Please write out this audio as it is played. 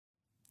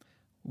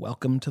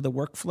Welcome to the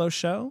Workflow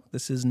Show.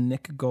 This is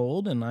Nick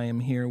Gold, and I am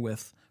here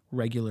with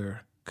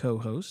regular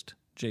co-host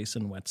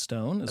Jason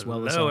Whetstone, as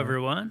well as our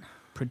everyone.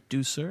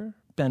 Producer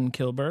Ben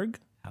Kilberg.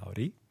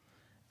 Howdy.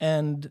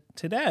 And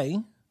today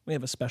we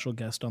have a special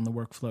guest on the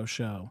Workflow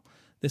Show.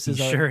 This is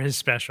Sure is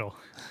special.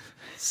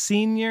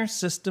 Senior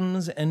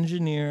Systems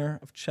Engineer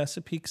of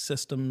Chesapeake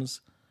Systems,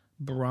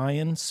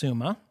 Brian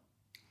Suma.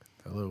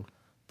 Hello.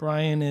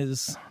 Brian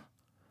is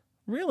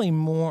really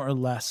more or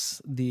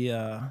less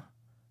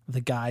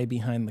the guy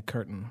behind the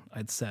curtain,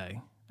 I'd say,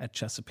 at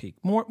Chesapeake,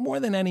 more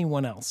than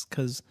anyone else,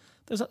 because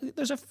there's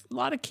a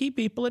lot of key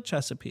people at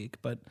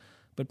Chesapeake, but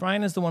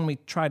Brian is the one we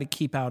try to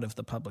keep out of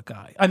the public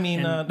eye. I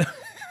mean,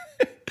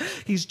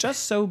 he's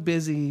just so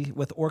busy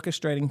with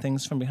orchestrating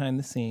things from behind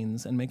the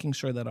scenes and making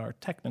sure that our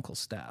technical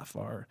staff,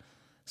 our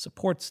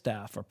support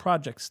staff, our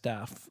project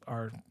staff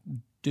are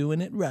doing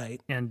it right.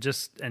 And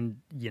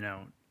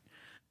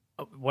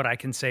what I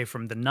can say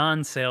from the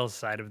non-sales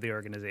side of the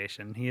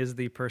organization, he is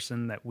the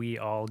person that we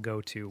all go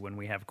to when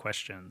we have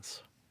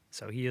questions.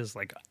 So he is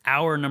like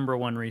our number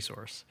one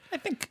resource. I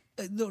think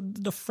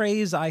the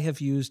phrase I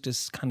have used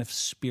is kind of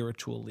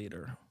spiritual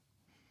leader.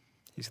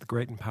 He's the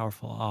great and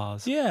powerful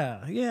Oz.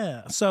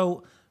 Yeah.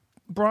 So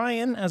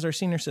Brian, as our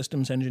senior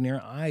systems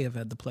engineer, I have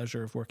had the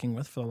pleasure of working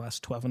with for the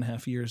last 12 and a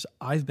half years.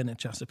 I've been at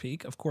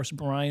Chesapeake. Of course,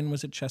 Brian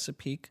was at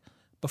Chesapeake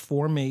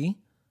before me,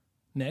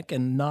 Nick,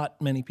 and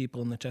not many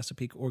people in the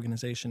Chesapeake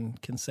organization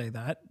can say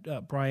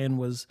that. Brian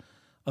was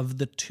of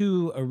the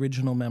two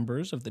original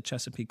members of the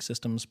Chesapeake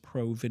Systems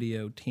Pro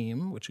Video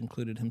team, which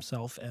included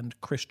himself and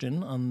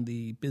Christian on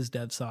the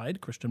BizDev side,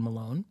 Christian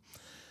Malone.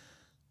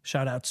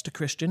 Shout outs to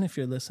Christian if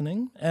you're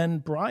listening.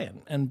 And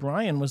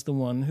Brian was the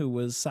one who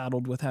was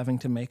saddled with having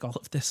to make all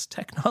of this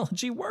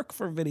technology work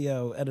for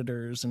video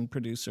editors and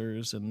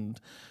producers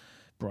and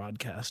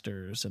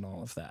broadcasters and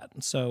all of that.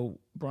 And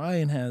so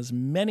Brian has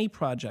many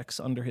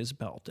projects under his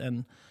belt,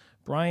 and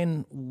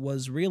Brian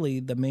was really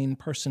the main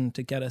person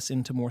to get us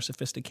into more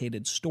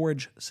sophisticated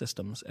storage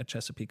systems at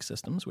Chesapeake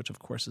Systems, which of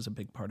course is a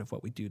big part of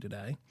what we do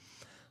today.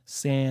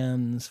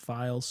 SANs,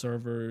 file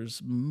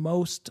servers,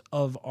 most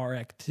of our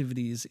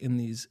activities in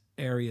these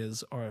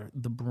areas are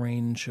the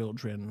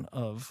brainchildren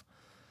of,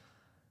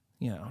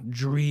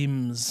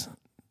 dreams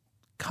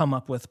come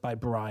up with by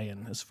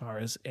Brian as far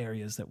as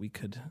areas that we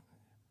could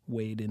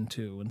wade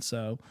into. And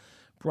so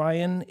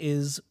Brian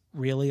is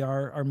really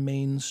our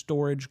main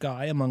storage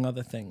guy, among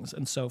other things.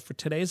 And so for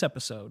today's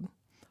episode,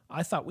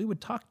 I thought we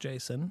would talk,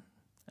 Jason,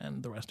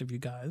 and the rest of you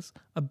guys,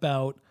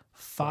 about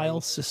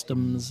file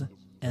systems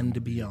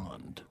and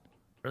beyond.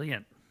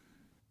 Brilliant.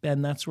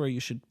 Ben, that's where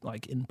you should,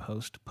 in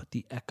post, put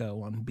the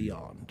echo on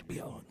beyond.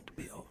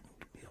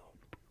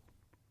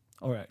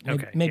 All right.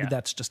 Maybe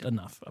that's just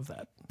enough of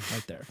that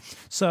right there.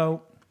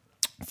 So,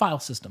 file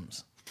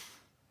systems.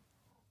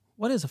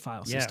 What is a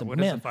file system? What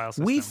is a file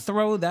system? We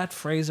throw that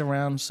phrase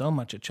around so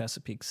much at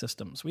Chesapeake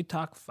Systems. We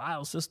talk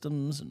file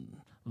systems and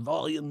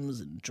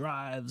volumes and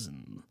drives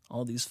and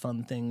all these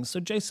fun things. So,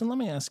 Jason, let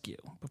me ask you,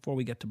 before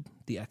we get to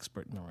the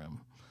expert in the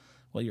room.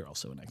 Well, you're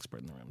also an expert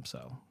in the room,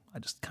 so I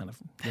just kind of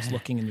was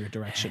looking in your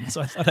direction,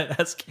 so I thought I'd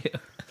ask you.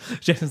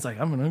 Jason's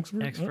like, I'm an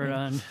expert. Expert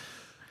on.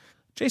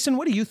 Jason,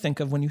 what do you think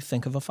of when you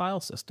think of a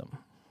file system?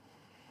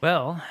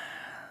 Well,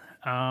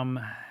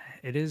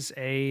 it is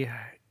a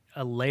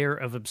layer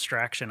of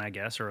abstraction, I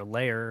guess, or a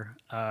layer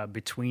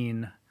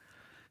between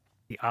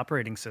the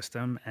operating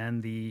system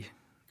and the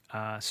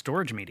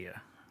storage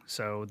media.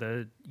 So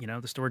the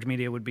storage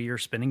media would be your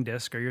spinning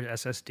disk or your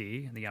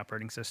SSD. The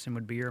operating system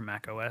would be your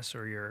Mac OS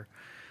or your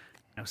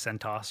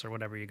CentOS or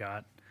whatever you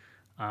got.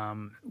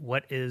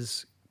 What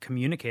is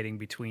communicating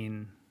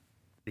between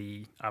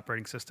the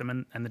operating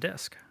system and the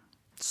disk?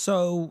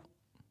 So,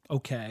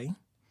 okay.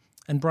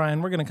 And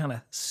Brian, we're going to kind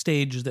of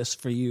stage this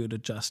for you to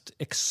just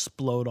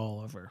explode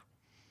all over.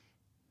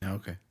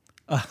 Okay.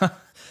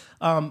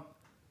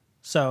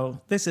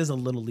 So this is a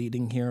little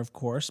leading here, of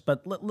course,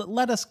 but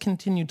let us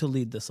continue to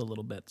lead this a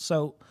little bit.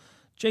 So,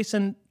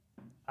 Jason...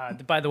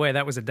 by the way,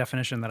 that was a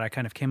definition that I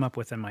kind of came up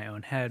with in my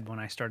own head when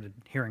I started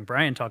hearing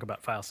Brian talk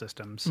about file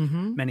systems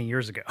many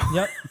years ago.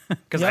 Yep.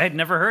 Because I had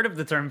never heard of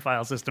the term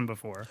file system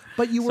before.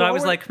 But you were so I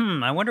was like,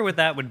 I wonder what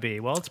that would be.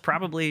 Well, it's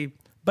probably...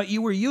 But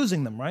you were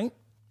using them, right?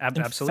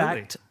 Absolutely. In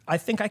fact, I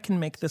think I can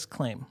make this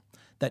claim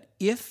that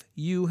if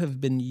you have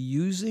been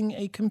using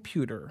a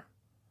computer,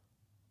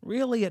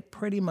 really at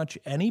pretty much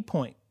any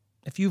point,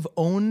 if you've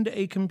owned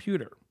a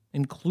computer,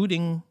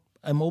 including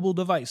a mobile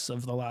device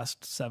of the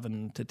last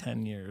 7 to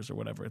 10 years or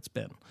whatever it's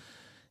been,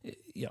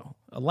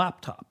 a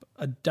laptop,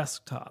 a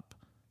desktop,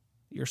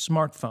 your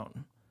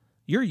smartphone,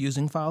 you're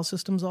using file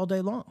systems all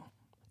day long.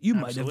 You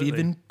might have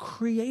even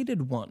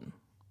created one,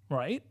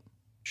 right?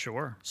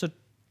 Sure. So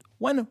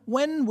when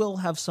we'll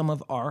have some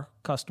of our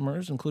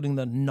customers, including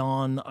the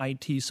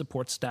non-IT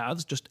support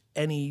staffs, just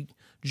any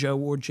Joe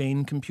or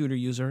Jane computer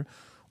user,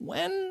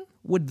 when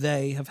would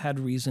they have had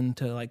reason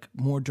to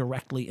more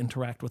directly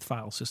interact with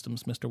file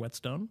systems, Mr.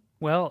 Whetstone?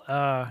 Well,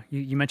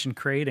 you mentioned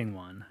creating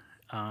one.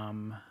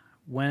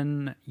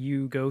 When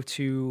you go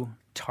to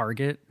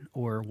Target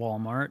or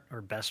Walmart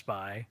or Best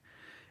Buy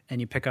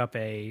and you pick up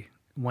a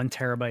 1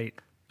 terabyte,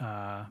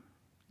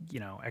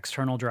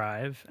 external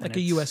drive, Like and a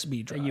it's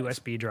USB drive. a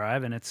USB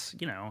drive, and it's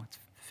it's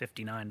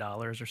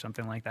 $59 or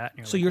something like that.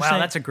 And So like, you're wow,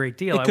 saying that's a great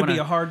deal. It could be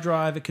a hard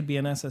drive. It could be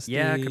an SSD.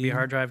 Yeah, it could be a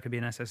hard drive, it could be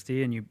an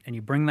SSD, and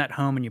you bring that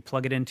home and you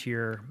plug it into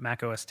your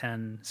Mac OS X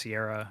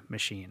Sierra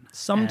machine.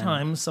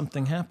 Sometimes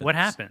something happens. And what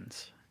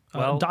happens?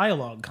 Well,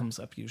 dialogue comes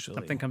up usually.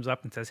 something comes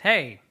up and says,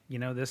 "Hey,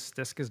 this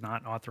disk is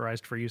not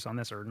authorized for use on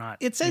this, or not."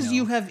 It says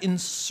you have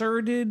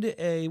inserted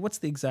a, what's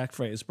the exact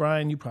phrase?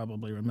 Brian, you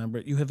probably remember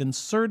it. You have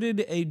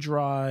inserted a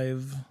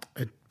drive.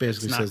 It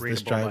basically It's not says this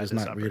readable drive by is this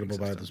not operating readable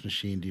by system. this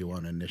machine. Do you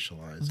want to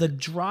initialize The it?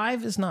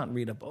 drive is not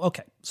readable.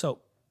 Okay, so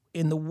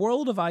in the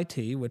world of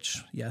IT,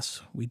 which,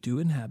 yes, we do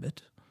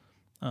inhabit,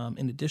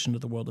 in addition to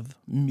the world of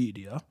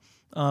media,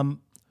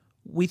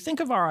 we think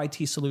of our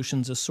IT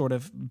solutions as sort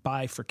of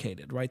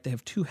bifurcated, right? They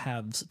have two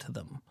halves to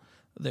them.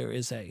 There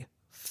is a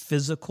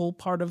physical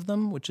part of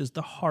them, which is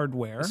the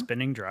hardware.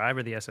 Spinning drive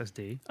or the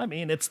SSD. I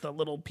mean, it's the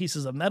little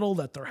pieces of metal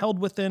that they're held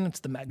within. It's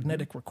the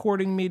magnetic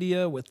recording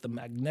media with the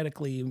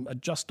magnetically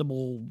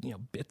adjustable,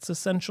 bits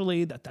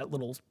essentially that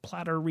little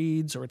platter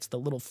reads, or it's the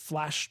little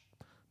flash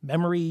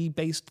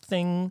memory-based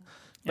thing.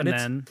 But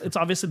it's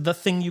obviously the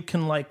thing you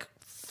can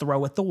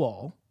throw at the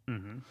wall.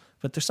 Mm-hmm.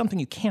 But there's something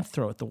you can't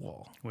throw at the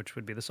wall. Which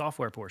would be the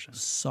software portion.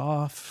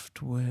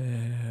 Software.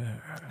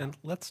 And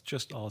let's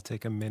just all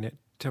take a minute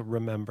to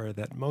remember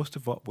that most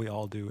of what we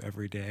all do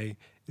every day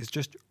is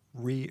just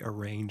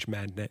rearrange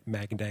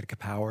magnetic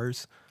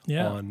powers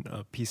on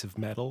a piece of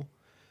metal.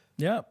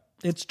 Yeah,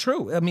 it's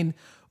true. I mean,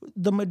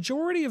 the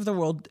majority of the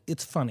world,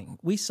 it's funny.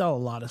 We sell a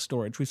lot of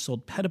storage. We've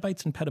sold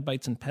petabytes and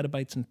petabytes and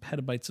petabytes and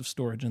petabytes of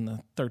storage in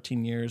the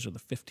 13 years or the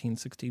 15,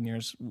 16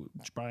 years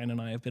which Brian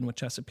and I have been with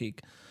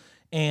Chesapeake.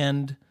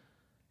 And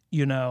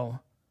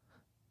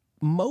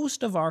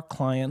most of our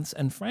clients,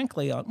 and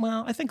frankly,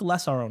 I think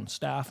less our own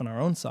staff and our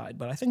own side,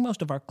 but I think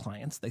most of our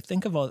clients, they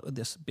think of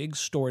this big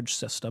storage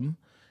system,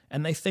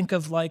 and they think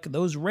of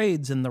those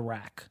RAIDs in the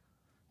rack.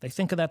 They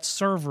think of that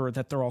server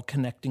that they're all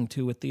connecting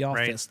to at the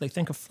office. Right. They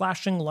think of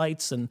flashing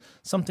lights and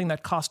something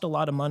that cost a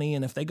lot of money,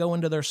 and if they go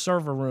into their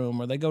server room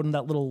or they go to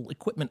that little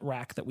equipment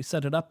rack that we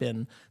set it up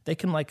in, they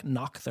can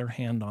knock their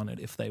hand on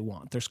it if they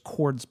want. There's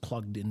cords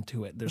plugged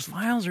into it. The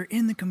files are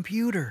in the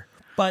computer.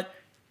 But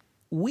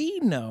we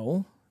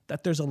know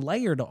that there's a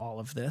layer to all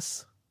of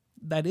this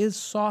that is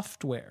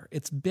software.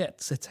 It's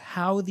bits. It's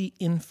how the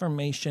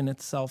information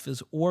itself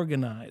is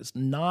organized,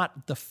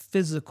 not the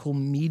physical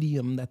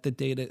medium that the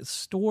data is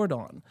stored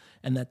on.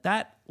 And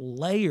that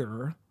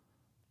layer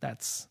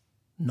that's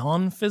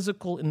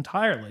non-physical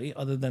entirely,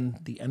 other than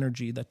the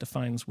energy that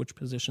defines which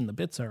position the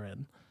bits are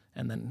in,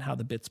 and then how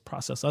the bits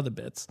process other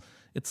bits,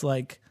 it's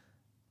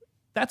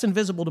that's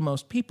invisible to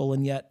most people,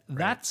 and yet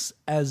that's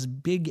as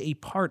big a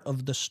part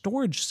of the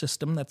storage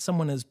system that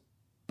someone is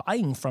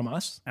buying from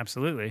us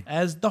Absolutely.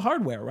 as the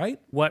hardware, right?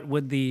 What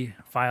would the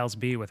files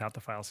be without the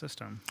file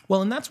system?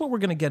 Well, and that's what we're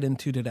going to get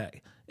into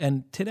today.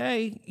 And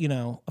today,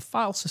 a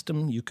file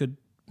system, you could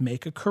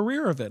make a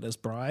career of it, as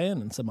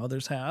Brian and some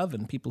others have,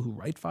 and people who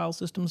write file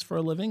systems for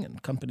a living,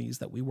 and companies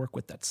that we work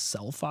with that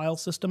sell file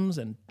systems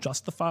and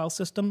just the file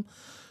system.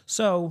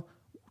 So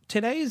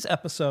today's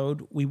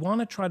episode, we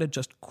want to try to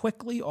just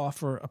quickly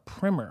offer a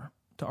primer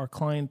to our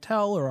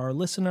clientele or our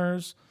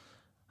listeners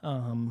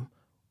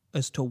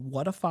as to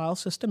what a file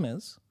system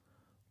is,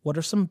 what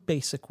are some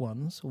basic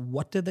ones,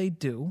 what do they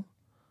do,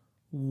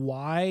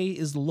 why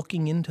is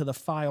looking into the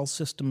file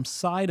system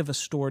side of a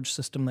storage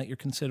system that you're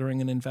considering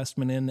an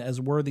investment in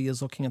as worthy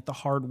as looking at the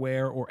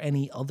hardware or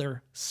any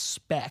other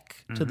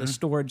spec to the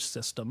storage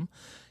system.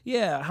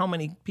 Yeah, how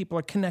many people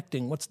are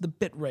connecting? What's the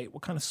bit rate?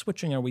 What kind of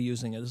switching are we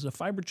using? Is it a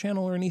fiber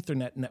channel or an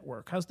Ethernet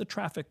network? How's the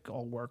traffic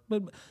all work?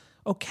 But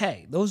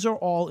okay, those are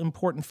all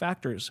important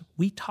factors.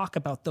 We talk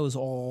about those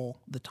all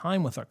the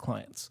time with our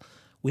clients.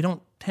 We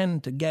don't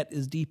tend to get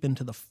as deep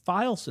into the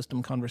file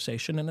system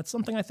conversation, and it's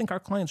something I think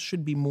our clients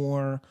should be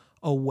more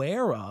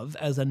aware of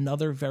as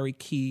another very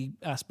key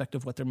aspect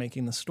of what they're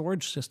making the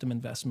storage system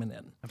investment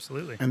in.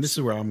 Absolutely. And this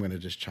is where I'm going to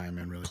just chime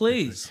in really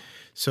Please. quickly.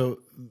 So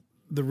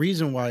the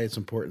reason why it's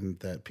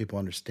important that people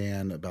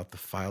understand about the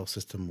file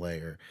system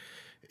layer,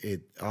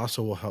 it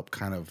also will help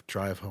kind of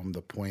drive home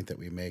the point that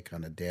we make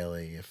on a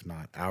daily, if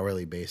not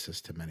hourly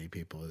basis to many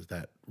people, is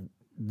that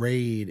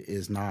RAID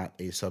is not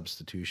a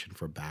substitution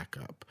for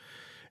backup.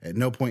 At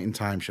no point in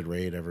time should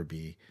RAID ever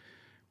be,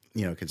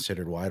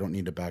 considered, well, I don't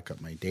need to back up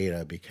my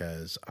data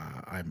because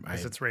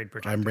it's RAID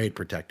protected. I'm RAID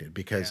protected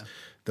because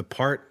the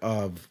part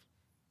of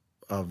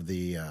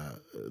the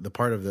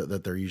part of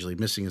that they're usually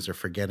missing is they're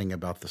forgetting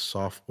about the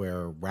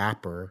software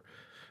wrapper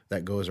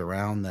that goes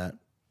around that.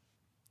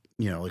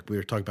 Like we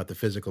were talking about the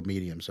physical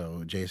medium.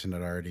 So Jason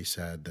had already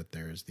said that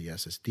there's the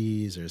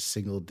SSDs, there's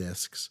single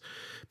disks,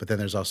 but then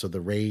there's also the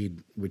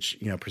RAID, which,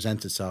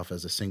 presents itself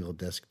as a single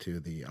disk to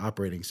the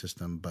operating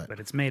system.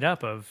 But it's made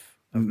up of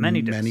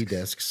many disks. Many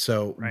disks.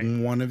 So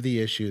one of the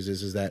issues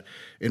is that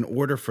in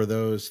order for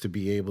those to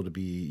be able to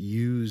be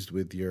used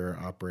with your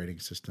operating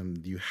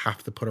system, you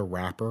have to put a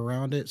wrapper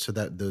around it so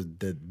that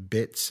the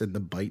bits and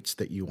the bytes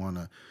that you want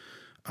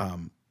to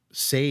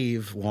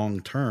save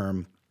long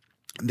term,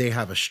 they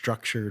have a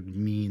structured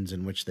means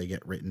in which they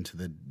get written to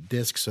the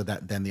disk, so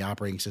that then the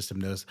operating system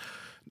knows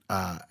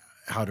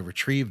how to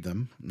retrieve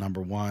them,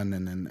 number one,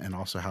 and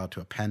also how to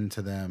append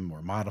to them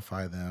or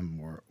modify them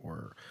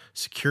or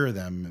secure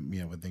them,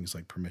 with things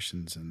like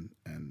permissions and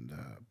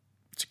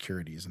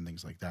securities and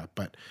things like that.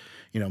 But,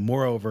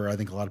 moreover, I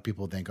think a lot of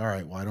people think, all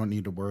right, well, I don't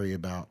need to worry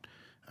about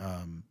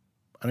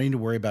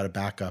a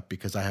backup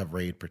because I have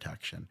RAID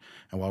protection.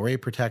 And while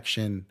RAID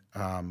protection,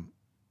 yes,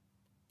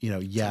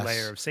 it's a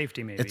layer of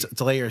safety, maybe. It's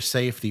a layer of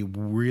safety.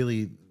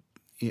 Really,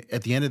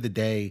 at the end of the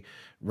day,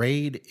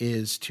 RAID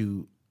is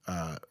to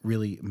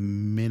really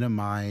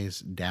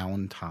minimize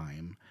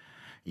downtime.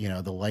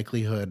 The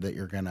likelihood that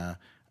you're going to,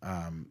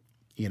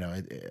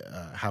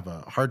 have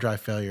a hard drive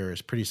failure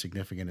is pretty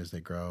significant as they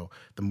grow.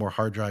 The more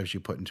hard drives you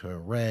put into an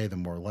array, the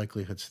more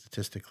likelihood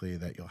statistically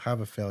that you'll have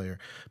a failure.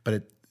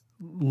 But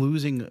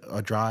losing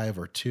a drive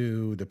or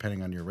two,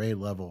 depending on your RAID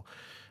level,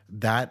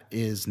 that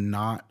is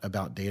not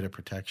about data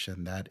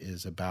protection. That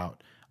is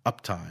about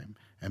uptime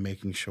and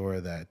making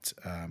sure that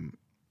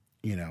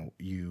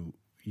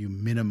you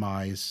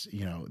minimize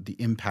the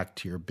impact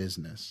to your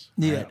business.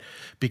 Right? Yeah.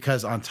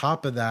 Because on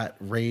top of that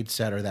RAID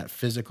set or that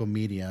physical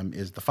medium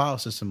is the file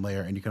system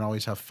layer, and you can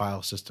always have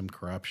file system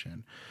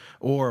corruption.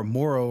 Or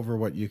moreover,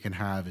 what you can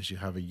have is you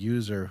have a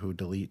user who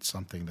deletes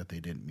something that they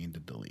didn't mean to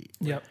delete.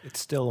 Yep.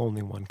 It's still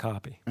only one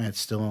copy. And it's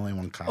still only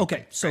one copy.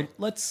 Okay, so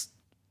let's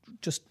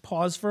just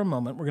pause for a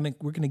moment.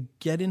 We're gonna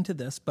get into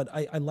this, but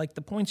I like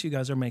the points you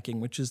guys are making,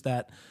 which is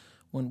that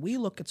when we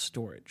look at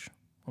storage,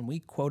 when we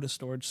quote a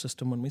storage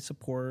system, when we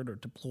support or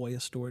deploy a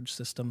storage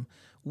system,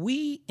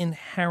 we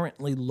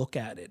inherently look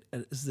at it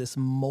as this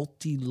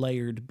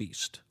multi-layered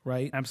beast,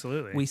 right?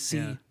 Absolutely. We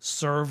see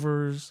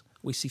servers,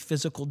 we see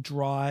physical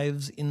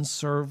drives in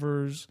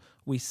servers,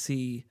 we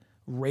see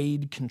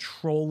RAID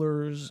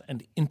controllers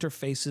and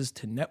interfaces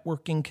to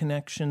networking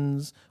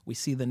connections, we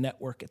see the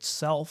network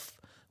itself,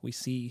 we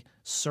see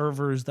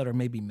servers that are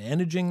maybe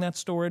managing that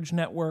storage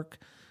network.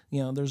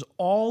 There's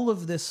all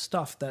of this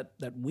stuff that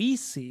we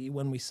see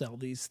when we sell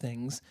these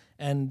things,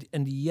 and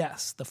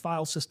yes, the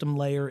file system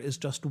layer is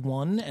just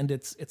one, and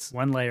it's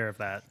one layer of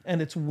that,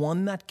 and it's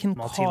one that can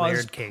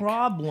cause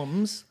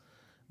problems,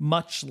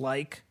 much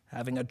like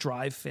having a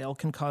drive fail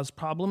can cause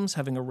problems,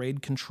 having a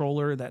RAID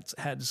controller that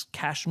has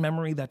cache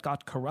memory that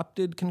got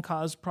corrupted can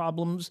cause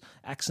problems,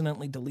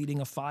 accidentally deleting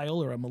a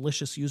file or a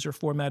malicious user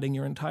formatting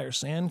your entire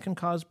SAN can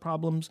cause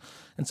problems.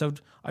 And so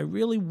I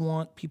really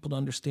want people to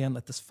understand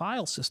that this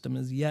file system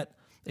is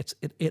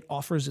it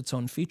offers its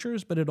own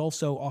features, but it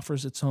also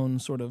offers its own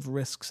sort of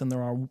risks, and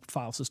there are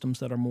file systems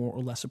that are more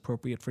or less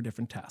appropriate for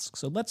different tasks.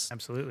 So let's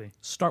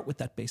start with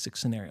that basic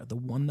scenario, the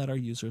one that our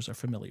users are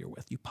familiar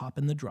with. You pop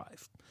in the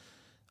drive.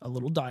 A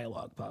little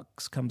dialog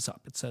box comes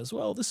up. It says,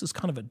 well, this is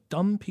kind of a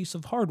dumb piece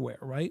of hardware,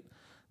 right?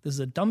 This is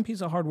a dumb piece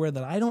of hardware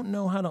that I don't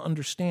know how to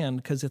understand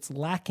because it's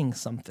lacking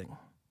something.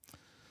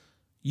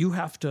 You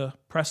have to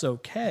press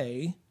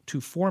OK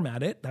to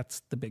format it.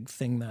 That's the big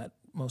thing that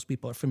most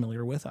people are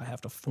familiar with. I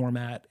have to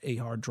format a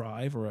hard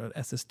drive or an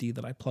SSD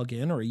that I plug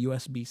in or a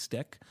USB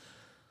stick.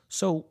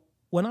 So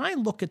when I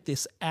look at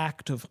this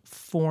act of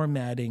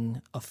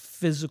formatting a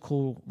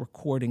physical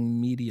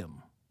recording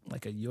medium,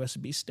 like a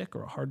USB stick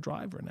or a hard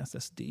drive or an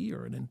SSD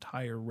or an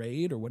entire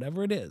RAID or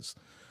whatever it is,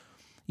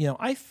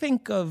 I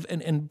think of,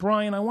 and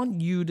Brian, I want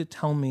you to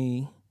tell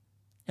me,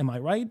 am I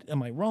right?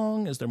 Am I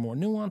wrong? Is there more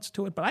nuance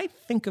to it? But I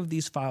think of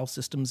these file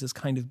systems as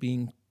kind of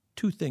being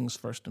two things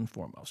first and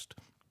foremost.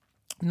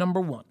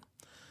 Number one,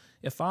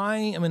 if I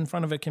am in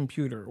front of a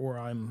computer or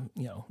I'm,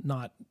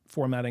 not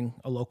formatting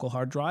a local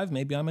hard drive,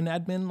 maybe I'm an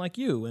admin like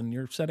you and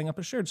you're setting up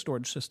a shared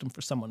storage system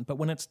for someone. But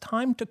when it's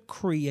time to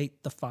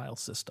create the file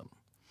system,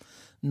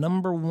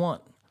 number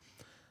one,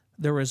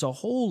 there is a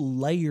whole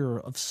layer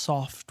of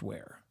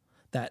software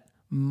that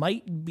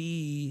might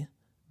be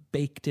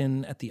baked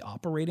in at the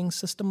operating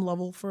system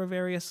level for a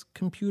various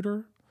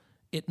computer.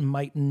 It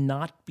might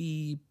not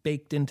be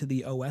baked into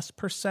the OS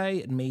per se.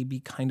 It may be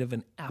kind of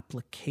an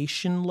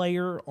application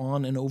layer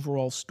on an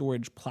overall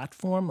storage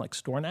platform like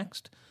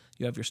StoreNext.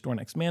 You have your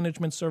StoreNext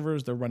management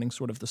servers. They're running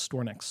sort of the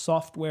StoreNext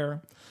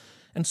software.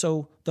 And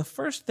so the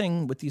first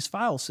thing with these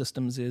file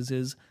systems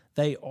is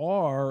they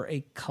are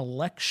a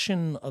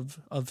collection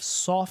of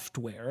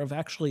software, of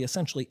actually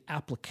essentially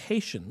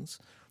applications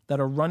that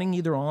are running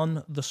either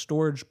on the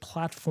storage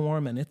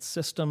platform and its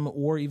system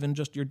or even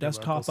just your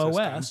desktop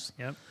OS.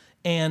 Yep.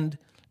 And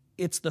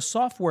it's the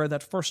software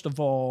that, first of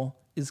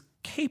all, is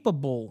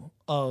capable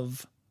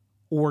of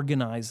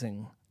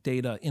organizing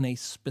data in a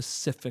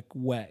specific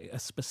way. A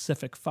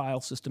specific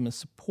file system is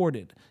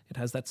supported. It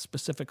has that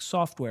specific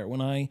software.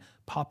 When I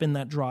pop in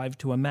that drive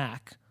to a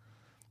Mac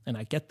and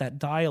I get that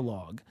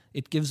dialog,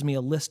 it gives me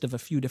a list of a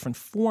few different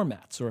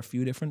formats or a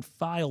few different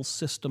file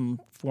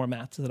system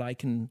formats that I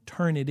can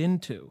turn it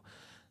into.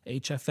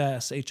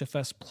 HFS,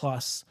 HFS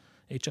Plus,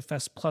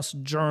 HFS plus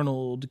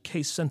journaled,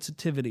 case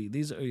sensitivity.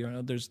 These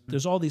are,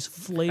 there's all these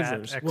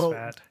flavors. Fat, Well,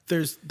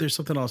 exFAT. there's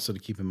something also to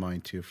keep in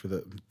mind too. For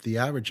the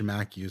average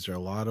Mac user, a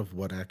lot of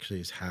what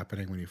actually is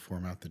happening when you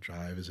format the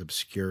drive is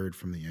obscured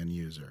from the end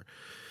user.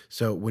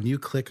 So when you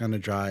click on a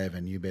drive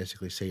and you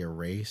basically say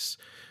erase,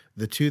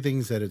 the two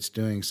things that it's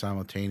doing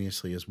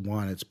simultaneously is,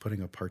 one, it's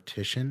putting a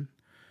partition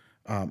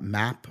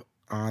map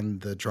on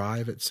the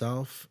drive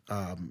itself,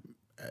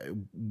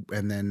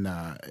 and then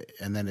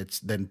it's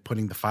then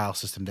putting the file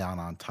system down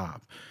on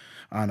top.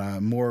 On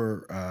a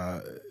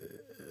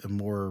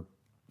more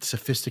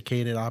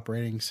sophisticated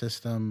operating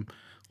system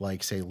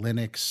like, say,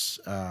 Linux,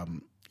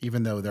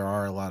 even though there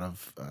are a lot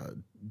of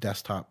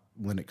desktop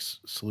Linux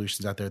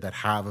solutions out there that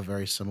have a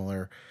very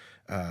similar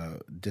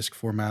disk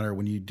formatter,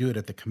 when you do it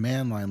at the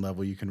command line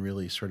level, you can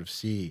really sort of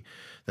see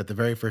that the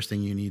very first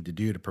thing you need to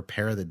do to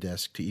prepare the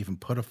disk to even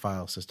put a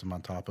file system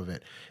on top of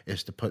it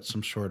is to put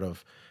some sort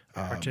of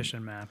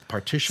Partition map.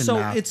 So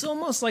it's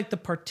almost like the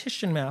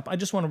partition map. I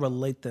just want to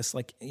relate this,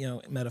 like,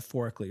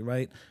 metaphorically,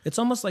 right? It's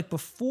almost like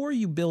before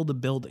you build a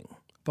building,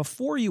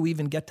 before you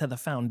even get to the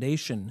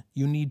foundation,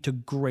 you need to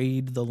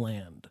grade the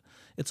land.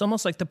 It's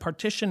almost like the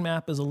partition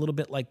map is a little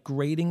bit like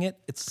grading it.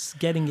 It's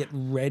getting it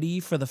ready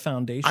for the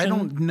foundation. I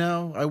don't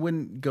know. I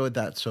wouldn't go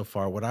that so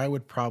far. What I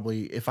would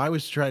probably, if I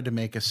was trying to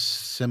make a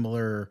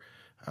similar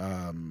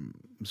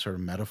sort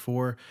of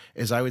metaphor,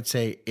 is I would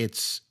say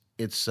it's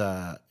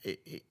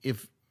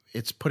if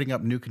it's putting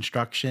up new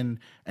construction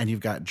and you've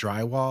got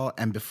drywall,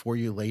 and before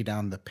you lay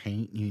down the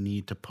paint, you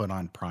need to put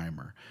on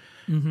primer.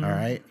 Mm-hmm. All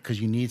right,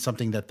 because you need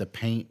something that the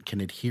paint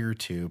can adhere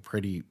to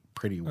pretty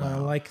well. I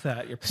like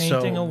that. You're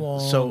painting a wall.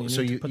 So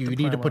you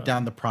need to put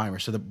down the primer.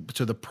 So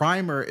the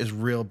primer is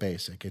real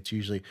basic. It's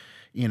usually,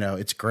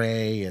 it's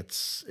gray,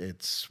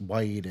 it's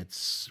white,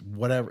 it's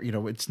whatever,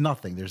 it's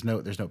nothing. There's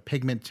no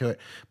pigment to it.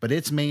 But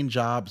its main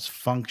job's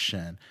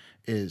function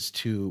is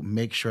to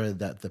make sure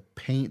that the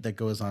paint that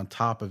goes on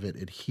top of it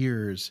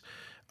adheres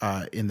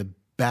in the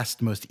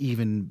best, most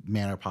even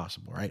manner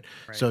possible, right?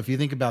 So if you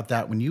think about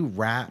that, when you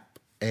wrap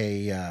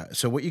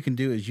so what you can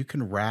do is you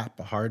can wrap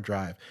a hard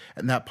drive,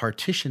 and that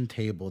partition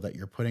table that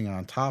you're putting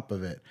on top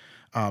of it,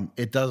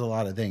 it does a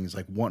lot of things.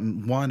 Like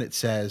one, it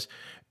says,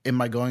 am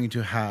I going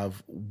to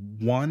have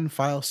one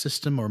file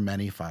system or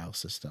many file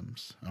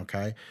systems?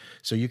 Okay.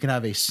 So you can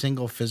have a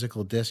single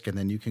physical disk, and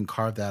then you can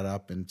carve that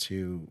up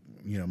into,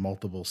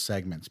 multiple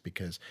segments,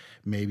 because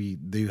maybe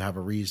you have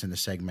a reason to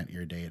segment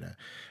your data.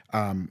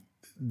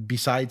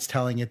 Besides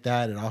telling it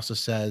that, it also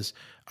says,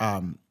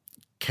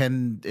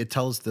 it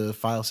tells the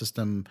file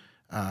system,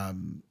 how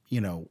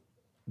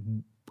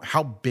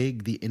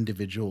big the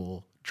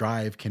individual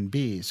drive can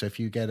be. So if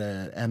you get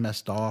a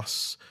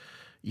MS-DOS,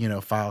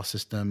 file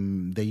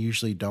system, they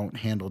usually don't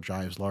handle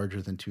drives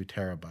larger than 2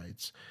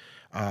 terabytes.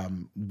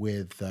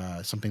 With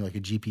something like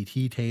a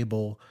GPT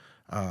table,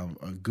 a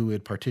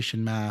GUID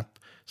partition map,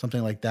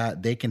 something like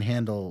that, they can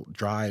handle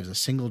drives, a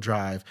single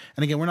drive.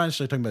 And again, we're not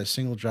necessarily talking about a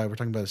single drive. We're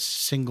talking about a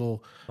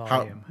single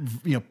volume.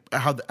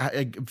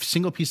 A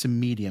single piece of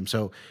medium.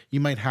 So you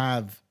might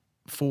have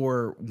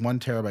 4 1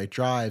 terabyte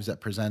drives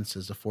that presents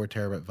as a 4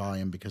 terabyte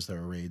volume because they're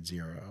a RAID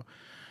 0.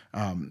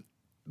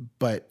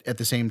 But at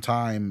the same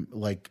time,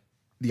 like,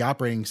 the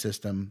operating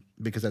system,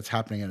 because that's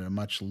happening at a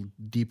much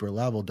deeper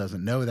level,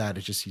 doesn't know that.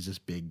 It just sees this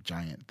big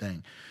giant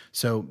thing.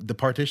 So the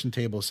partition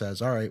table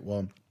says, all right,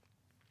 well,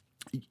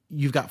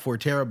 you've got 4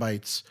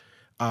 terabytes.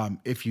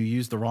 If you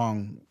use the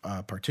wrong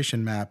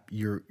partition map,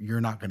 you're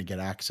not going to get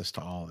access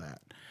to all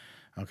that.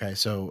 Okay,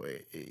 so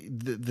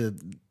the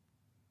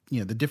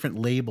different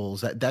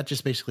labels that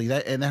just basically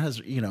that, and that has,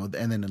 and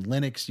then in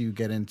Linux you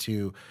get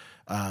into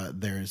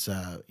there's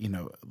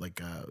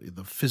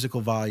the physical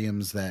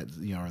volumes that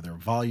are their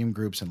volume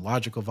groups, and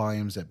logical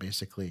volumes that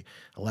basically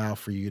allow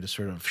for you to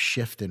sort of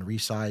shift and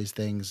resize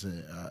things.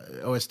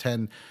 OS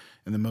 10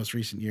 in the most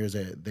recent years,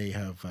 they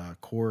have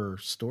core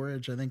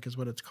storage, I think is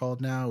what it's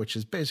called now, which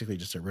is basically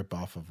just a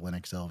ripoff of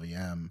Linux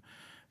LVM,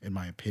 in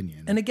my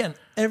opinion. And again,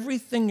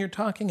 everything you're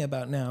talking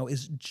about now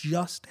is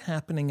just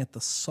happening at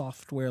the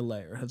software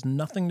layer. It has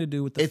nothing to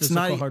do with the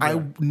physical hardware.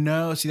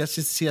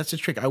 That's the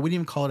trick. I wouldn't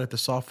even call it at the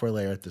software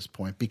layer at this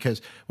point,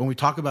 because when we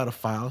talk about a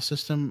file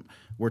system,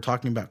 we're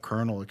talking about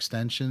kernel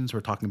extensions,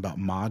 we're talking about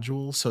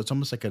modules. So it's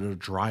almost like at a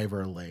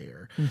driver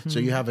layer. Mm-hmm. So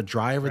you have a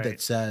driver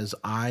that says,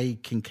 I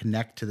can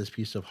connect to this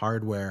piece of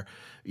hardware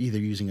either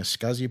using a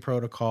SCSI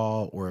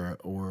protocol or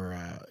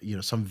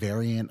some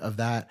variant of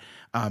that.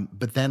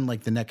 But then,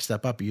 like, the next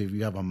step up,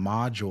 you have a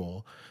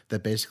module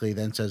that basically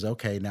then says,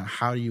 okay, now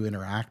how do you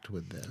interact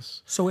with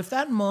this? So if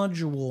that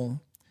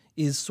module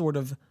is sort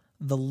of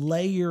the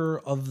layer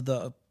of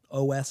the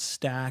OS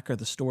stack or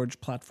the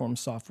storage platform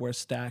software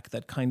stack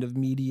that kind of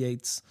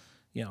mediates,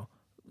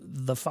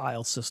 the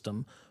file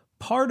system,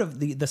 part of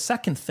the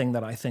second thing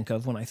that I think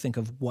of when I think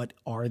of what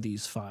are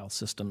these file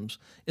systems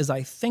is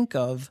I think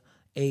of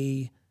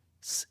a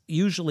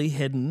usually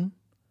hidden,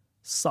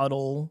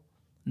 subtle,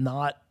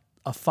 not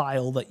a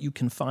file that you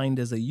can find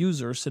as a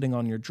user sitting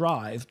on your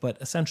drive, but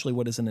essentially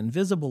what is an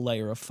invisible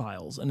layer of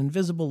files, an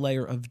invisible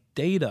layer of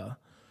data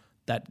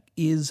that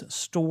is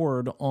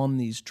stored on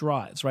these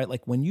drives, right?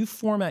 Like when you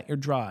format your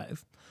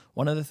drive,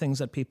 one of the things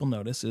that people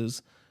notice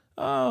is,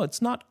 oh,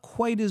 it's not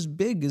quite as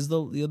big as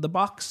the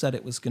box said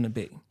it was going to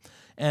be.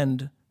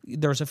 And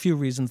there's a few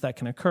reasons that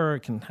can occur.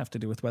 It can have to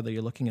do with whether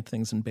you're looking at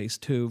things in base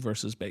 2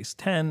 versus base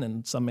 10,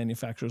 and some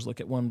manufacturers look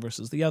at one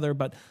versus the other.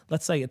 But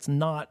let's say it's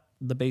not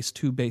the base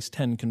 2, base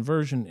 10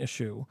 conversion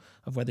issue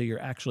of whether you're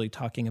actually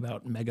talking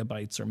about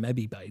megabytes or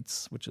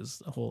mebibytes, which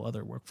is a whole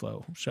other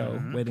workflow show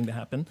waiting to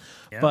happen.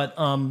 Yeah. But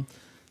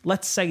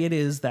let's say it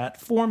is that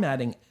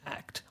formatting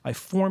act. I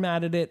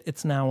formatted it,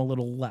 it's now a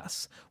little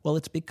less. Well,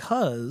 it's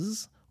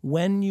because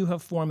when you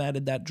have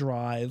formatted that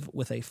drive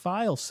with a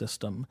file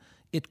system,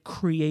 it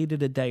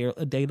created a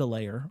data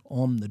layer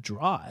on the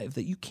drive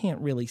that you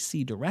can't really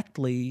see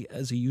directly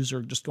as a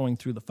user just going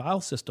through the file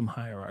system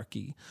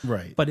hierarchy.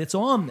 Right. But it's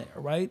on there,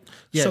 right?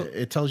 Yeah, So,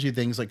 it tells you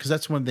things like, because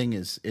that's one thing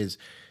is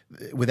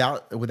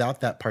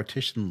without that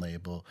partition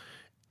label,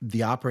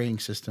 the operating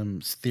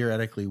systems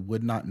theoretically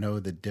would not know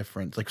the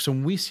difference. Like, so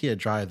when we see a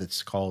drive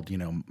that's called,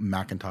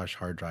 Macintosh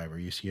hard drive, or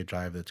you see a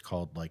drive that's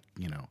called like,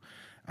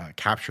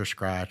 Capture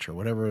Scratch or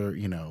whatever,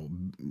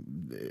 DeLorean,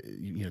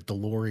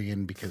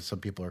 because some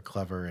people are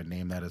clever and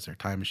name that as their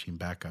time machine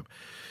backup.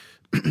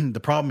 The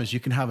problem is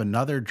you can have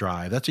another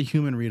drive that's a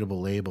human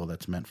readable label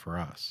that's meant for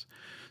us.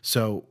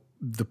 So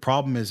the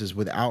problem is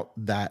without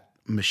that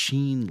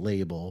machine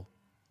label,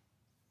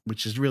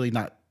 which is really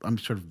not, I'm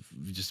sort of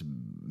just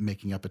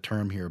making up a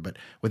term here, but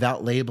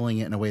without labeling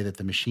it in a way that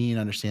the machine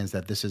understands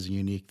that this is a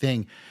unique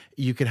thing,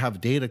 you could have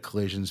data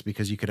collisions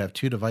because you could have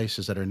two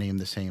devices that are named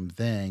the same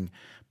thing,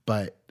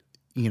 but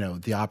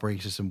the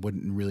operating system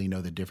wouldn't really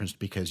know the difference,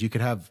 because you could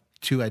have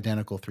two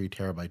identical 3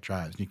 terabyte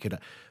drives. You could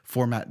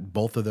format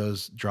both of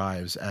those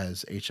drives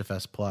as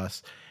HFS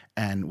plus,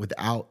 and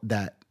without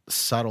that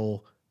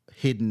subtle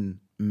hidden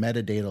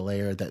metadata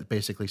layer that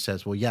basically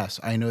says, well, yes,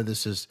 I know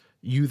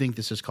you think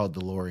this is called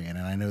DeLorean,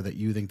 and I know that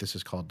you think this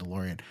is called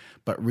DeLorean,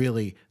 but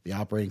really the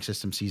operating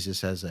system sees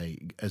this as a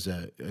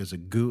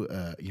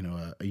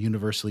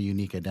universally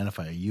unique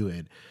identifier, a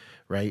UID,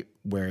 right?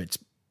 Where it's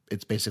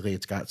basically,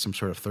 it's got some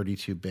sort of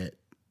 32-bit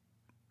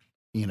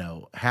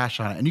hash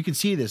on it. And you can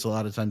see this a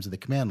lot of times in the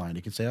command line.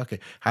 You can say, okay,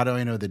 how do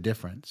I know the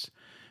difference?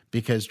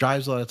 Because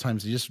drives a lot of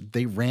times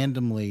they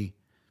randomly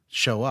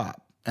show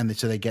up, and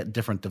so they get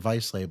different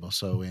device labels.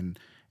 So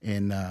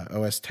in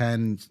OS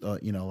 10, a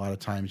lot of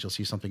times you'll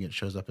see something that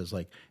shows up as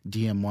like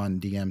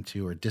DM1,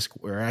 DM2, or disk.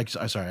 Or OS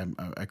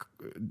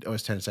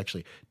 10 is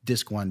actually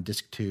disk 1,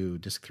 disk 2,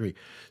 disk 3. Right.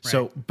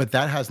 So, but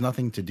that has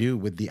nothing to do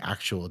with the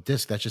actual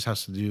disk. That just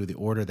has to do with the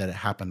order that it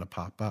happened to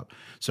pop up.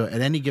 So,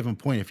 at any given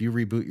point, if you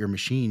reboot your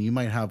machine, you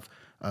might have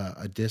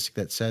a disk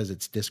that says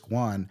it's disk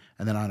 1,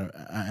 and then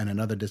and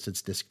another disk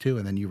that's disk 2,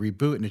 and then you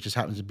reboot, and it just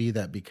happens to be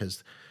that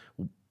because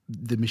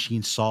the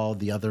machine saw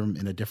the other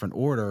in a different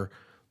order,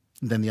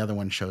 then the other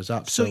one shows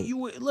up. So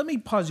let me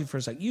pause you for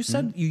a second. You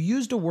said you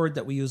used a word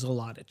that we use a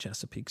lot at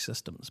Chesapeake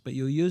Systems, but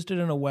you used it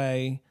in a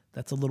way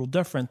that's a little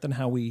different than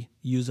how we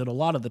use it a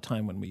lot of the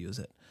time when we use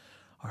it.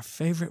 Our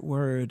favorite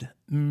word,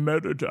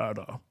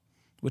 metadata,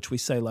 which we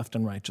say left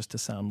and right just to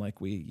sound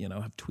like we,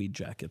 have tweed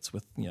jackets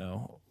with,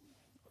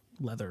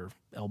 leather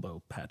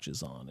elbow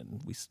patches on,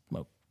 and we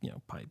smoke,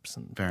 pipes.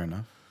 And fair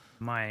enough.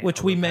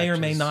 Which we may or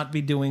may not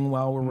be doing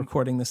while we're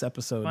recording this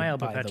episode. My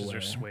elbow patches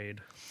are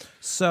suede.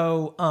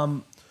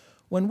 So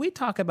when we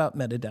talk about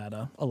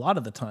metadata, a lot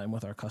of the time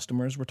with our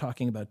customers, we're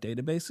talking about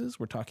databases,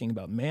 we're talking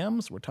about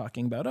MAMs, we're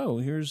talking about,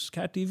 here's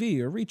CatDV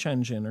or Reach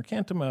Engine or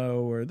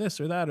Cantamo or this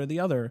or that or the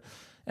other.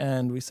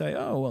 And we say,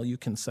 you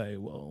can say,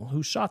 well,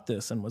 who shot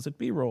this? And was it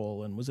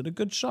B-roll? And was it a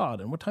good shot?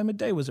 And what time of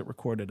day was it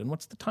recorded? And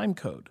what's the time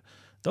code?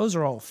 Those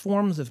are all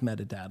forms of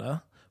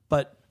metadata,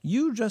 but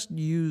you just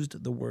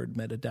used the word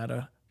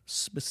metadata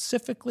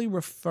specifically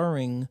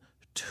referring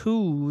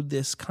to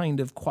this kind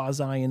of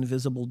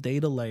quasi-invisible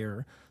data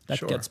layer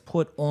that gets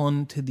put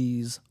onto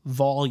these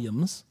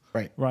volumes.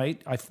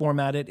 Right? I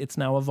format it, it's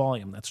now a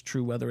volume. That's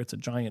true whether it's a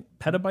giant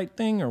petabyte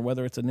thing or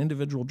whether it's an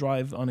individual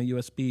drive on a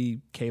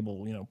USB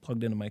cable,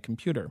 plugged into my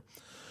computer.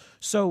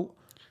 So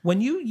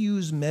when you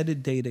use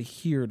metadata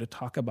here to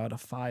talk about a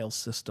file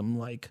system,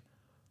 like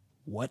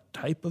what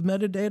type of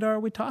metadata are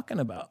we talking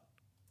about?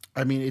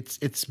 I mean,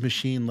 it's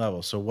machine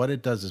level. So what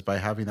it does is, by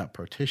having that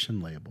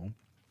partition label,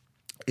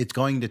 it's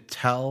going to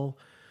tell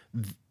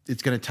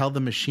the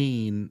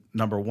machine,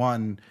 number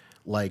one,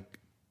 like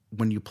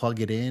when you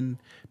plug it in.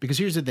 Because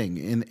here's the thing,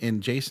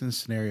 in Jason's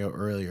scenario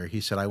earlier, he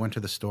said, I went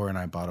to the store and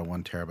I bought a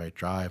 1 terabyte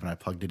drive and I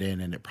plugged it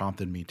in and it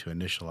prompted me to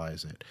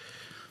initialize it.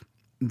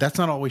 That's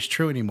not always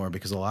true anymore,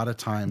 because a lot of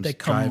times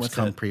drives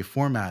come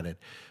pre-formatted.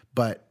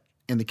 But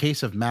in the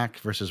case of Mac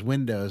versus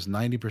Windows,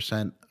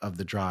 90% of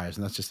the drives,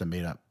 and that's just a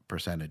made up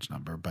percentage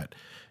number, but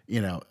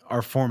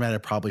are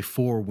formatted probably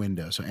for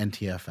Windows, so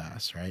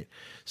NTFS, right?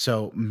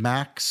 So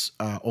Macs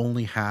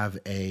only have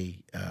a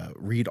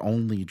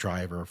read-only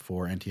driver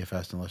for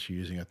NTFS unless you're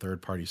using a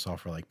third-party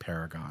software like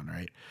Paragon,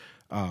 right?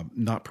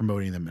 Not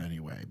promoting them in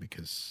any way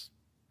because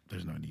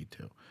there's no need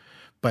to.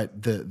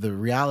 But the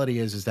reality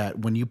is that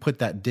when you put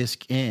that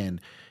disk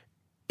in,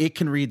 it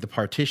can read the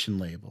partition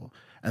label,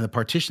 and the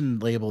partition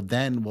label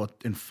then will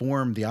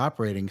inform the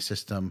operating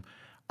system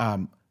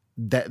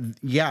that,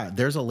 yeah,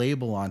 there's a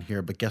label on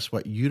here, but guess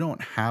what? You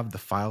don't have the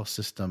file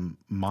system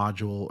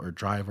module or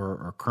driver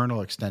or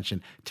kernel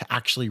extension to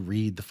actually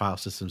read the file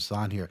systems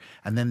on here.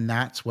 And then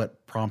that's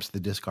what prompts the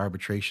disk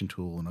arbitration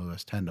tool in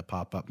OS 10 to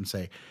pop up and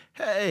say,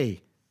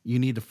 hey, you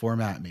need to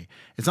format me.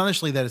 It's not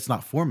necessarily that it's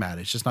not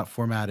formatted. It's just not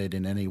formatted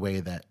in any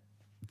way that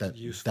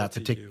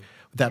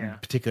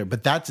particular,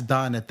 but that's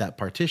done at that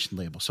partition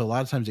label. So a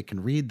lot of times it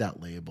can read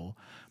that label,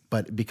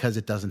 but because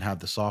it doesn't have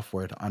the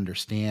software to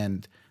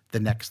understand the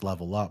next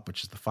level up,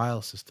 which is the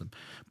file system.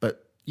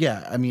 But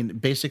yeah, I mean,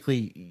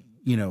 basically,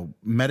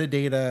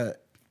 metadata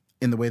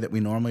in the way that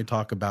we normally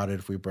talk about it,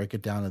 if we break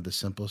it down to the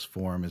simplest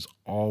form, is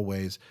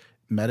always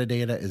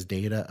metadata is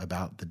data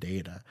about the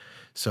data.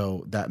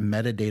 So that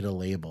metadata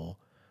label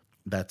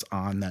that's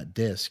on that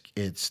disk,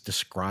 it's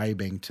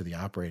describing to the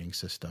operating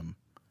system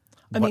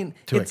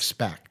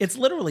expect. It's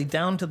literally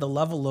down to the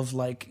level of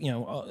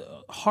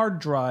hard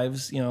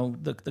drives,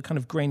 the kind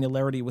of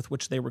granularity with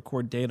which they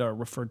record data are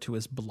referred to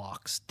as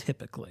blocks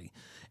typically.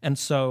 And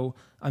so,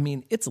 I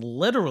mean, it's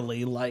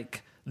literally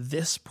like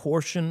this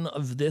portion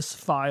of this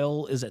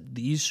file is at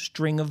these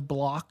string of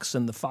blocks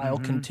and the file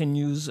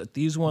continues at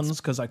these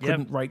ones because I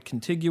couldn't write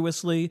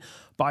contiguously.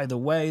 By the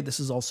way, this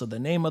is also the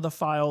name of the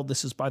file.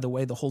 This is, by the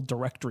way, the whole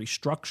directory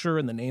structure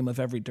and the name of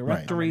every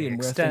directory and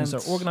where things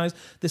are organized.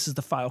 This is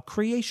the file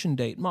creation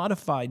date,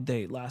 modified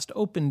date, last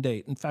open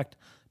date. In fact,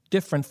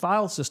 different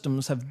file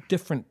systems have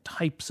different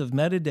types of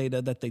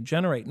metadata that they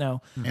generate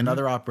now. And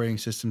other operating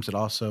systems,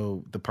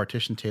 the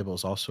partition table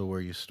is also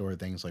where you store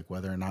things like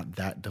whether or not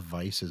that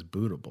device is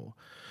bootable.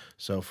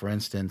 So for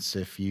instance,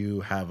 if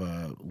you have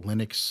a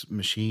Linux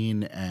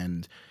machine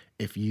and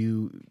if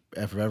you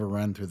have ever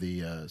run through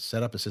the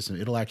setup a system,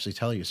 it'll actually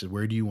tell you, so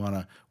where do you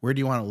want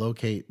to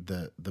locate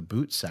the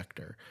boot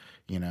sector,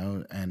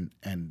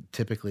 and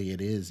typically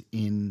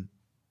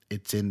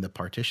it's in the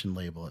partition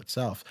label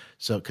itself.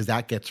 So, because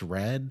that gets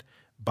read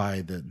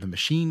by the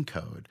machine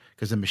code,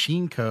 because the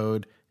machine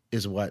code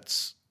is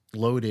what's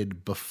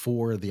loaded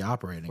before the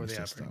operating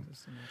system.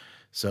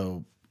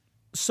 So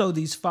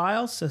these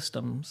file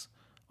systems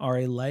are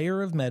a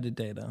layer of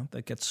metadata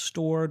that gets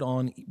stored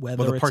on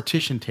the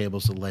partition table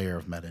is a layer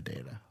of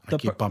metadata. I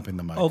keep bumping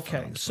the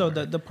microphone. Okay, so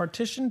the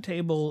partition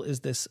table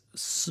is this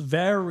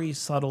very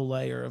subtle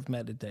layer of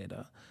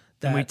metadata.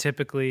 And we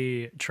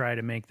typically try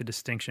to make the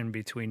distinction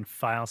between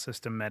file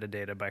system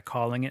metadata by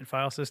calling it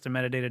file system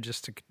metadata,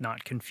 just to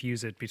not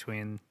confuse it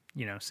between,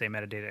 say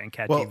metadata and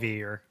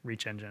CatDV or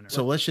Reach Engine.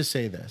 So let's just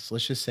say this.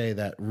 Let's just say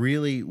that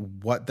really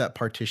what that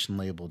partition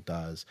label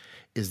does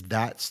is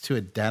that's to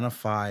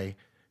identify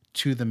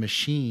to the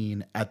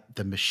machine at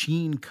the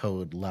machine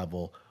code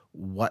level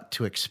what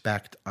to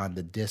expect on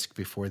the disk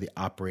before the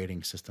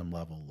operating system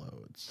level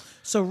loads.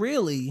 So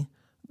really,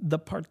 the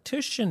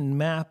partition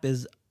map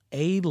is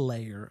a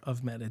layer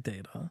of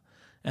metadata,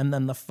 and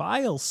then the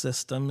file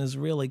system is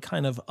really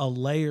kind of a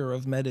layer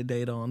of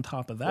metadata on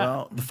top of that.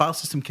 Well, the file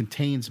system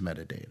contains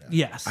metadata.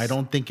 Yes, I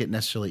don't think it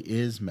necessarily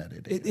is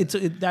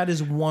metadata. That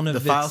is one of the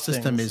file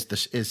system things.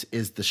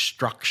 is the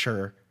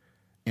structure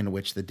in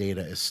which the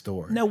data is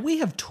stored. Now we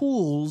have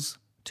tools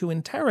to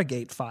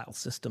interrogate file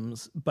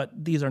systems, but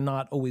these are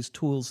not always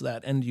tools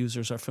that end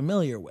users are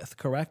familiar with.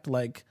 Correct?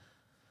 Like,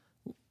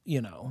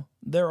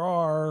 there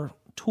are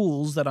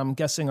tools that I'm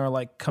guessing are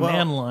like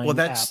command line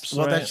apps.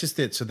 Well, right? that's just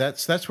it. So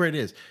that's where it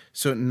is.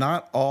 So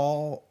not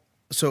all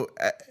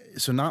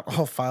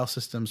file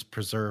systems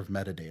preserve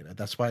metadata.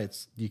 That's why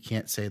you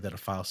can't say that a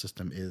file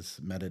system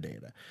is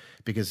metadata,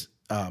 because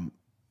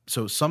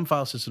so some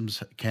file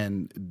systems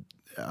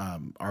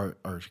are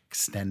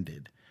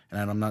extended.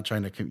 And I'm not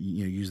trying to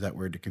use that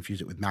word to confuse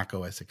it with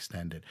macOS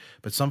extended,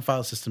 but some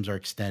file systems are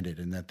extended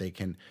in that they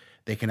can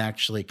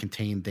actually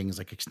contain things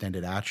like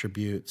extended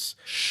attributes.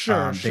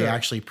 Sure. They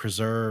actually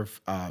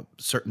preserve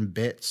certain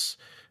bits,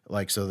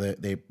 like so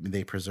that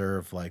they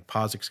preserve like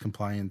POSIX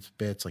compliance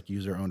bits, like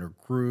user owner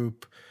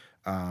group.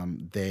 I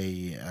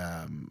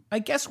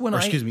guess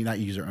not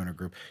user owner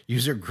group,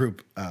 user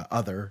group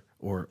other.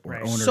 Or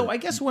owner. So I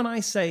guess when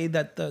I say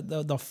that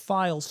the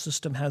file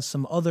system has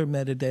some other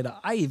metadata,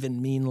 I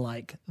even mean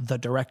like the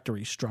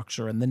directory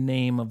structure and the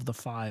name of the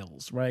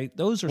files, right?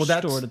 Those are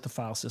stored at the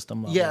file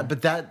system level. Yeah,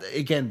 but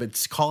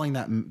calling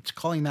that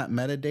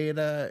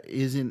metadata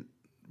isn't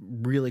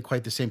really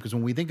quite the same, because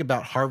when we think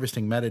about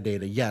harvesting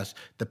metadata, yes,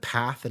 the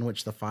path in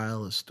which the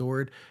file is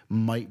stored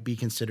might be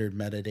considered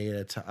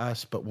metadata to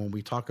us, but when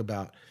we talk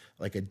about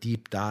like a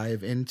deep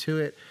dive into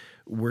it,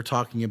 we're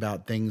talking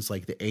about things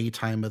like the A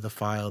time of the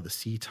file, the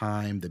C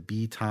time, the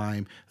B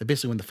time,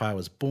 basically when the file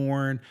was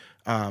born.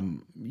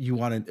 You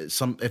want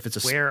to if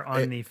it's where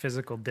on the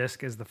physical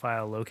disk is the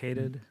file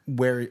located?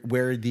 Where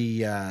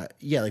the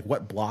like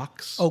what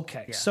blocks?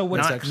 Okay, yeah. So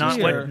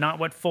not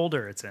what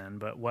folder it's in,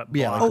 but what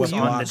block was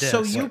on the disk.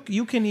 So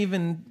you can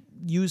even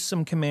use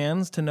some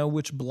commands to know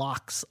which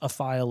blocks a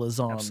file is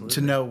on. Absolutely.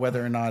 To know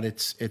whether or not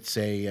it's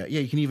a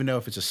you can even know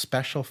if it's a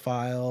special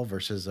file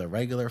versus a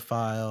regular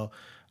file.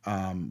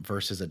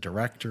 versus a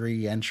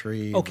directory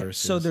entry. Okay,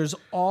 versus, so there's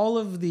all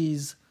of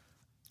these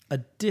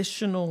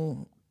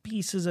additional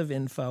pieces of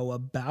info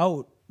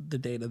about the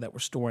data that we're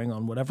storing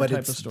on whatever type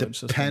of storage system. But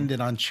it's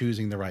dependent on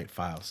choosing the right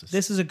file system.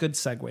 This is a good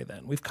segue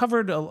then. We've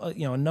covered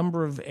a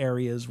number of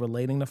areas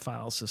relating to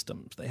file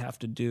systems. They have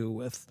to do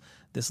with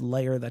this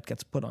layer that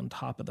gets put on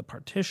top of the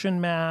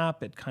partition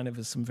map. It kind of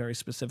is some very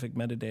specific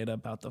metadata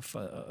about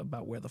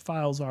about where the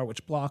files are,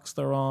 which blocks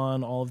they're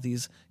on, all of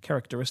these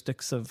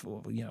characteristics of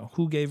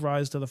who gave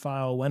rise to the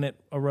file, when it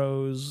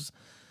arose,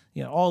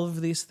 all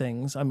of these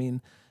things. I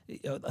mean,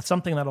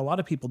 something that a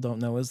lot of people don't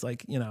know is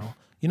like, you know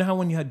how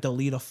when you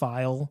delete a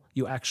file,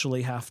 you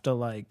actually have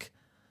to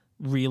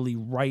really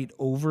write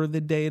over the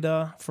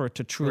data for it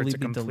to truly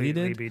be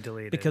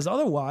deleted. Because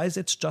otherwise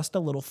it's just a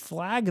little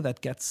flag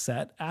that gets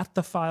set at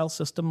the file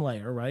system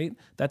layer, right?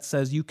 That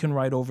says you can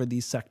write over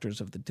these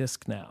sectors of the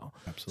disk now.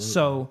 Absolutely.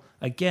 So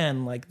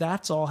again,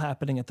 that's all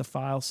happening at the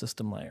file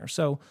system layer.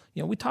 So,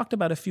 we talked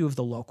about a few of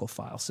the local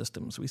file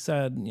systems. We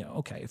said,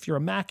 okay, if you're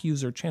a Mac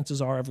user,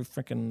 chances are every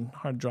freaking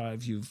hard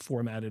drive you've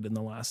formatted in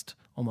the last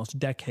almost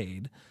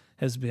decade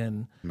has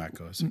been Mac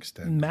OS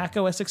Extended. Mac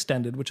OS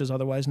Extended, which is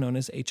otherwise known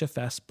as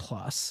HFS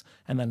Plus,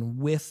 and then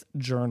with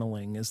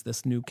journaling is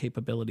this new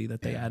capability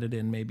that they added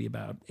in maybe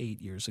about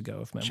 8 years ago,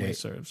 if memory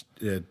serves.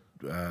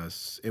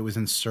 It was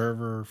in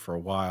server for a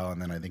while,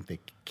 and then I think they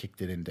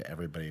kicked it into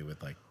everybody with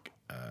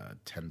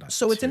 10.2.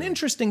 So it's an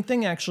interesting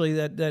thing, actually,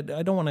 that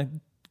I don't want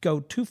to go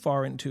too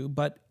far into,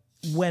 but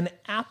when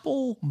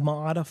Apple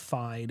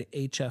modified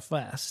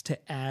HFS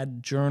to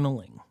add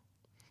journaling,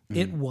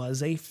 it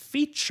was a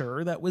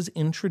feature that was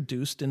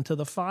introduced into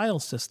the file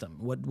system.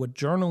 What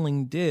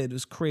journaling did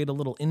is create a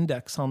little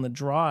index on the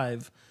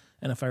drive.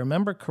 And if I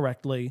remember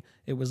correctly,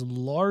 it was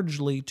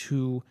largely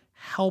to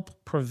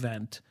help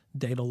prevent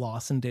data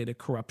loss and data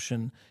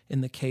corruption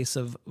in the case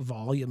of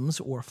volumes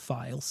or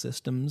file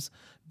systems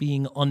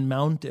being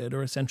unmounted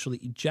or essentially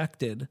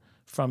ejected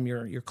from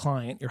your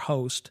client, your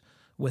host,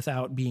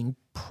 without being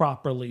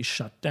properly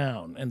shut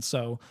down. And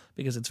so,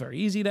 because it's very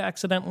easy to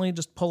accidentally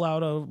just pull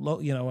out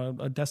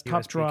a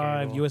desktop USB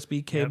drive, cable.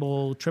 USB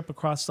cable, trip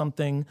across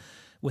something.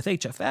 With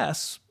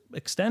HFS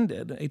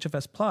Extended,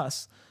 HFS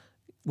Plus,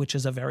 which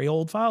is a very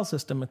old file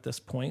system at this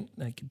point,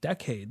 like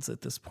decades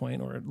at this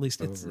point, or at least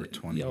it's over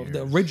 20 years.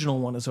 The original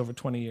one is over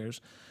 20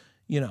 years.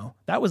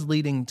 That was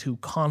leading to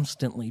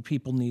constantly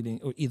people needing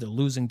or either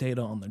losing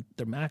data on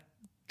their Mac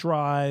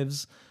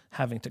drives,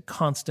 having to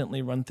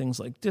constantly run things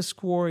like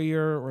Disk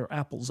Warrior or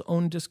Apple's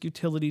own disk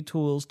utility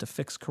tools to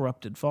fix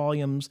corrupted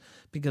volumes,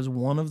 because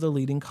one of the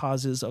leading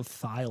causes of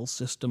file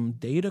system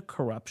data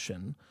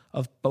corruption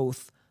of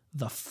both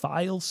the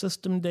file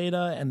system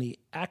data and the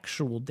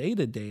actual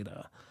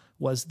data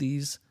was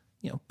these,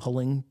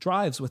 pulling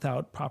drives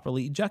without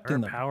properly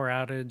ejecting them. Power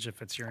outage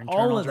if it's your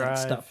internal All of drive. that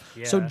stuff.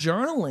 Yeah. So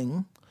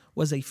journaling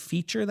was a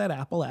feature that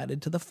Apple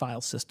added to the file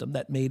system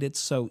that made it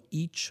so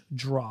each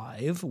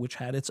drive, which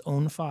had its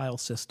own file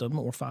system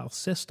or file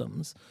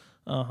systems,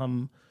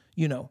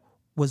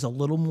 was a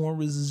little more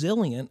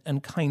resilient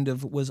and kind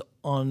of was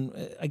on,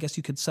 I guess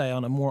you could say,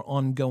 on a more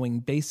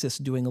ongoing basis,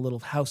 doing a little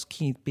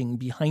housekeeping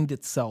behind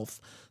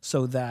itself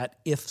so that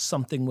if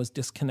something was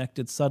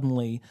disconnected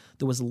suddenly,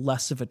 there was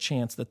less of a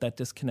chance that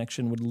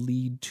disconnection would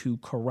lead to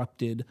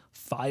corrupted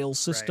file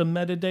system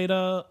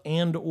metadata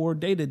and or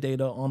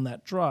data on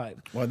that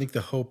drive. Well, I think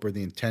the hope or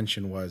the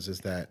intention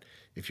is that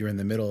if you're in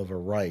the middle of a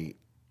write,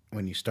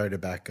 when you start it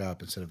back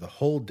up, instead of the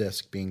whole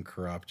disk being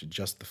corrupt,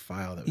 just the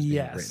file that was being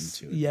written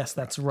to it. Yes,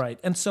 that's right.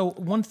 And so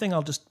one thing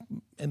I'll just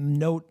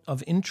note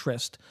of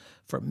interest,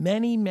 for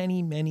many,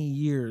 many, many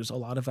years, a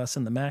lot of us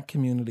in the Mac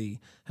community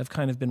have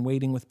kind of been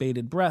waiting with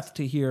bated breath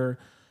to hear,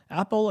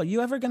 Apple, are you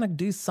ever going to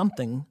do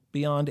something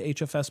beyond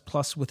HFS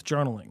Plus with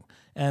journaling?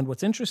 And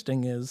what's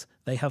interesting is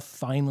they have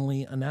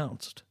finally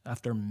announced,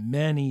 after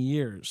many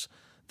years,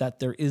 that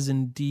there is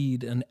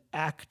indeed an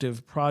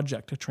active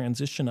project to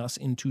transition us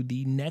into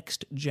the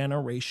next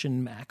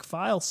generation Mac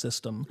file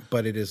system.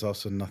 But it is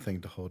also nothing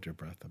to hold your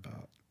breath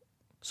about.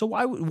 So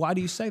why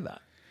do you say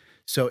that?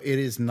 So it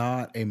is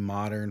not a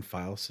modern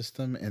file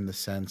system in the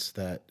sense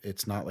that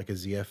it's not like a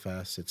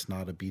ZFS, it's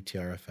not a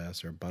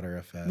BTRFS or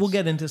ButterFS. We'll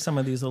get into some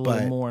of these a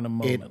little more in a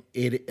moment.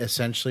 It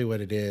essentially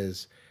what it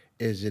is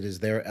it is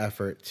their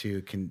effort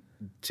to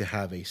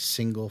have a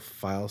single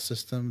file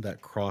system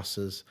that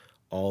crosses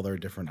all their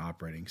different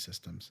operating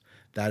systems.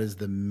 That is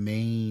the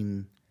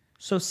main.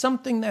 So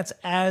something that's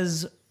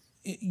as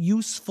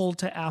useful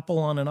to Apple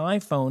on an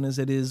iPhone as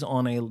it is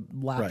on a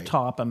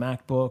laptop, a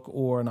MacBook,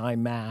 or an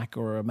iMac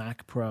or a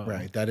Mac Pro.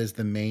 Right. That is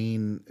the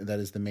main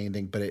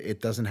thing. But it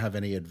doesn't have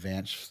any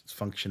advanced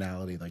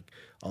functionality like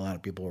a lot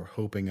of people were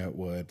hoping it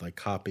would, like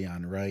copy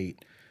on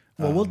write.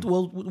 Well,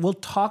 we'll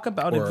talk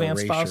about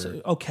advanced files.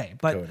 Okay,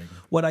 but coding.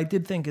 What I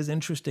did think is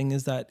interesting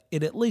is that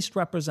it at least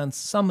represents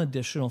some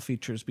additional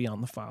features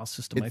beyond the file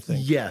system. I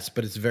think. Yes,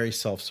 but it's very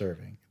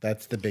self-serving.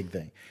 That's the big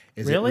thing.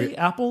 Really,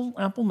 Apple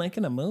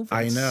making a move?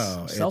 I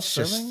know.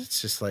 Self-serving.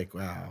 It's just like,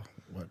 wow.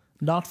 What?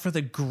 Not for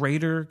the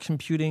greater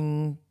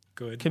computing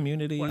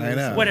community. I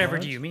know. Whatever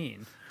do you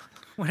mean?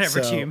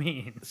 Whatever do you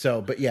mean?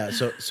 But yeah,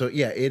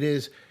 it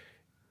is.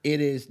 It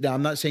is. Now,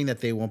 I'm not saying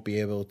that they won't be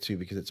able to,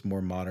 because it's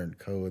more modern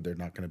code. They're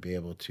not going to be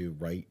able to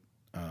write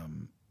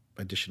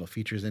additional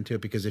features into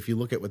it, because if you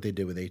look at what they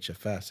did with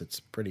HFS, it's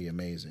pretty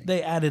amazing.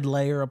 They added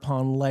layer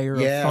upon layer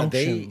of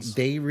functions.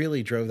 They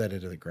really drove that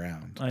into the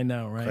ground. I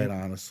know, right? Quite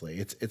honestly,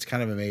 it's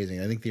kind of amazing.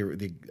 I think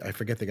I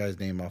forget the guy's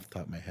name off the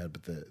top of my head,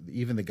 but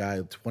even the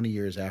guy 20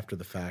 years after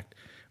the fact,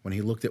 when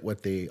he looked at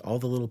all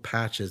the little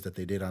patches that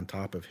they did on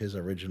top of his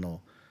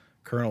original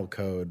kernel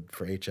code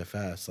for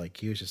HFS, like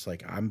he was just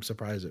like, I'm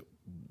surprised that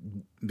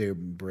they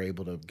were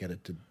able to get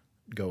it to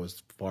go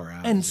as far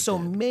out. And so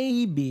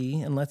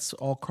maybe, and let's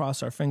all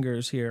cross our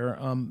fingers here,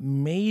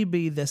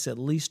 maybe this at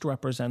least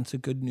represents a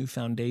good new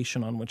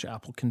foundation on which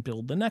Apple can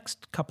build the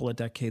next couple of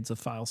decades of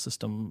file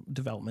system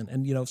development.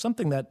 And,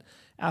 something that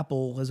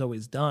Apple has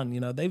always done,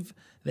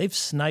 they've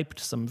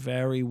sniped some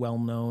very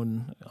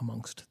well-known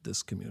amongst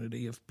this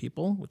community of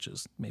people, which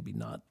is maybe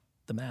not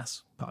the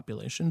mass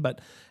population,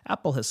 but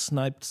Apple has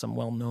sniped some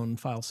well-known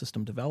file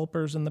system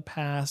developers in the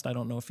past. I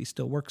don't know if he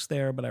still works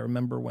there, but I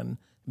remember when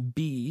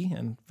B,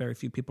 and very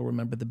few people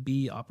remember the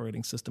B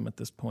operating system at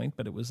this point,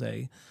 but it was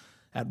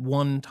at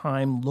one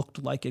time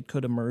looked like it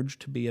could emerge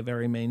to be a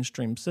very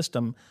mainstream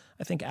system.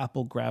 I think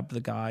Apple grabbed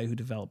the guy who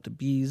developed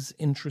B's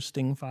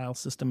interesting file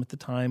system at the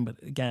time, but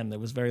again, there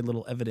was very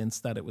little evidence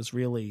that it was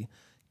really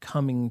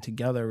coming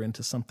together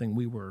into something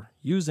we were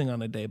using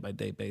on a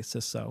day-by-day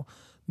basis. So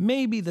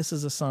maybe this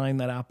is a sign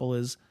that Apple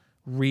is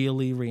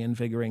really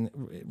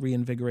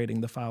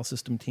reinvigorating the file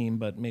system team,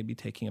 but maybe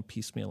taking a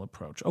piecemeal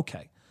approach.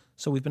 Okay,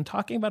 so we've been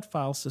talking about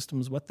file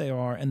systems, what they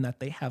are, and that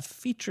they have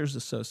features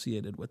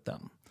associated with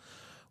them.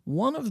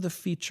 One of the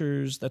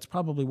features that's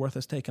probably worth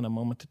us taking a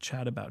moment to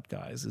chat about,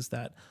 guys, is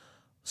that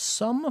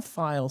some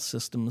file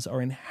systems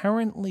are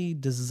inherently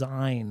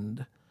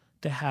designed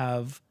to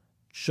have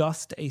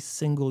just a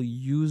single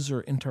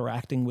user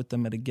interacting with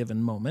them at a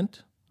given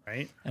moment.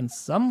 Right. And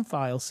some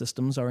file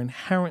systems are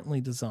inherently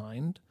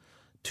designed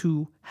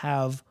to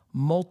have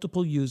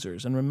multiple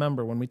users. And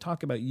remember, when we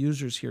talk about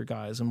users here,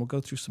 guys, and we'll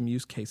go through some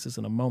use cases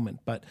in a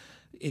moment, but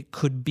it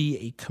could be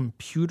a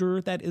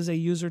computer that is a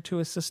user to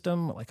a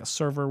system, like a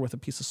server with a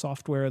piece of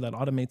software that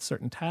automates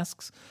certain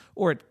tasks,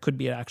 or it could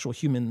be an actual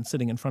human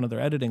sitting in front of their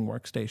editing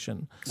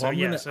workstation. So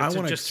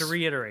just to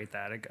reiterate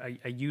that,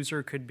 a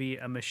user could be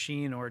a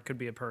machine or it could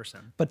be a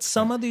person. But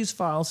some of these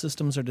file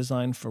systems are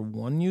designed for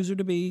one user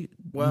to be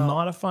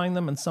modifying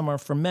them, and some are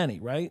for many,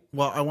 right?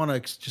 Well, I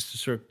want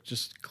to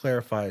just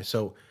clarify.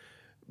 So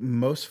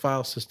most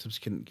file systems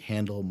can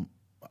handle,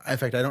 in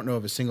fact, I don't know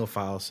of a single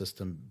file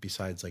system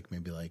besides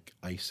maybe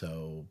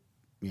ISO,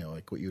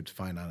 like what you would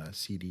find on a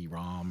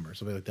CD-ROM or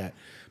something like that.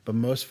 But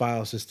most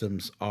file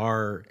systems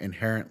are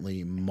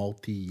inherently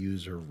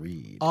multi-user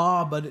read.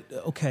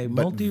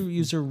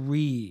 Multi-user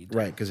read.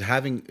 Right, because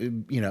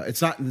having,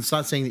 it's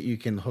not saying that you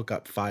can hook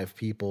up 5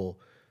 people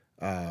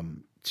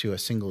to a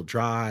single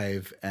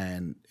drive,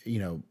 and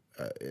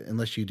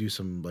unless you do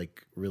some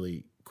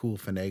really cool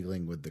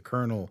finagling with the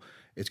kernel,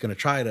 it's going to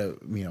try to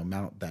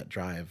mount that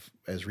drive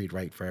as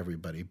read-write for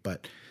everybody.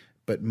 But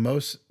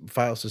most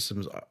file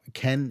systems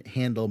can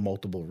handle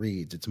multiple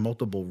reads. It's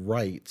multiple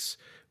writes,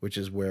 which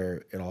is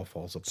where it all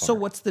falls apart. So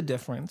what's the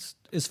difference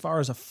as far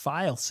as a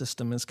file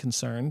system is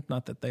concerned?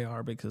 Not that they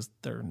are, because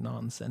they're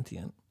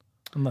non-sentient,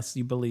 unless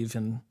you believe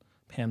in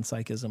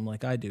panpsychism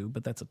like I do,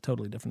 but that's a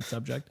totally different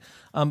subject.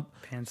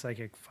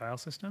 Panpsychic file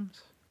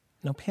systems?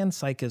 No,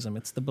 panpsychism,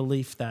 it's the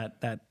belief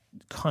that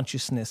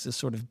consciousness is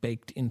sort of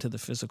baked into the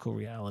physical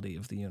reality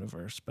of the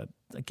universe. But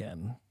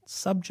again,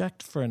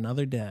 subject for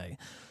another day.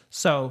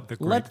 So the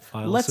great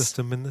file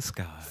system in the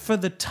sky. For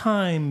the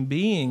time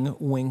being,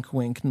 wink,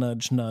 wink,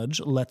 nudge, nudge,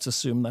 let's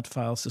assume that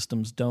file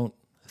systems don't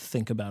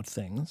think about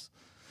things.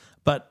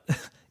 But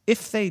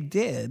if they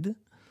did,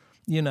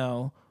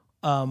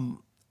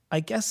 I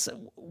guess,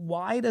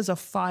 why does a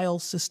file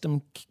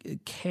system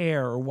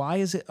care? Why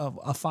is it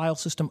a file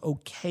system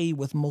okay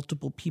with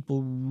multiple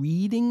people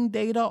reading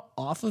data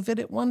off of it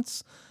at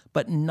once,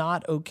 but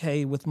not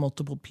okay with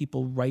multiple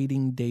people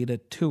writing data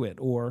to it?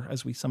 Or,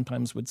 as we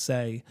sometimes would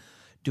say,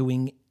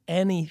 doing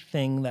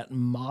anything that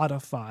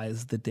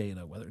modifies the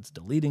data, whether it's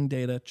deleting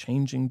data,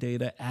 changing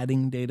data,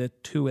 adding data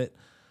to it.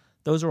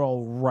 Those are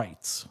all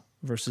writes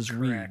versus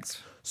reads.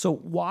 So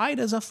why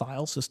does a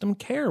file system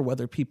care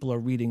whether people are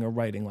reading or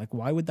writing?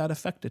 Why would that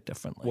affect it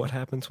differently? What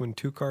happens when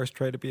 2 cars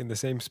try to be in the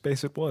same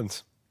space at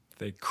once?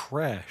 They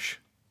crash.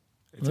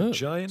 It's a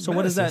giant so mess,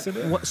 what does that? isn't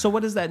it?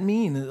 What does that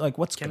mean?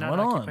 What's Cannot going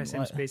on? occupy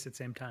same space at the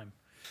same time.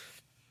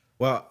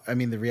 Well, I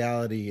mean, the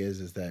reality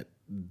is that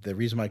the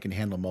reason why I can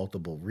handle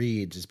multiple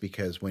reads is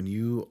because when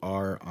you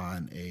are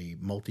on a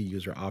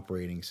multi-user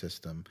operating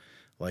system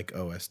like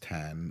OS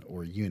X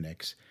or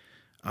Unix,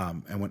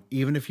 and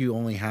even if you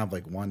only have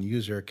one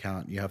user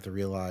account, you have to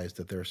realize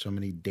that there are so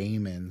many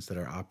daemons that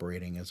are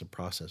operating as a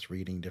process,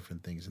 reading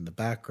different things in the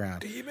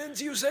background.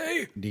 Demons, you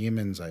say?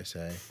 Demons, I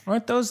say.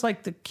 Aren't those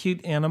the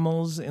cute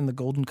animals in the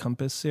Golden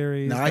Compass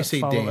series? Now, I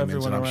say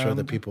demons, and I'm sure around?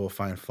 that people will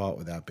find fault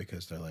with that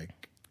because they're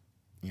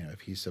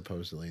if he's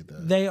supposedly the...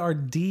 They are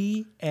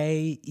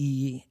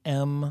DAEMONs.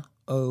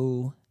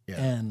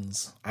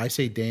 I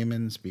say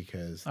daemons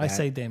because I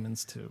say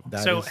daemons too.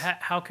 that So is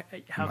how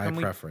my can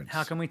we preference.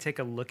 how can we take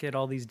a look at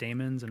all these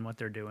daemons and what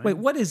they're doing? Wait,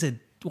 what is it?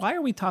 Why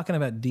are we talking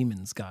about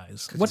demons,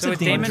 guys? What's So a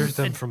demon? Conjure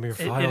them from your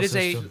file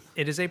system.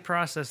 It is a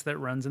process that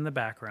runs in the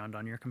background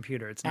on your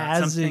computer. It's not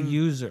As a something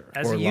user.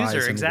 As Or a lies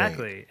user, in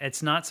exactly.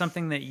 It's not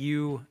something that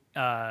you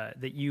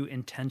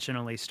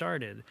intentionally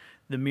started.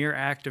 The mere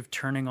act of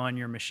turning on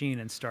your machine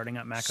and starting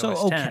up Mac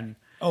OS 10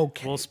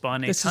 will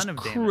spawn a ton of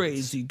This is daemons.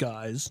 crazy,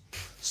 guys.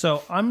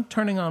 So I'm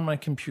turning on my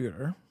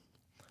computer,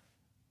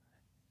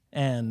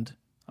 and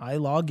I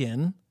log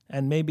in,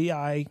 and maybe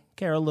I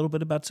care a little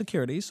bit about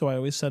security, so I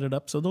always set it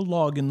up so the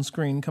login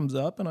screen comes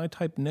up, and I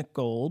type Nick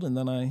Gold, and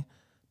then I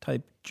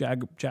type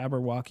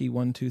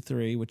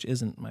Jabberwocky123, which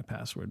isn't my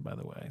password, by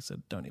the way, so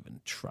don't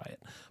even try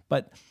it.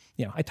 But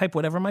I type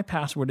whatever my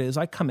password is,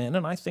 I come in,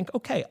 and I think,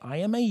 okay, I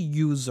am a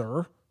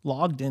user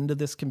logged into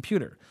this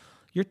computer.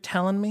 You're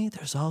telling me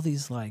there's all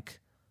these, like,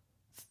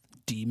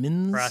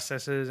 demons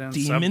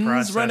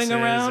running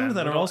around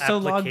that are also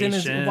logged in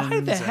as... Why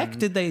the heck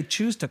did they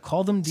choose to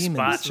call them demons?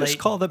 Let's just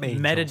call them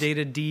angels.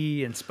 Metadata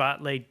D and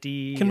Spotlight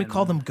D. Can we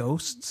call them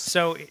ghosts?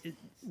 So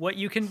what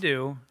you can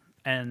do,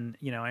 and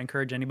I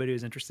encourage anybody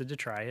who's interested to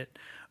try it,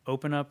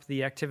 open up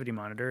the activity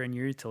monitor in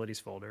your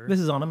utilities folder. This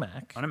is on a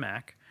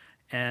Mac.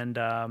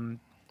 And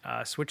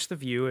switch the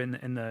view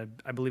in the,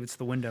 I believe it's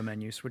the window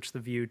menu, switch the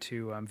view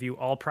to view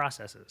all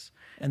processes.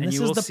 And this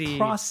is the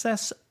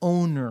process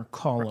owner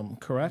column,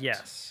 correct?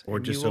 Yes. Or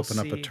And just you will open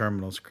up a see-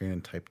 terminal screen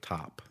and type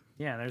top.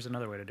 Yeah, there's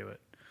another way to do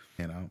it.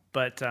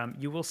 But But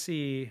you will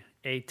see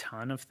a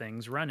ton of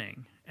things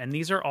running. And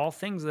these are all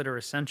things that are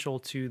essential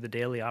to the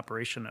daily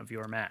operation of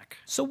your Mac.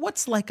 So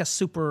what's like a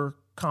super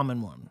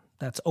common one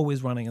that's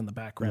always running in the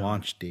background?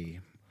 launch D.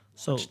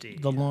 So D,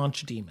 the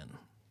launch daemon.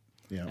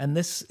 Yeah. And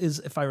this is,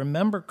 if I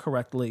remember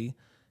correctly,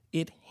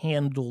 it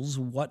handles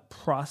what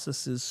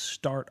processes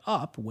start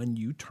up when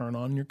you turn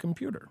on your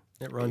computer.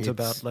 It runs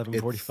about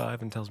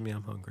 11:45 and tells me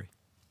I'm hungry.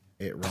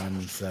 It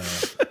runs.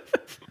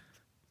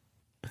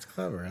 It's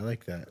clever. I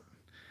like that.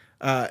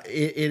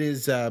 It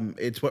is.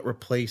 It's what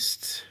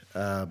replaced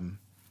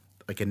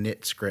like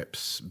init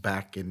scripts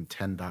back in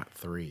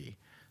 10.3.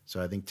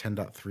 So I think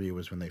 10.3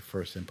 was when they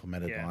first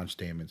implemented launch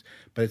daemons.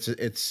 But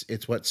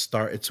it's what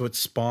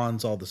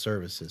spawns all the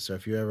services. So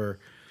if you ever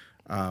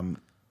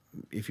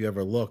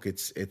look,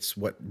 it's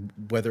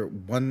whether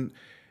one.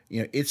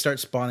 It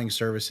starts spawning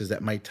services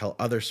that might tell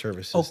other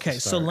services. Okay,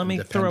 so let me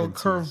throw a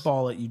dependencies.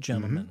 curveball at you,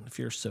 gentlemen. If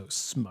you're so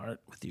smart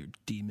with your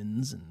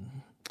demons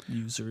and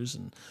users,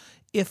 and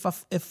if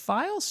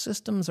file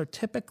systems are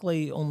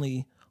typically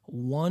only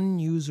one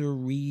user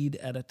read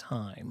at a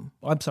time.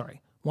 I'm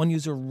sorry, one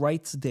user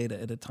writes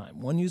data at a time.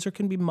 One user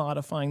can be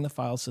modifying the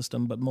file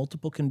system, but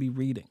multiple can be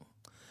reading.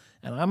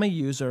 And I'm a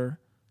user.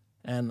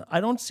 And I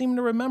don't seem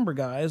to remember,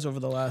 guys, over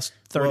the last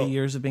 30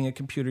 years of being a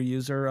computer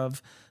user,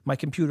 of my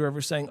computer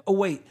ever saying, oh,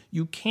 wait,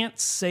 you can't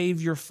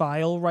save your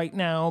file right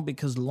now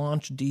because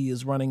launch D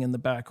is running in the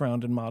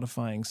background and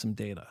modifying some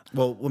data.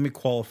 Well, let me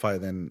qualify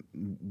then.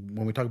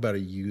 When we talk about a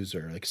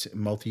user, like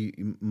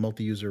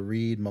multi-user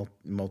read,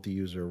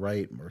 multi-user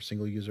write, or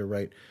single-user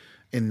write,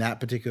 in that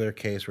particular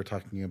case, we're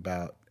talking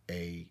about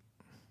an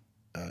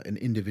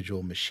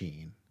individual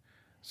machine.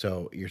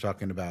 So you're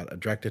talking about a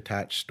direct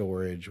attached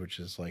storage, which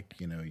is like,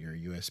 your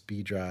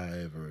USB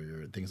drive or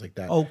your things like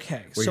that.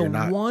 Okay, so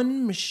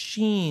one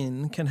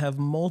machine can have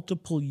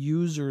multiple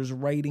users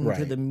writing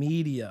to the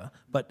media,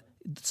 but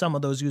some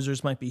of those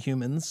users might be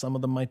humans, some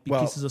of them might be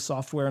pieces of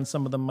software, and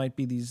some of them might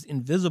be these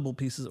invisible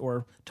pieces,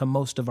 or to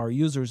most of our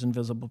users,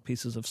 invisible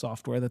pieces of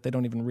software that they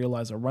don't even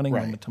realize are running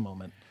moment to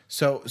moment.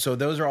 So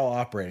those are all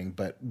operating,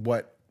 but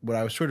what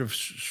I was sort of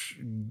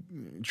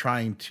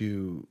trying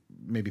to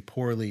maybe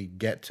poorly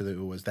get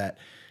to was that,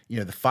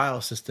 the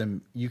file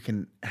system, you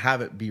can have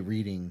it be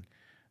reading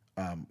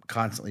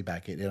constantly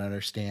back. It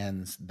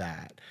understands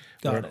that.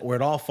 Where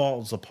it all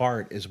falls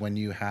apart is when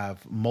you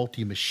have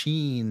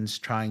multi-machines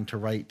trying to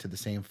write to the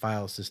same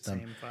file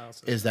system.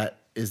 Is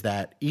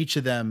that each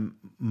of them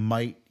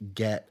might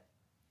get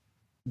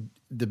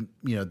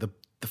the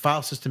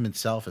file system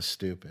itself is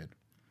stupid.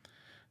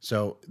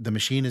 So the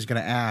machine is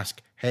going to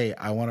ask, hey,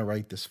 I want to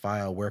write this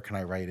file. Where can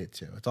I write it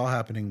to? It's all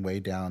happening way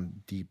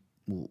down deep,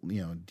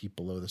 deep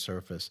below the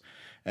surface.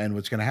 And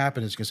what's going to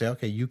happen is it's going to say,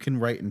 okay, you can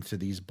write into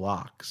these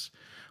blocks.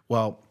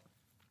 Well,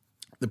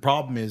 the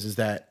problem is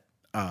that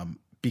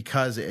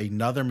because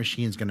another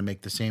machine is going to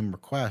make the same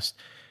request,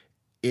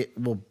 it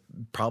will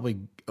probably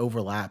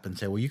overlap and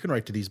say, well, you can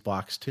write to these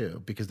blocks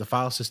too, because the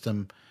file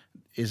system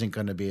isn't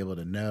going to be able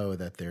to know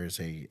that there's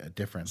a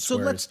difference. So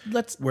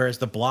whereas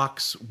the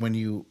blocks, when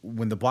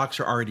the blocks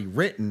are already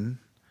written,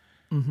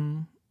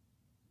 when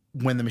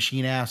the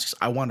machine asks,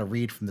 I want to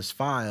read from this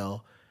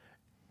file,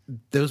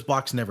 those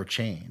blocks never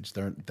change.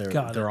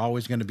 They're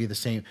always going to be the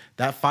same.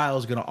 That file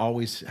is going to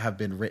always have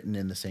been written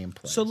in the same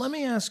place. So let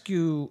me ask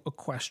you a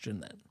question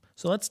then.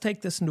 So let's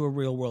take this into a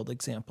real world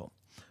example.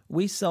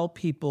 We sell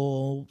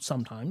people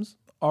sometimes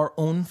our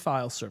own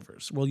file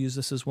servers. We'll use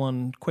this as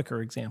one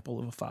quicker example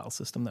of a file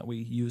system that we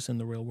use in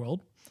the real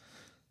world.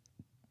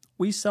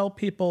 We sell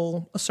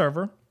people a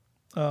server.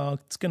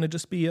 It's going to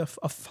just be a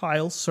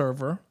file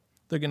server.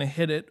 They're going to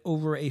hit it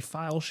over a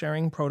file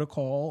sharing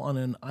protocol on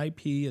an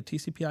IP, a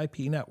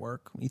TCP/IP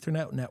network,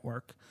 Ethernet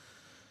network.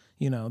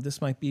 This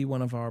might be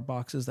one of our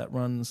boxes that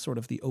runs sort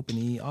of the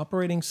OpenE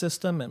operating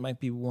system. It might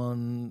be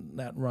one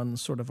that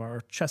runs sort of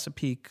our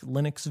Chesapeake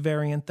Linux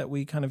variant that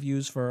we kind of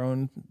use for our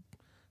own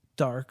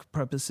dark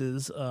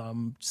purposes,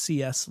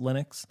 CS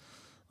Linux.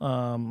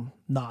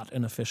 Not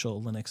an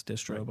official Linux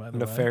distro, by the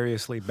way.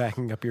 Nefariously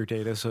backing up your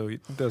data so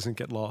it doesn't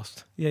get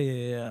lost.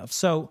 Yeah.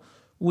 So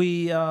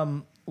we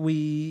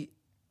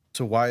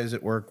So why does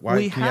it work?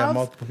 Why can you have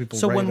multiple people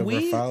write over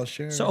a file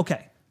share? So,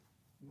 okay.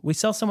 We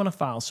sell someone a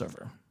file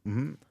server.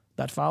 Mm-hmm.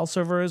 That file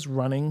server is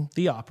running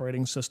the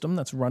operating system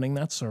that's running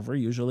that server,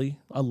 usually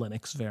a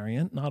Linux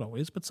variant. Not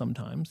always, but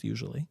sometimes,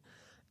 usually.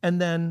 And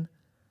then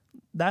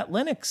that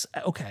Linux,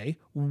 okay,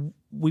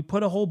 we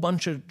put a whole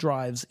bunch of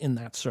drives in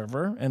that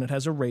server, and it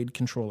has a RAID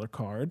controller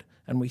card,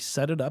 and we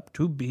set it up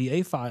to be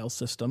a file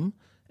system.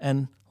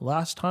 And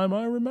last time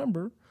I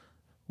remember,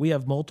 we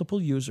have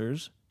multiple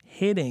users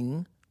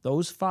hitting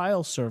those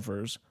file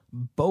servers,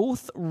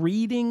 both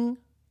reading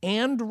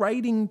and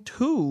writing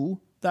to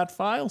that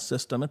file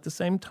system at the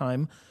same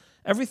time.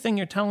 Everything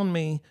you're telling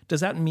me,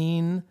 does that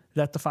mean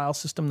that the file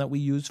system that we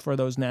use for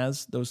those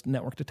NAS, those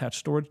network attached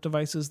storage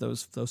devices,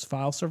 those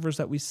file servers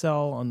that we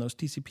sell on those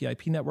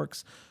TCP/IP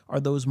networks, are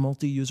those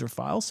multi-user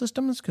file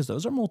systems? Because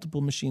those are multiple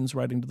machines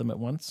writing to them at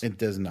once. It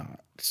does not.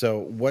 So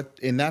what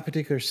in that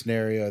particular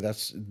scenario,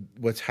 that's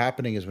what's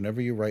happening is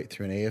whenever you write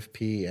through an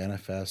AFP,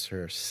 NFS,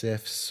 or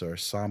CIFS or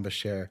Samba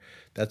share,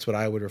 that's what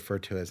I would refer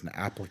to as an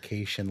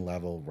application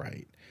level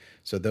write.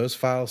 So those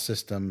file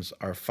systems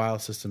are file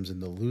systems in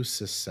the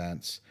loosest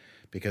sense,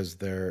 because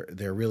they're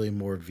really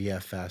more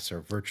VFS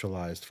or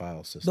virtualized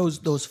file systems.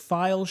 Those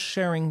file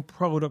sharing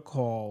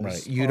protocols,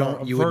 right?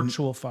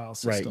 Virtual file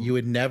system. Right. You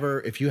would never,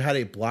 if you had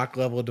a block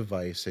level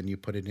device and you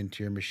put it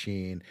into your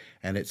machine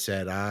and it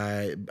said,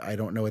 I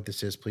don't know what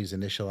this is, please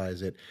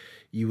initialize it.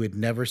 You would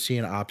never see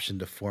an option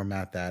to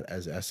format that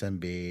as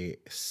SMB,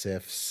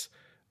 CIFS,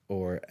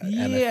 or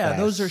NFS.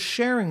 Those are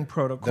sharing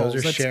protocols.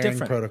 Those are That's sharing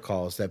different.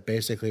 protocols that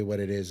basically what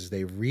it is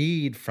they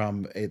read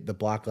from the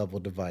block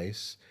level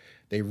device.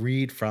 They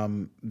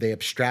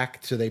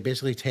abstract, so they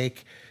basically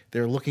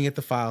they're looking at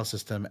the file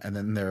system and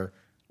then they're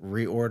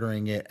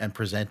reordering it and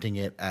presenting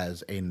it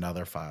as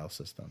another file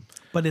system.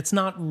 But it's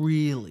not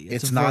really.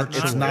 It's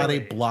not a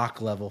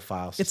block level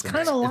file system. It's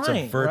kind of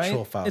lying, It's a virtual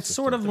right? file It's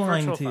system. sort of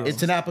lying to you.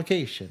 It's an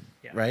application,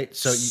 right?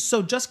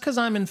 So just because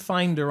I'm in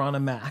Finder on a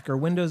Mac or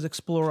Windows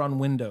Explorer on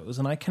Windows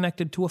and I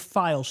connected to a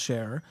file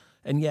share,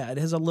 and it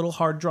has a little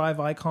hard drive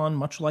icon,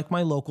 much like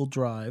my local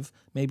drive.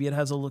 Maybe it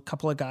has a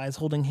couple of guys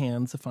holding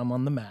hands if I'm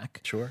on the Mac.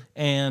 Sure.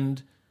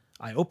 And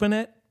I open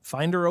it,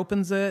 Finder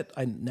opens it,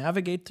 I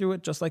navigate through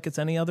it just like it's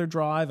any other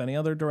drive, any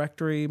other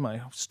directory,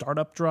 my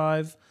startup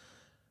drive.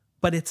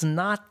 But it's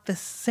not the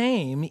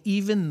same,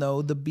 even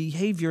though the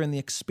behavior and the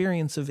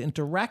experience of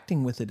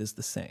interacting with it is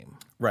the same.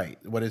 Right.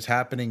 What is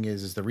happening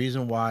is the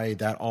reason why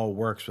that all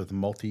works with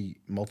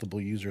multiple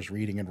users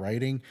reading and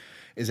writing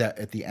is that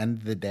at the end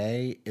of the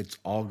day, it's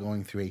all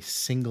going through a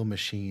single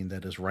machine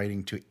that is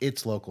writing to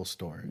its local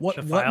storage.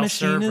 What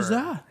machine is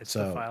that? It's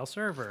the file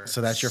server. So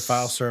that's your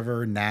file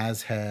server,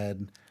 NAS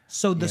head.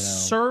 So the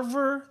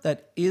server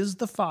that is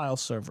the file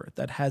server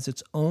that has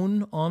its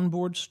own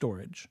onboard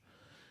storage,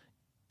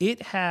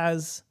 it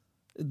has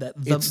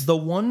the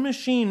one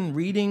machine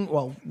reading,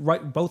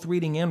 both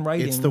reading and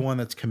writing. It's the one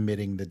that's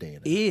committing the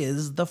data.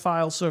 Is the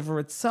file server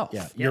itself.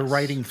 Yeah, you're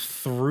writing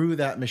through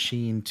that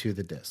machine to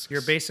the disk.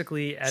 You're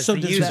basically, as the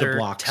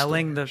user,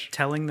 telling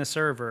the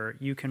server,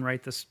 you can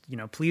write this,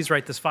 please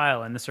write this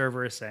file. And the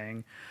server is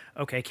saying,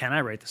 okay, can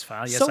I write this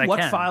file? Yes, I can. So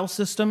what file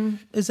system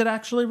is it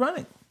actually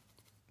running?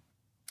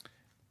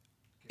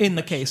 In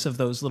the case of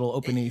those little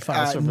OpenE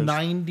file servers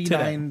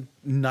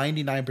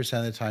 99%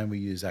 of the time we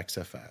use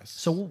XFS.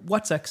 So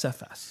what's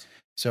XFS?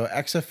 So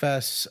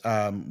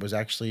XFS was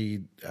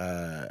actually,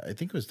 I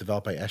think it was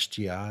developed by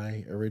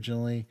SGI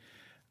originally.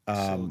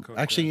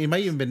 Actually, it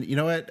might even been, you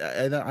know what?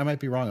 I might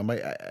be wrong.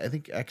 I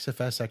think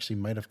XFS actually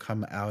might have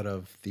come out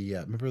of the,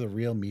 remember the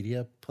Real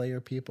Media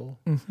Player people?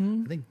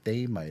 Mm-hmm. I think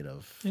they might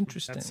have.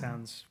 Interesting. That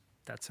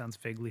sounds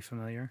vaguely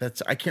familiar.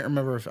 I can't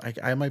remember if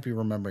I might be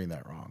remembering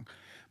that wrong.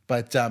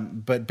 But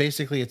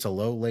basically, it's a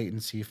low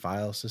latency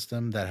file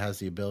system that has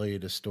the ability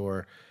to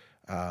store,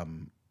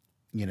 hundreds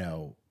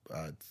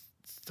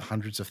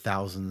of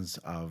thousands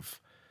of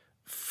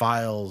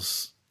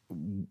files.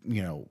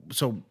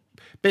 So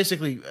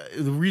basically,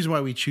 the reason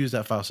why we choose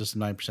that file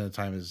system 9% of the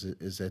time is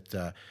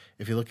that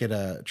if you look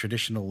at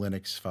traditional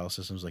Linux file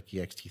systems like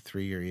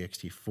ext3 or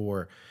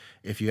ext4,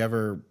 if you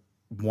ever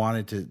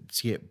wanted to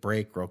see it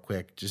break real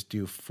quick, just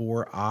do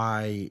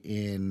 4i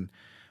in,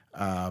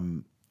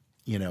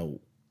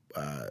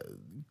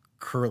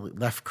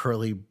 left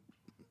curly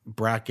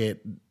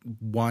bracket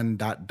 1 ...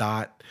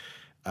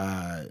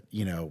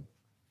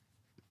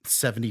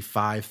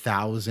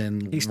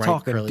 75,000. He's right,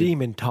 talking curly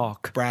demon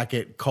talk.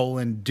 bracket,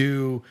 colon,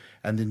 do,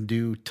 and then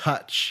do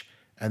touch,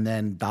 and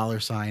then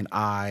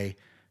 $I,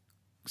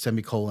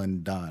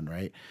 semicolon, done,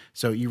 right?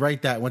 So you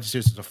write that once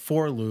it's a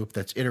for loop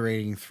that's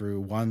iterating through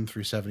 1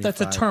 through 75.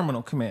 That's a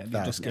terminal command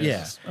you just gave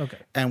Yeah. us. Okay.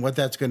 And what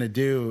that's going to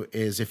do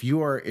is if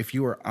you are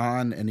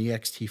on an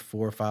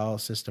ext4 file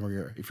system,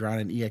 or if you're on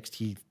an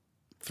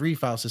ext3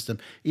 file system,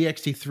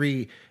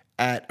 ext3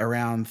 at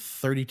around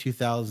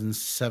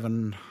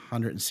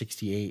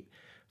 32,768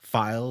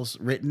 files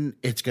written,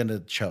 it's going to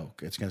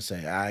choke. It's going to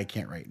say, I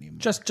can't write anymore.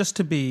 Just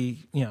to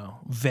be,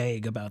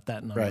 vague about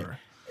that number. Right.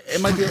 It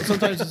might be,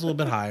 sometimes it's a little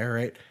bit higher,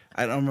 right?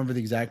 I don't remember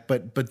the exact,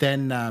 but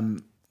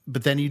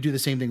then you do the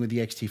same thing with the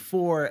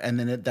ext4, and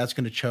then that's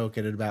going to choke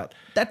at about.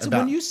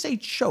 When you say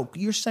choke,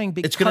 you're saying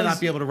because it's going to not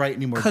be able to write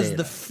any more data. Because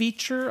the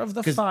feature of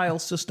the file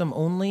system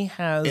only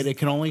has it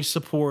can only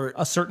support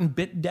a certain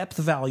bit depth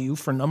value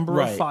for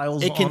number of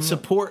files. It can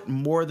support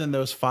more than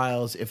those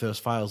files if those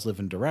files live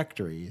in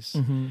directories,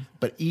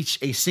 but a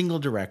single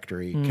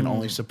directory can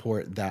only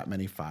support that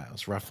many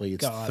files. Roughly,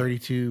 it's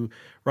 32.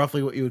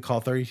 Roughly, what you would call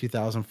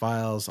 32,000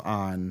 files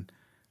on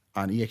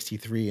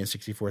ext3 and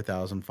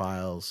 64,000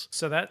 files.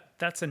 So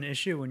that's an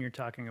issue when you're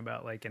talking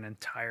about like an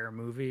entire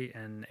movie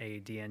and a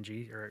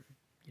DNG or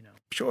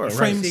Sure,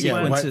 frame right.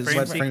 sequences.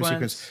 Frame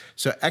sequence.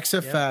 So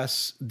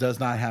XFS does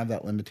not have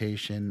that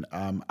limitation.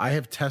 I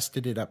have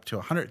tested it up to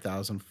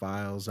 100,000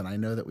 files, and I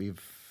know that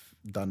we've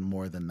done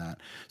more than that.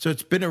 So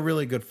it's been a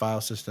really good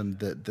file system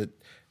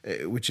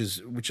which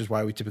is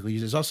why we typically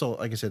use it. It's also,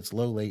 like I said, it's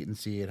low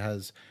latency. It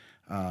has,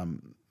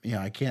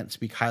 I can't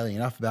speak highly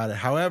enough about it.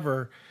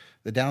 However,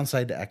 the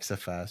downside to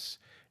XFS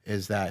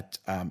is that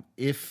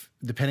if,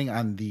 depending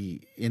on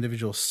the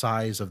individual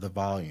size of the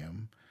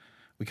volume,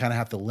 we kind of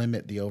have to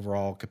limit the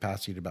overall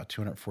capacity to about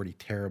 240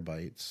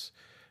 terabytes.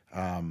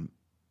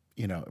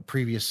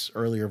 Previous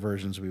earlier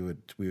versions, we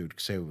would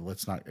say, well,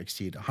 let's not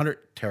exceed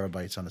 100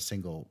 terabytes on a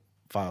single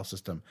file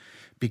system,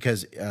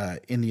 because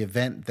in the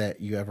event that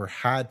you ever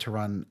had to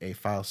run a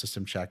file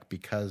system check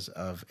because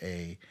of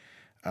a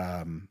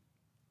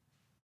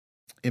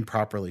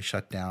improperly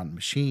shut down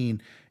machine,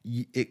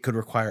 it could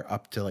require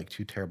up to like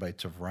 2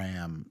 terabytes of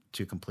RAM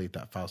to complete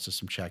that file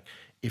system check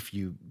if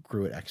you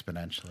grew it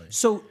exponentially.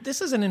 So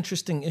this is an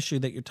interesting issue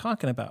that you're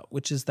talking about,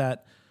 which is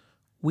that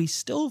we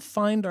still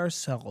find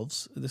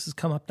ourselves, this has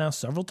come up now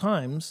several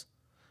times,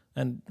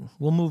 and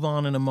we'll move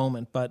on in a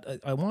moment, but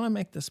I want to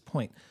make this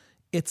point.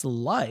 It's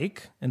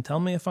like, and tell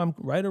me if I'm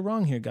right or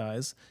wrong here,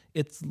 guys,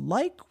 it's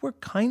like we're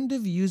kind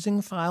of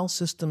using file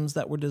systems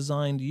that were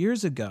designed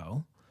years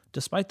ago,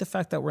 despite the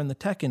fact that we're in the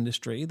tech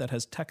industry that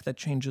has tech that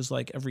changes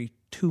like every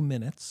 2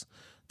 minutes,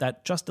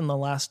 that just in the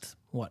last,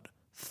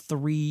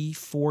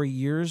 3-4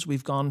 years,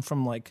 we've gone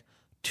from like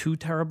 2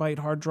 terabyte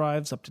hard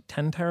drives up to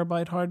 10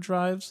 terabyte hard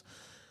drives.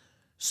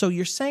 So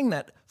you're saying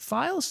that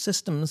file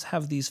systems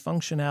have these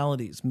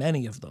functionalities,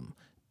 many of them,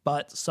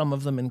 but some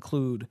of them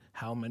include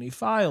how many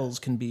files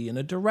can be in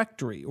a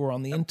directory or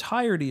on the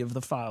entirety of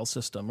the file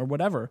system or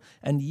whatever.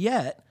 And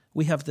yet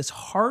we have this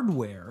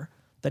hardware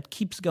that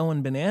keeps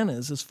going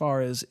bananas as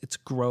far as its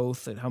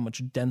growth and how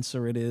much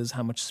denser it is,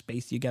 how much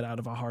space you get out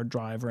of a hard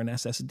drive or an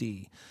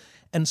SSD.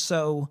 And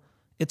so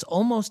it's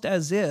almost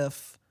as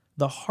if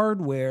the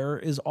hardware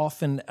is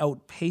often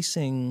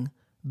outpacing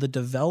the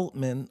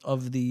development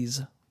of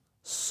these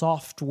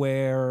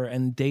software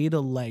and data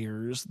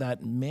layers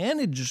that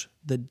manage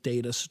the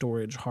data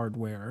storage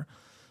hardware.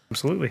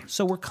 Absolutely.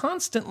 So we're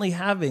constantly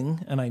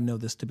having, and I know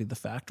this to be the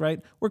fact, right?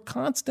 We're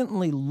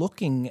constantly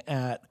looking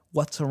at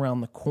what's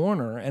around the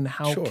corner and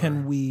how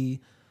can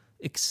we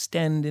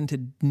extend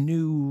into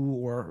new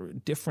or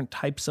different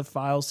types of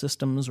file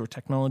systems or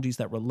technologies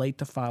that relate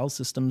to file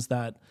systems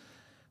that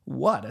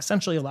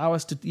essentially allow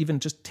us to even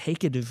just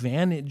take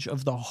advantage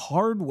of the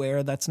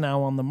hardware that's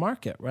now on the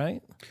market,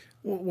 right?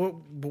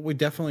 What we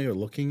definitely are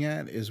looking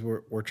at is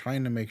we're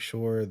trying to make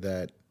sure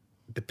that,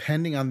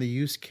 depending on the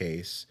use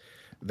case,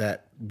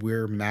 that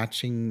we're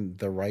matching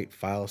the right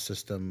file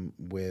system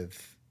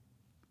with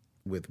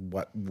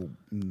what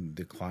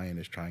the client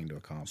is trying to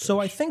accomplish. So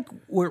I think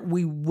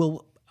we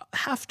will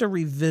have to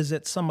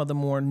revisit some of the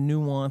more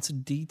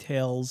nuanced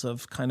details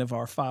of kind of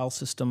our file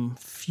system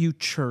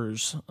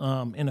futures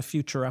in a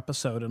future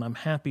episode, and I'm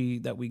happy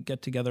that we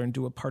get together and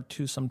do a part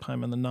 2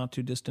 sometime in the not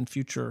too distant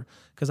future,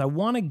 because I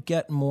want to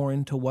get more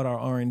into what our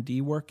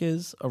R&D work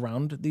is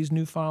around these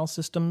new file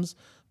systems.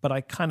 But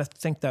I kind of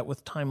think that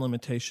with time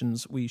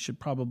limitations, we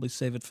should probably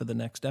save it for the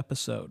next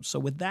episode. So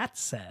with that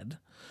said,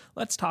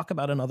 let's talk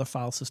about another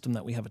file system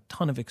that we have a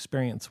ton of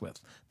experience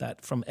with,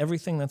 that from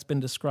everything that's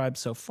been described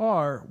so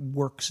far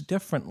works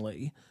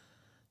differently,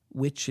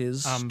 which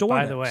is StoreNext.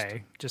 By the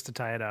way, just to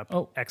tie it up,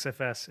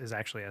 XFS is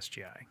actually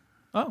SGI.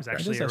 Oh, it was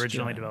actually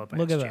originally developed by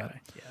Look SGI. at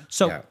that. Yeah.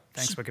 So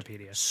thanks,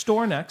 Wikipedia.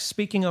 StoreNext,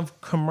 speaking of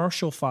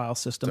commercial file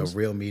systems. So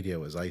Real Media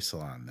was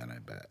Isilon, then, I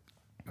bet.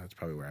 That's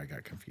probably where I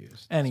got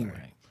confused. Anyway.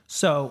 Sorry.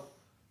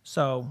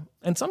 So,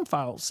 and some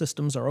file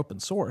systems are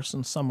open source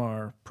and some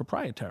are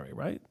proprietary,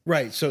 right?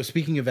 Right. So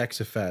speaking of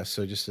XFS,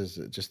 so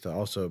just to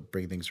also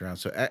bring things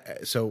around,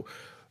 so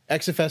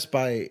XFS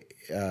by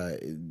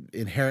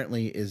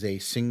inherently is a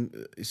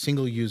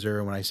single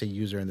user. When I say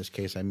user in this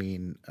case, I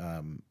mean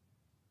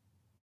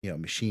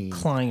machine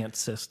Client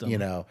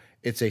system.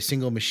 It's a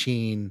single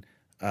machine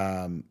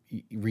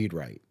read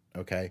write.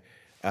 Okay,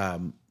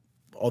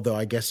 although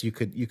I guess you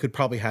could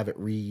probably have it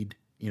read.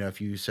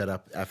 If you set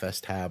up FS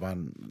tab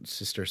on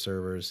sister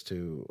servers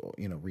to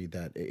read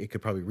that, it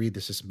could probably read the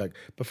system back.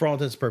 But for all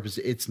intents and purposes,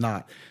 it's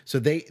not. So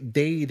they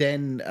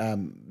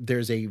then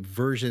there's a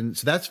version.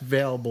 So that's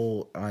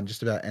available on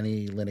just about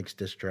any Linux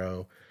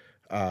distro.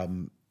 I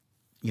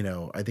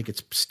think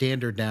it's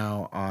standard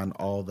now on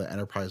all the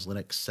Enterprise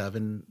Linux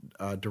 7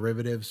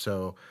 derivatives.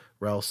 So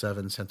RHEL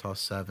 7, CentOS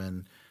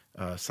 7,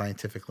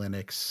 Scientific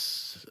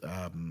Linux,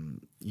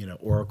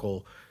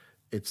 Oracle.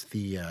 It's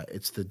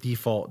the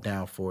default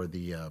now for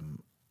the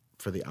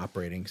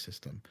operating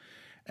system,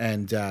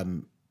 and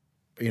for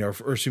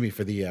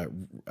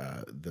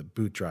the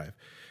boot drive.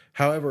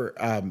 However,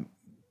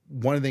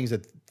 one of the things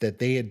that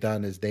they had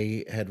done is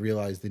they had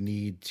realized the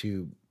need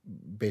to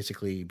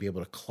basically be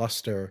able to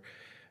cluster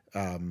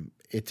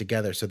it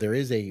together. So there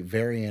is a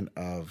variant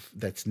of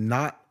that's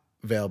not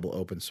available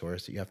open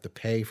source that you have to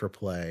pay for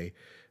play,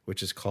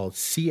 which is called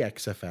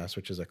CXFS,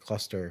 which is a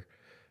cluster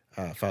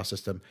file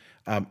system.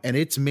 And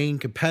its main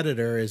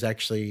competitor is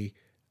actually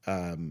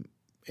in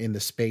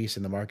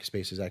the market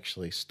space is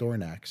actually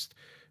StoreNext,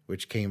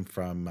 which came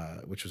from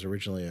which was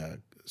originally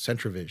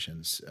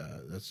CentraVision's.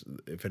 That's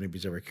if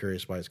anybody's ever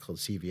curious why it's called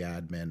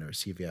CVAdmin or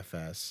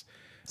CVFS.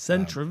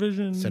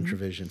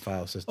 CentraVision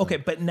file system. Okay,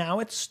 but now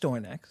it's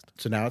StoreNext.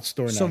 So now it's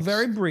StoreNext. So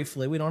very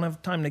briefly, we don't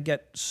have time to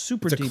get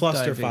super deep. It's a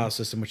cluster diving. file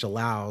system which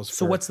allows.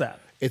 So what's that?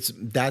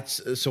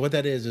 So what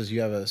that is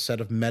you have a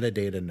set of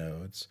metadata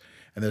nodes.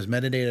 And those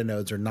metadata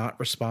nodes are not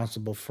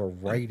responsible for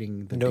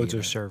writing the nodes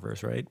data. are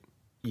servers, right?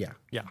 Yeah.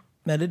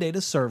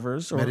 Metadata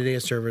servers.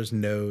 Metadata servers,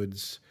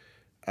 nodes.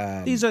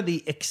 These are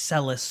the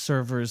Excelis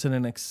servers in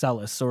an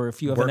Excelis, or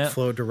if you have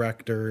workflow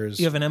directors.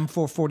 You have an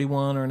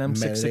M441 or an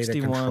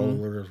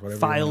M661.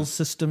 File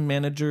system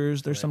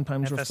managers, they're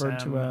sometimes FSM. referred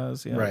to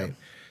as. Yeah. Right.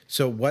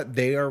 So what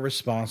they are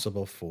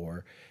responsible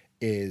for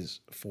is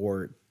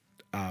for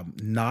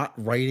not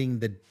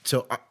writing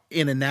so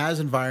in a NAS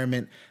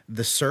environment,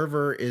 the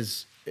server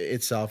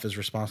itself is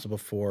responsible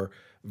for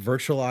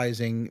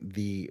virtualizing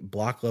the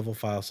block level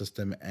file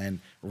system and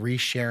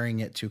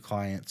resharing it to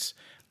clients.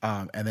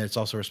 And then it's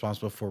also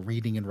responsible for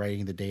reading and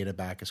writing the data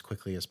back as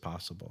quickly as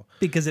possible.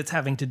 Because it's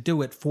having to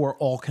do it for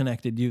all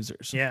connected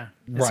users. Yeah.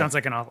 It sounds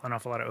like an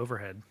awful lot of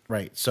overhead.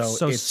 Right. So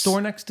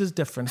StoreNext is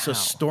different. So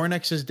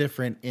StoreNext is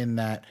different in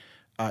that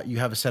you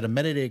have a set of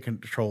metadata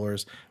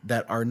controllers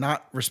that are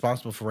not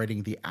responsible for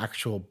writing the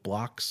actual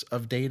blocks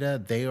of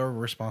data. They are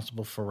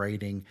responsible for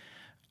writing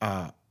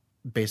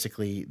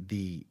basically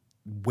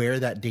where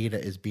that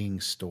data is being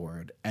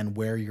stored and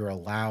where you're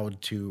allowed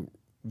to,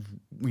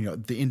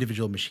 the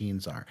individual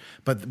machines are.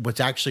 But what's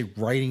actually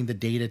writing the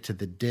data to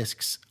the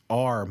disks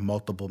are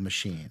multiple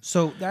machines.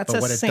 So that's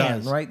a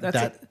SAN, right?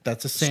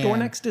 That's a SAN.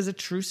 StoreNext is a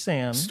true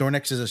SAN.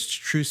 StoreNext is a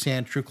true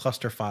SAN, true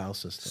cluster file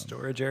system.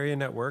 Storage area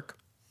network.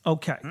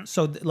 Okay,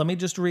 so let me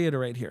just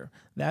reiterate here.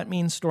 That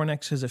means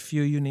StoreNext has a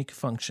few unique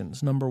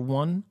functions. Number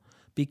one,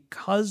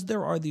 because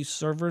there are these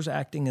servers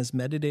acting as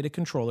metadata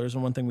controllers,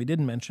 and one thing we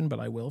didn't mention, but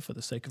I will for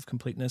the sake of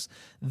completeness,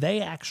 they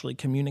actually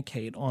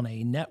communicate on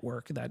a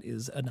network that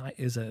is an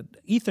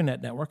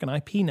Ethernet network, an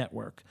IP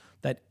network,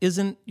 that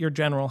isn't your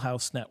general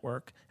house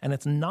network, and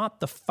it's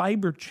not the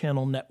fiber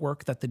channel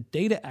network that the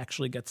data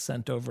actually gets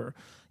sent over.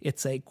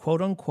 It's a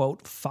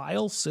quote-unquote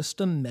file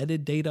system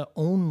metadata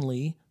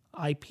only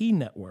IP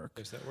network.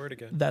 There's that word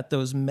again. That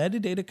those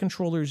metadata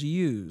controllers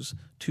use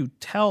to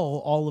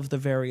tell all of the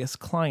various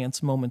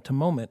clients moment to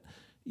moment,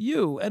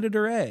 you,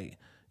 editor A,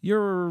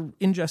 you're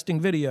ingesting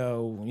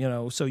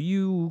video, so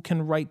you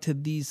can write to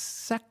these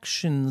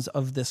sections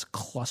of this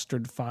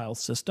clustered file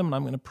system, and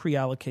I'm going to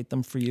pre-allocate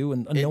them for you,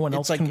 and no one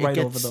else can write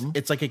over them.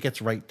 It's like it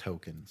gets write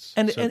tokens.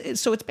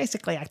 So it's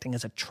basically acting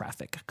as a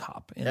traffic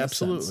cop.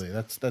 Absolutely.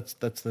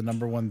 That's the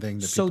number one thing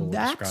that people would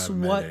describe. So that's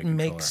what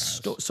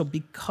makes so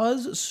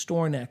because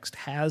StoreNext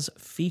has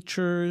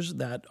features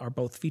that are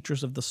both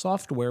features of the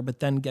software, but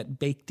then get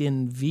baked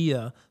in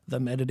via the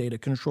metadata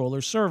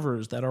controller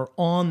servers that are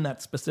on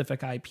that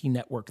specific IP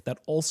network that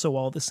also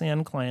all the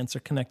SAN clients are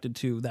connected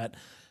to, that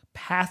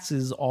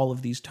passes all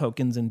of these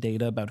tokens and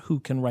data about who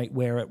can write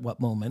where at what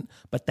moment,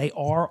 but they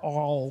are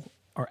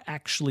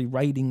actually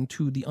writing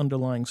to the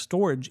underlying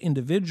storage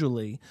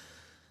individually.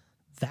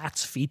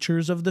 That's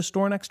features of the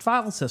StoreNext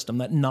file system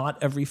that not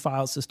every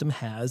file system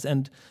has.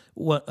 And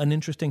what an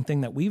interesting thing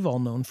that we've all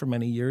known for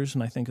many years,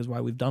 and I think is why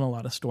we've done a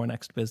lot of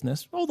StoreNext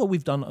business, although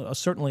we've done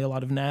certainly a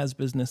lot of NAS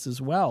business as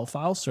well,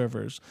 file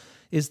servers,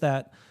 is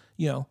that,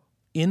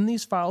 in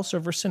these file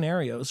server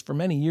scenarios, for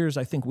many years,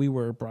 I think we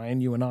were, Brian,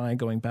 you and I,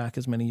 going back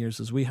as many years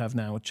as we have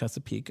now at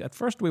Chesapeake, at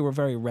first we were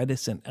very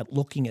reticent at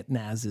looking at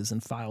NASs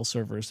and file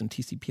servers and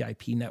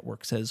TCP/IP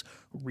networks as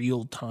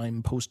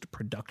real-time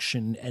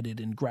post-production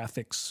edit and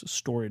graphics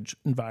storage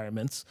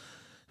environments.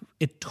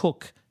 It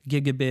took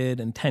gigabit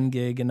and 10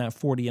 gig and now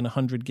 40 and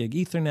 100 gig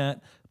Ethernet,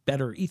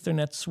 better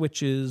Ethernet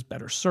switches,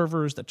 better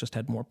servers that just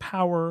had more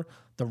power,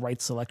 the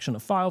right selection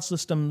of file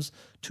systems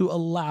to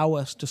allow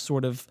us to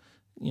sort of,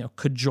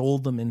 cajole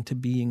them into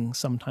being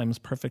sometimes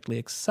perfectly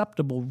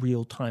acceptable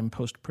real-time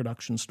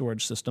post-production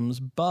storage systems.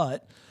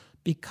 But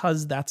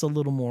because that's a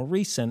little more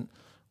recent,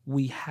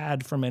 we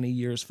had for many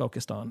years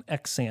focused on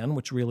XSAN,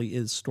 which really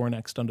is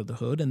StoreNext under the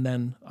hood, and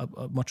then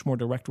a much more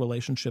direct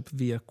relationship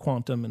via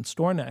Quantum and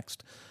StoreNext,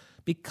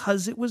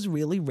 because it was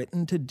really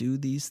written to do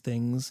these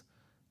things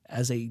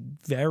as a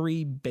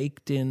very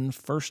baked-in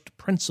first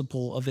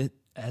principle of it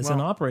as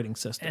an operating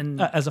system,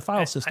 as a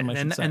file system, I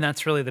should say. And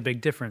that's really the big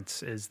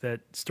difference, is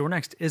that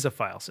StoreNext is a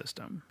file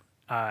system.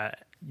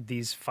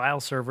 These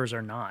file servers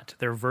are not.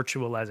 They're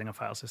virtualizing a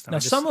file system. Now,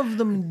 some of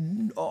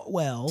them,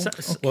 well,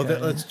 let's all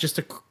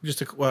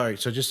right.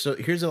 So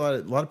here's a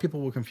lot of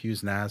people will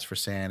confuse NAS for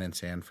SAN and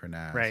SAN for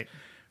NAS. Right.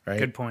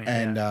 Good point.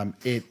 And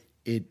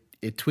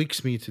it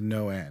tweaks me to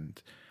no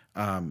end.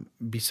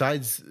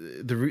 Besides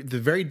the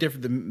very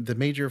different, the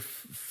major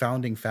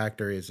founding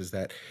factor is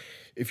that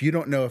if you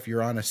don't know if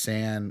you're on a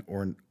SAN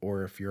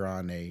or if you're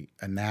on a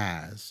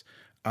NAS,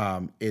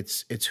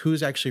 it's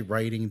who's actually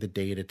writing the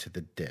data to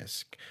the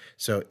disk.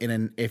 So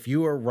if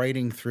you are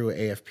writing through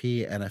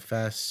AFP,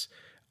 NFS,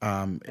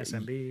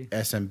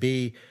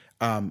 SMB,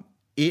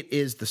 it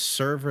is the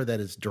server that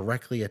is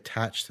directly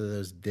attached to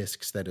those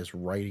disks that is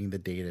writing the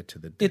data to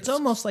the disk. It's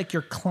almost like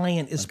your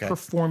client is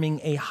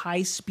performing a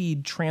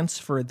high-speed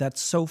transfer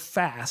that's so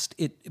fast,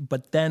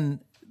 but then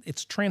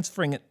it's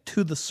transferring it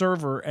to the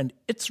server and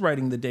it's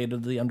writing the data to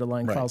the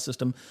underlying file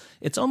system.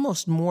 It's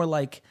almost more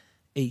like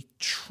a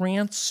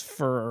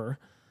transfer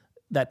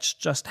that's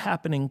just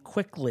happening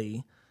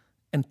quickly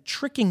and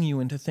tricking you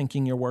into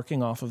thinking you're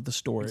working off of the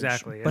storage.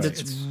 Exactly. But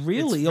it's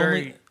really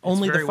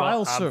only the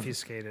file server.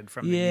 Obfuscated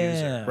from the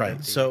user.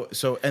 Right. So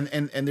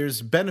and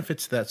there's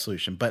benefits to that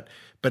solution. But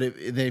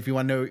if you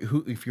want to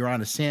know if you're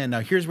on a SAN,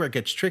 now here's where it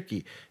gets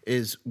tricky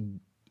is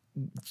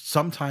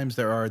sometimes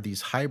there are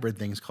these hybrid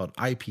things called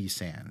IP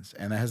SANs,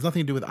 and that has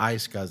nothing to do with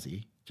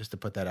iSCSI, just to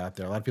put that out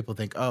there. A lot of people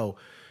think,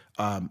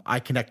 I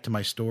connect to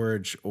my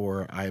storage,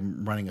 or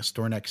I'm running a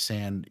StoreNext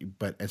SAN,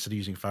 but instead of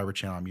using Fiber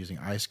Channel, I'm using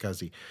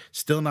iSCSI.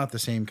 Still not the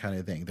same kind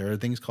of thing. There are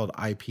things called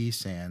IP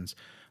SANs,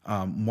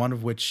 one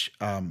of which,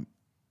 is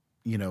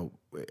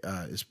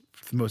the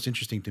most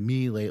interesting to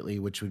me lately,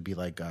 which would be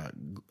like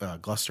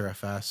Gluster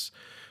FS,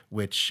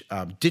 which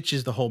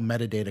ditches the whole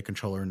metadata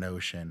controller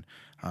notion.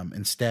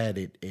 Instead,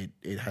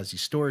 it has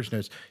these storage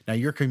nodes. Now,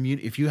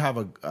 if you have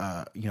an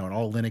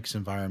all Linux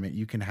environment,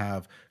 you can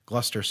have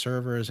Gluster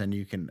servers and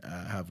you can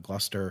have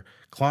Gluster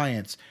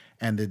clients.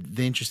 And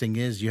the interesting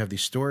is you have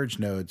these storage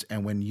nodes,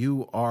 and when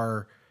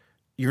you're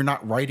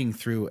not writing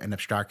through an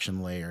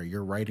abstraction layer,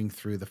 you're writing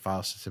through the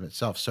file system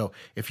itself. So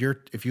if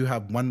you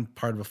have one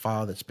part of a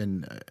file that's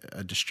been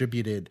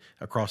distributed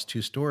across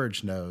two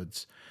storage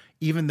nodes,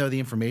 even though the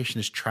information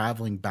is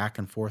traveling back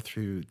and forth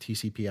through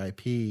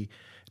TCP/IP,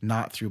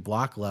 not through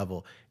block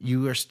level,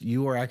 you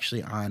are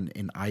actually on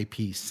an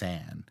IP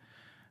SAN,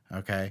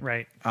 okay?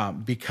 Right.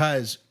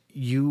 Because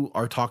you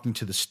are talking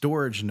to the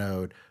storage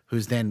node,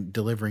 who's then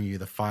delivering you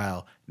the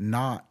file,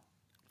 not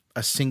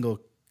a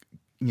single,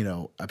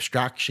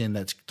 abstraction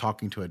that's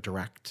talking to a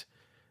direct.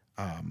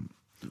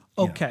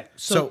 Okay.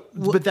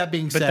 But that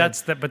being said,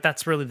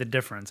 that's really the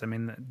difference. I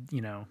mean,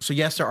 So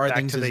yes, there are back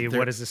things. to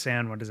what is a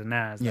SAN, what is a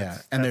NAS?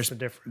 And there's the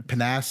difference.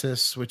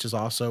 Panasys, which is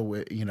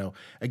also,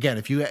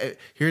 again,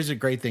 here's a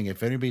great thing.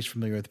 If anybody's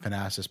familiar with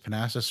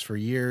Panasys for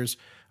years,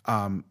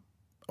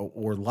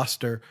 or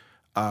Lustre,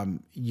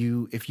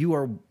 if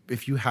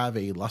you have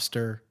a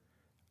Lustre,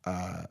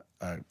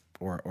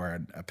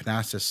 or a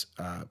Panasys,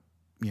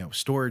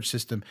 storage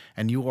system,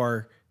 and you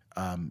are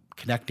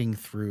connecting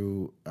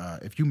through,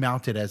 if you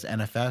mount it as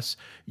NFS,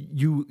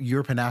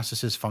 your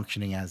Panasys is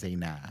functioning as a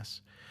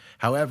NAS.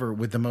 However,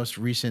 with the most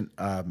recent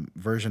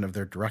version of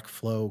their direct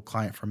flow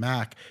client for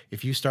Mac,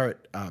 if you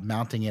start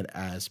mounting it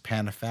as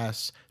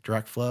PanFS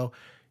direct flow,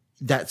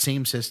 that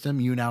same system,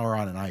 you now are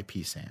on an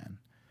IP SAN.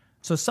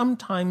 So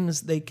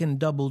sometimes they can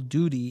double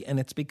duty, and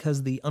it's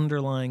because the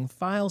underlying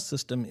file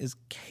system is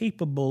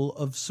capable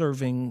of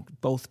serving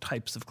both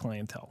types of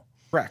clientele.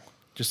 Correct.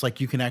 Just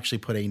like you can actually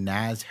put a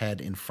NAS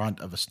head in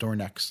front of a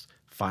StoreNext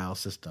file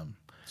system.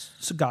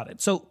 So got it.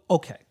 So,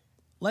 okay,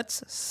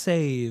 let's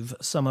save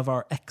some of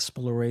our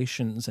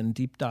explorations and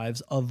deep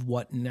dives of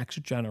what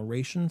next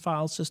generation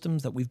file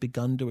systems that we've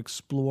begun to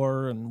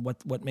explore and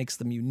what makes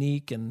them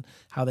unique and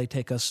how they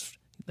take us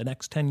the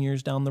next 10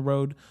 years down the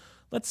road.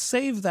 Let's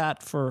save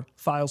that for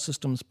File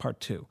Systems Part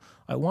 2.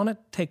 I want to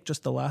take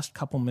just the last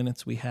couple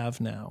minutes we have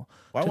now.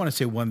 Well, I want to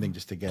say one thing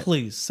just to get...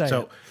 Please, say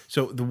it.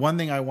 So the one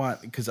thing I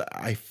want, because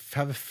I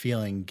have a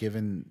feeling,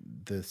 given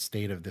the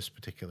state of this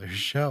particular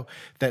show,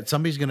 that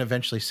somebody's going to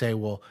eventually say,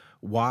 well,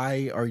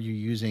 why are you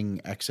using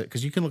XFS?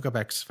 Because you can look up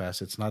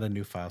XFS. It's not a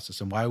new file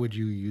system. Why would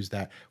you use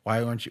that?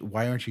 Why aren't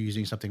you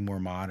using something more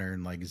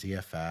modern like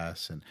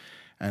ZFS?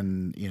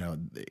 And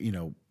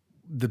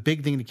the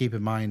big thing to keep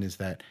in mind is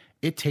that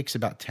it takes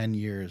about 10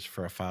 years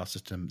for a file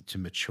system to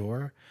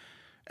mature.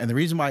 And the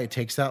reason why it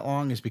takes that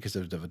long is because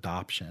of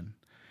adoption.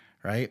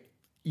 right?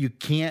 You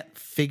can't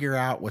figure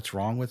out what's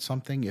wrong with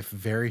something if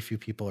very few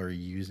people are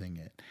using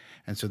it.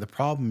 And so the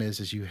problem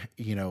is you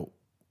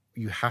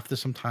have to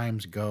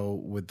sometimes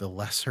go with the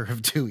lesser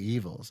of two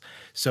evils.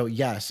 So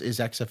yes, is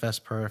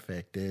XFS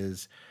perfect?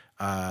 Is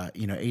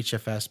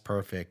HFS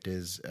perfect?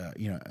 Is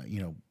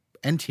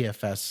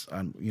NTFS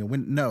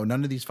no,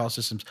 none of these file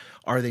systems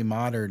are they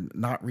modern?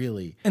 Not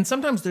really. And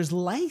sometimes there's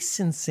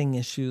licensing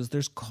issues,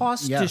 there's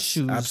cost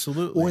issues.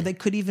 Absolutely. Or they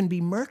could even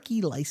be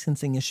murky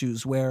licensing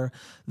issues where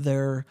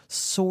they're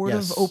sort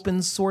of open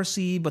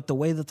sourcey, but the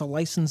way that the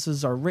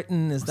licenses are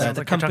written is that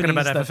the companies you're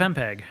talking about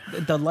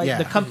FFmpeg.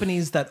 The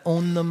companies that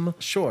own them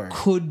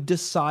could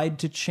decide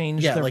to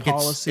change their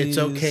policies. It's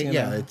okay.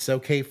 It's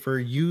okay for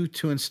you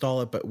to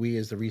install it, but we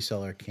as the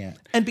reseller can't.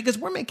 And because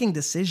we're making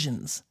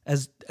decisions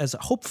as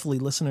hopefully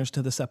listeners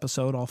to this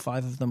episode, all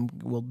 5 of them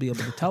will be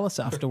able to tell us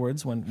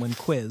afterwards when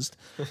quizzed.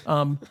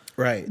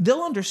 Right.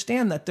 They'll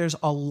understand that there's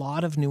a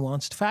lot of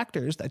nuanced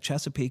factors that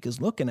Chesapeake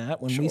is looking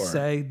at when we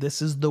say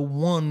this is the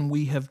one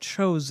we have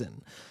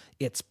chosen.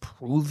 It's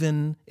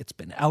proven, it's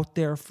been out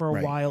there for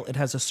a while. It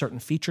has a certain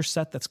feature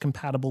set that's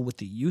compatible with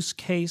the use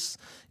case.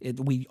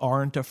 We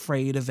aren't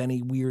afraid of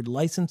any weird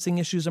licensing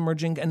issues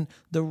emerging. And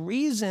the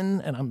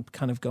reason, and I'm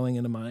kind of going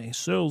into my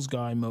sales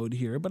guy mode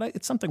here, but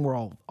it's something we're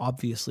all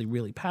obviously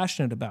really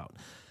passionate about.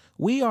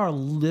 We are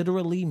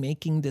literally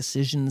making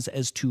decisions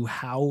as to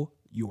how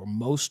your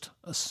most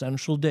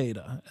essential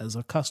data as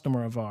a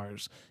customer of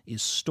ours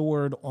is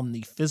stored on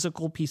the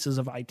physical pieces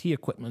of IT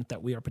equipment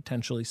that we are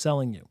potentially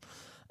selling you.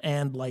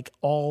 And like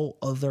all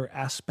other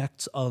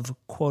aspects of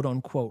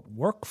quote-unquote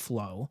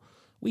workflow,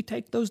 we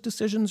take those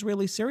decisions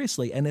really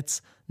seriously. And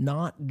it's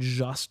not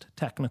just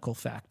technical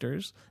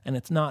factors, and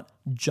it's not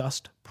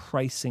just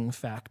pricing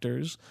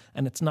factors,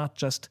 and it's not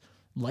just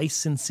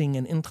licensing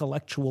and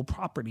intellectual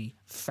property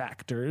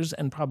factors,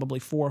 and probably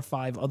 4 or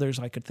 5 others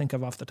I could think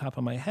of off the top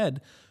of my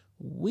head.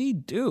 We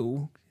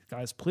do,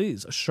 guys,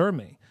 please assure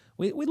me,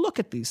 we look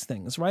at these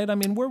things, right? I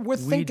mean, we're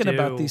thinking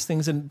about these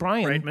things. And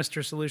Brian... Right,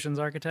 Mr. Solutions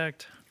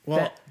Architect?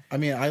 Well, I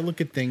mean, I look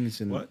at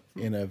things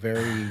in a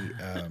very...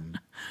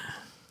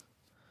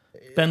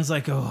 Ben's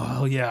like,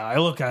 oh, yeah, I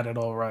look at it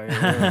all right.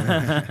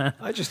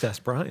 I just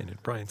asked Brian,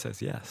 and Brian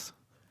says yes.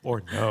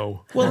 Or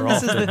no. Well,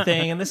 this is the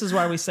thing, and this is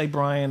why we say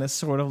Brian is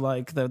sort of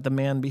like the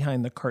man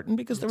behind the curtain,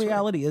 because the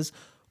reality is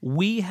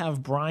we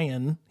have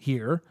Brian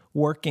here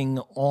working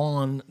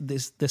on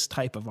this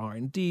type of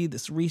R&D,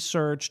 this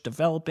research,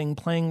 developing,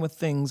 playing with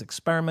things,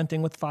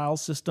 experimenting with file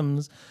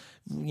systems,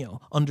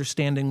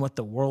 understanding what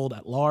the world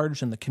at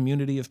large and the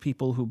community of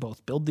people who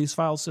both build these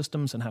file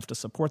systems and have to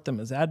support them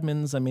as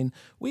admins. I mean,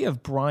 we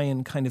have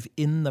Brian kind of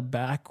in the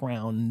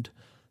background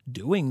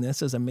doing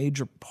this as a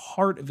major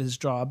part of his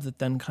job that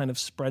then kind of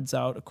spreads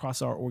out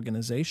across our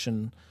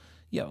organization.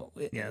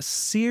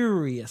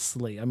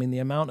 Seriously, I mean, the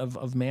amount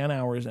of man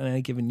hours in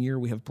any given year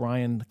we have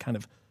Brian kind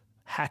of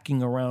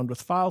hacking around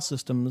with file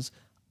systems,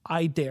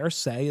 I dare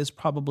say, is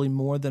probably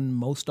more than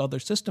most other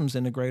systems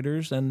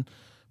integrators, and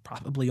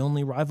probably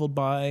only rivaled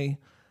by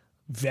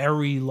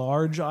very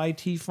large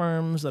IT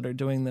firms that are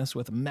doing this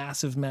with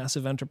massive,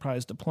 massive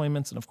enterprise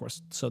deployments, and of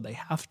course, so they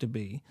have to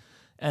be.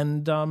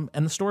 And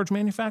the storage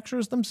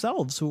manufacturers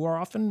themselves, who are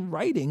often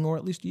writing or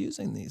at least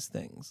using these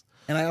things.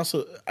 And I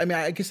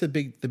guess the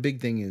big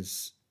thing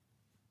is,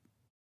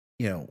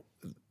 I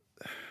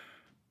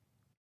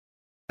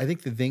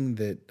think the thing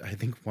that I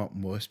want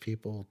most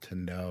people to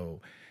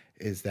know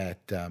is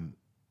that,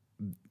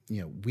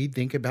 we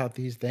think about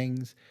these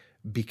things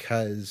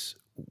because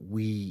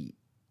we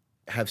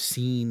have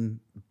seen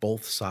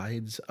both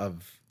sides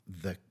of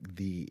the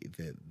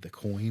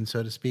coin,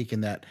 so to speak,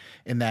 in that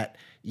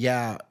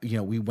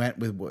we went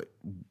with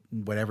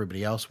what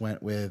everybody else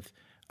went with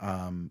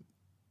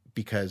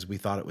because we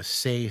thought it was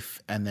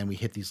safe, and then we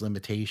hit these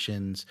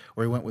limitations,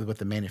 or we went with what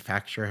the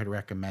manufacturer had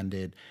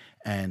recommended,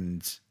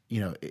 and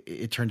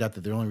it turned out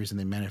that the only reason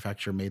the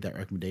manufacturer made that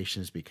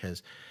recommendation is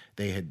because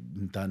they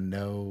had done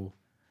no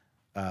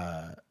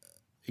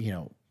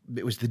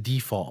it was the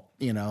default.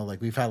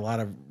 Like we've had a lot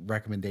of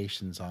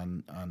recommendations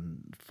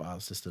on file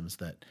systems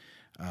that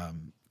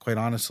quite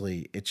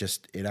honestly,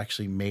 it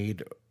actually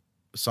made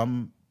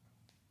some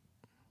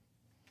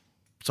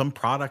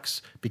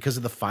products, because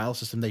of the file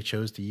system they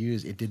chose to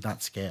use, it did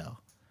not scale.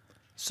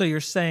 So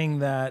you're saying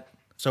that...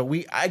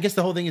 I guess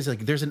the whole thing is like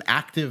there's an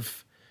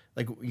active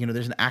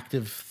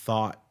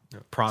thought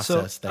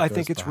process. So I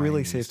think it's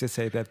really safe to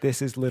say that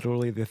this is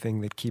literally the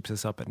thing that keeps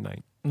us up at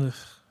night. Ugh,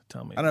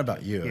 tell me. I don't know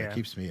about you. It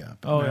keeps me up.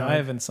 Oh, no. I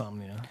have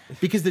insomnia.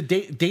 Because the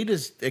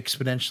data's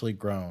exponentially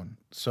grown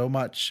so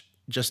much.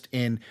 Just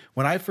when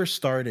I first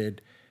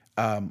started,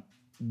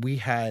 we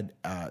had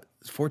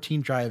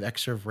 14 drive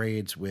Xserve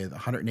RAIDs with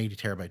 180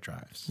 terabyte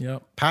drives.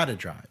 Yep. PATA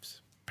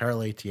drives,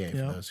 parallel ATA for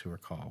those who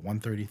recall,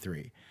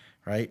 133,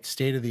 right?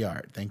 State of the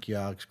art. Thank you,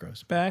 Alex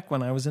Gross. Back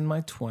when I was in my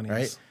 20s.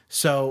 Right.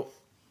 So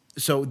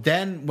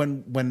then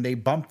when they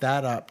bumped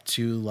that up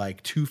to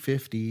like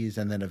 250s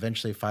and then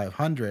eventually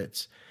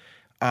 500s,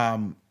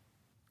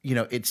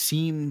 it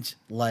seemed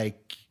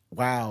like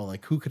wow,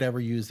 like who could ever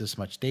use this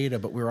much data?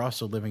 But we were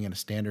also living in a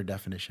standard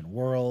definition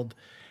world.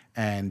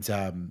 And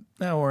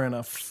now we're in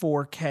a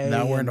 4K.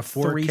 Now we're in a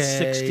 4K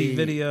 360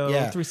 video,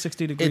 yeah.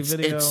 360 degree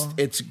video.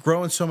 It's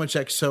growing so much.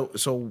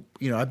 So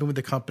I've been with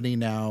the company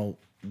now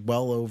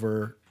well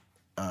over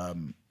a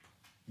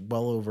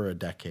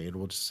decade.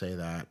 We'll just say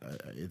that.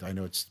 I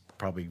know it's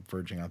probably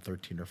verging on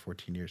 13 or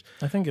 14 years.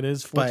 I think it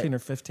is 14 or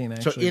 15.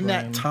 Actually, so in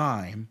Brian. that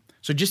time,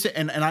 so just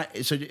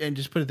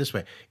just put it this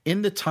way: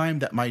 in the time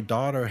that my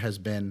daughter has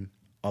been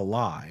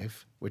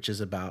alive, which is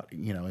about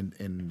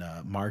in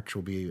March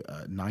will be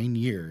 9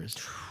 years.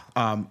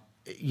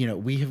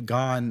 We have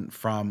gone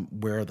from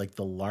where like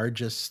the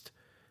largest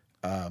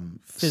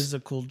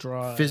physical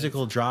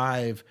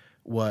drive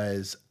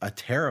was a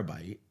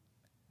terabyte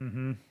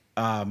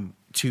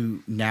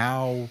to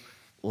now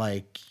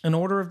like an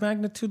order of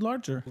magnitude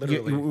larger.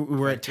 Literally,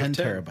 we're at 10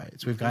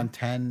 terabytes. We've gone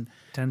 10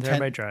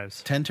 terabyte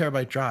drives. 10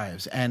 terabyte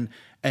drives, and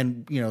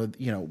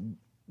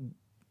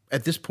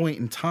at this point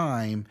in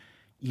time,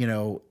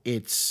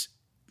 it's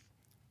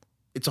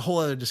a whole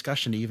other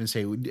discussion to even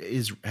say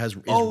is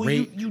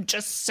rate. You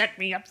just set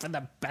me up for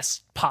the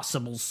best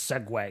possible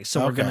segue.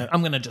 So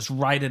I'm gonna just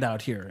write it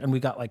out here, and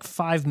we got like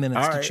 5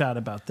 minutes to chat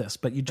about this.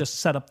 But you just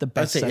set up the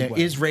best segue.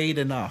 Is RAID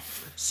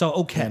enough?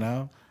 So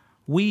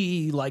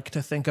we like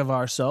to think of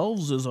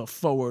ourselves as a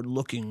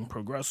forward-looking,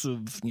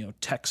 progressive,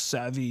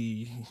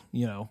 tech-savvy,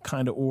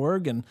 kind of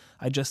org. And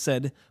I just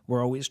said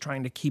we're always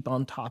trying to keep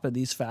on top of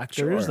these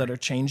factors that are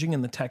changing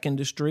in the tech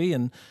industry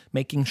and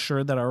making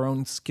sure that our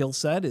own skill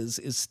set is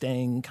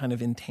staying kind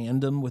of in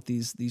tandem with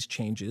these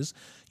changes.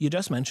 You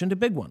just mentioned a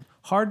big one.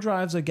 Hard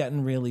drives are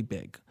getting really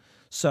big.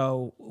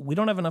 So we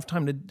don't have enough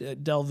time to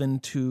delve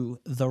into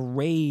the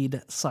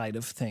RAID side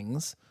of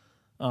things.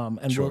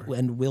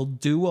 We'll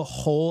do a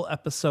whole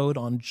episode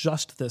on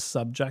just this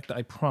subject,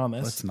 I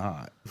promise. Let's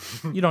not.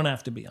 You don't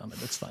have to be on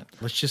it. It's fine.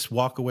 Let's just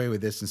walk away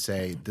with this and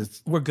say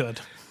this. We're good.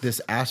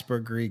 This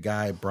Aspergery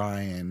guy,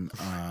 Brian,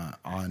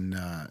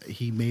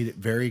 he made it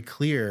very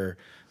clear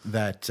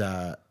that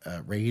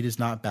RAID is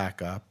not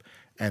backup,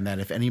 and that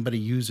if anybody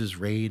uses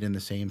RAID in the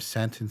same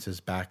sentence as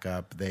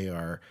backup, they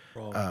are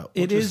wrong.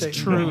 It is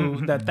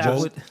true that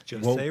would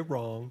just say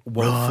wrong.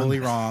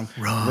 Woefully wrong.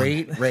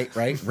 RAID,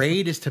 right?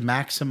 RAID is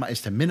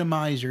to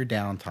minimize your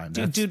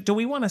downtime. Do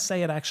we want to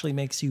say it actually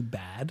makes you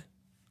bad?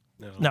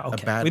 No,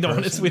 okay. A bad we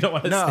don't person?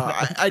 want to. No,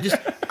 say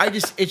that. I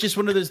just it's just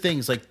one of those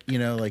things. Like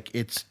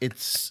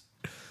it's.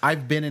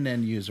 I've been an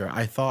end user.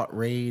 I thought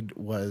RAID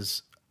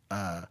was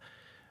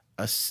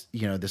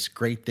this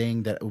great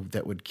thing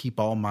that would keep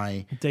all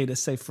my data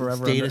safe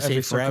forever.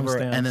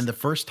 And then the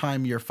first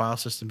time your file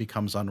system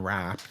becomes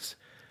unwrapped,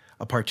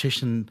 a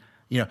partition,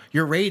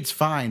 your RAID's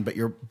fine, but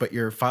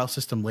your file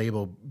system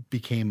label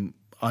became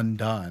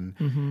undone,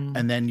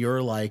 and then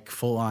you're like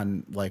full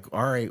on like,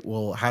 all right,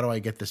 well, how do I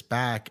get this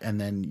back? And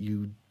then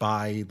you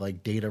buy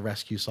like data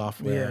rescue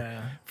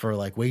software for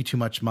like way too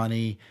much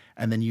money,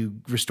 and then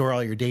you restore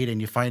all your data, and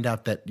you find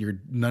out that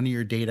none of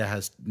your data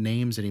has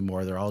names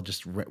anymore. They're all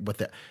just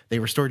they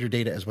restored your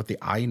data as what the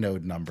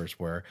inode numbers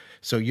were.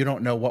 So you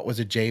don't know what was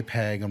a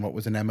JPEG and what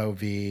was an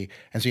MOV,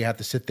 and so you have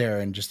to sit there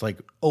and just like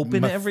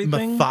open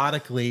everything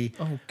methodically,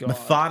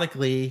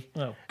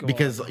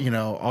 because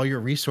all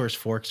your resource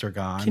forks are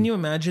gone. Can you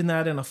imagine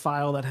that in a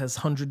file that has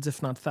hundreds,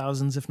 if not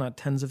thousands, if not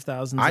tens of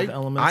thousands of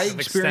elements? I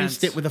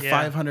experienced it with a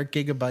 500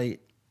 gigabyte,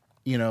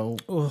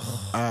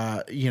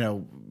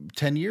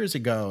 10 years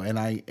ago, and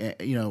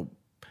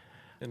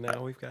and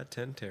now we've got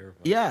 10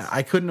 terabytes. Yeah,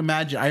 I couldn't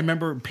imagine. I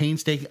remember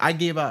painstaking. I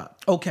gave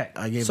up. Okay,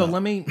 I gave up.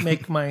 Let me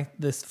make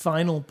this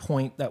final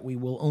point that we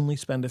will only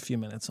spend a few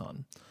minutes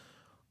on.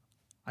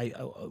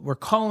 We're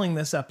calling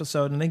this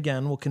episode, and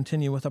again, we'll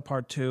continue with a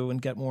part 2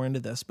 and get more into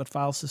this, but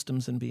file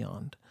systems and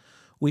beyond.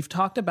 We've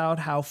talked about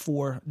how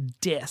for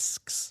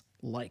disks,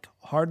 like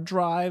hard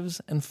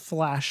drives and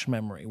flash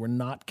memory, we're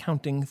not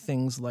counting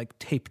things like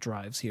tape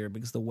drives here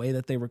because the way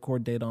that they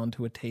record data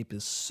onto a tape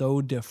is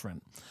so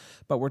different.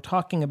 But we're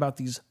talking about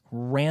these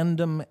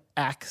random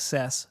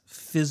access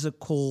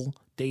physical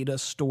data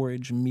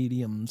storage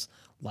mediums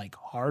like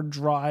hard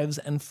drives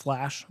and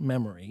flash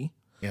memory.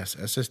 Yes,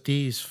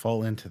 SSDs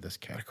fall into this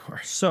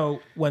category.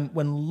 So when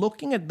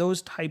looking at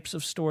those types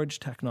of storage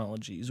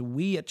technologies,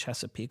 we at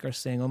Chesapeake are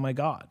saying, oh my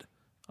God,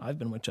 I've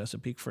been with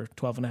Chesapeake for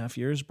 12 and a half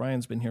years.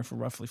 Brian's been here for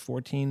roughly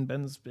 14.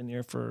 Ben's been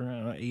here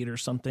for 8 or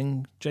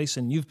something.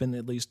 Jason, you've been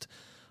at least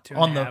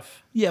 2.5.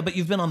 Yeah, but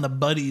you've been on the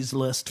buddies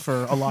list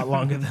for a lot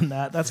longer than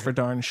that. That's for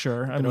darn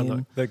sure. I mean,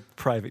 on the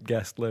private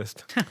guest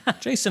list.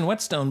 Jason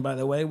Whetstone, by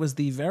the way, was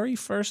the very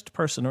first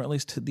person, or at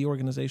least the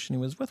organization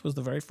he was with, was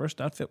the very first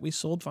outfit we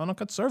sold Final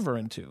Cut Server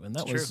into, and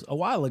that was a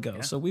while ago.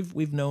 Yeah. So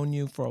we've known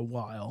you for a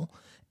while,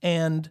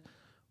 and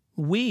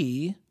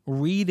we,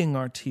 reading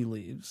our tea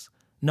leaves,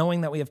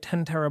 knowing that we have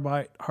 10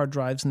 terabyte hard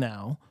drives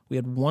now, we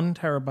had 1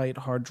 terabyte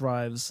hard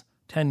drives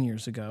 10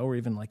 years ago, or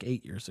even like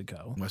 8 years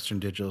ago. Western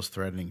Digital's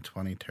threatening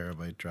 20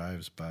 terabyte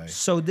drives by...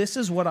 So this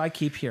is what I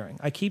keep hearing.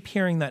 I keep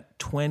hearing that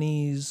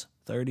 20s,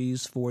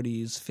 30s,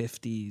 40s,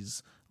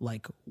 50s,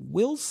 like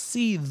we'll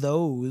see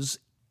those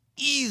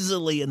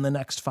easily in the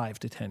next 5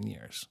 to 10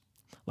 years.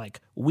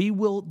 Like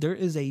there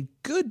is a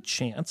good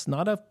chance,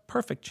 not a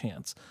perfect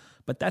chance,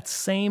 but that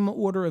same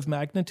order of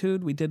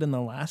magnitude we did in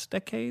the last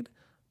decade,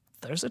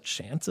 there's a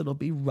chance it'll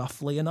be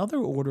roughly another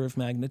order of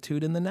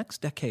magnitude in the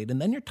next decade.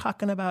 And then you're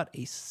talking about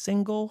a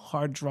single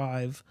hard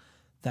drive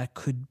that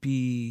could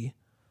be,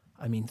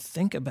 I mean,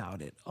 think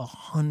about it,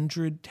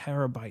 100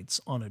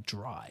 terabytes on a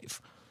drive.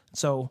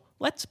 So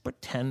let's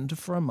pretend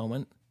for a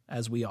moment,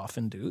 as we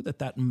often do,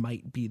 that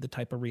might be the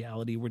type of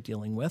reality we're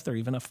dealing with, or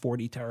even a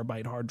 40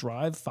 terabyte hard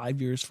drive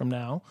 5 years from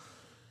now.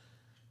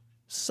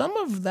 Some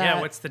of that...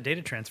 Yeah, what's the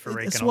data transfer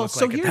rate going to well, look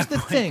so like at here's that the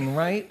point? thing,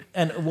 right?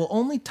 And we'll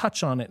only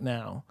touch on it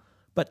now.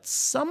 But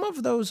some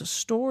of those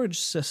storage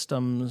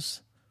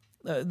systems,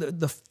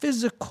 the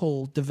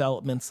physical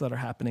developments that are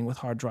happening with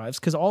hard drives,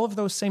 because all of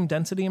those same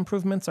density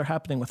improvements are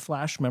happening with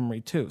flash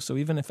memory too. So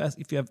even if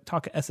you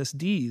talk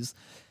SSDs,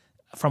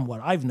 from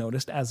what I've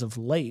noticed as of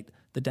late,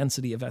 the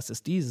density of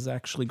SSDs is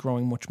actually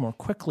growing much more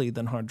quickly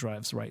than hard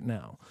drives right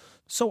now.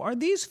 So are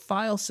these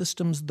file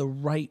systems the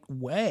right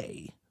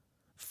way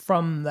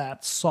from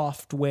that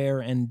software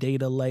and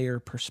data layer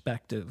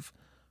perspective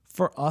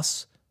for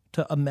us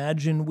to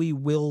imagine we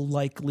will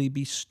likely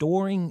be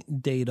storing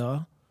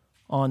data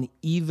on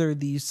either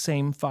these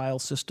same file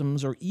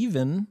systems or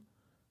even,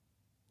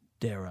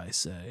 dare I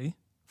say,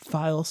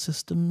 file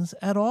systems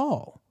at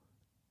all?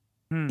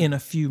 In a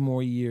few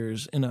more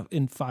years,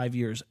 in 5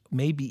 years,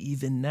 maybe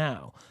even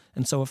now.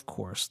 And so, of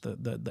course,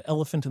 the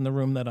elephant in the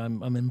room that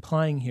I'm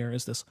implying here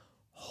is this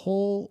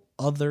whole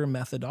other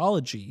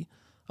methodology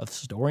of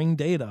storing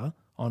data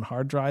on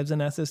hard drives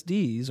and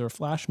SSDs or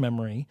flash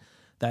memory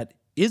that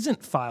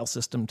isn't file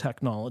system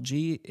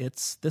technology.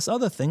 It's this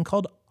other thing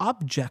called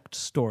object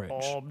storage.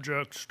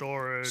 Object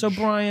storage. So,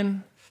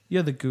 Brian,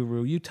 you're the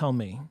guru. You tell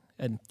me,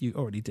 and you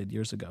already did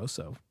years ago,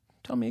 so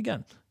tell me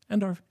again,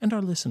 and our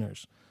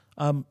listeners.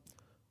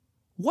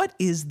 What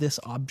is this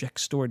object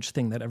storage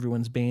thing that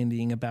everyone's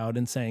bandying about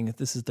and saying that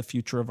this is the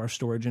future of our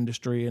storage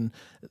industry and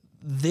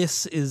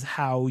this is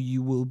how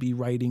you will be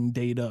writing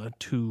data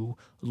to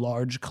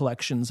large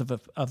collections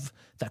of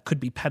that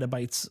could be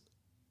petabytes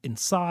in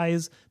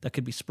size, that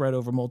could be spread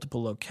over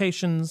multiple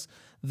locations,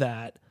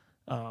 that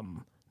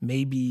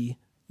maybe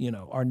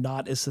are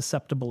not as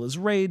susceptible as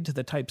RAID to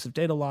the types of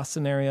data loss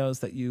scenarios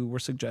that you were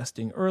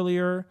suggesting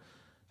earlier,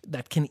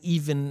 that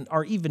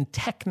are even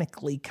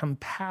technically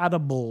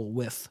compatible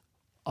with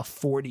a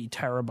 40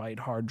 terabyte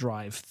hard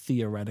drive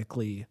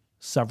theoretically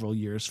several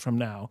years from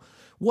now.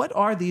 What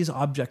are these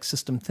object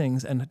system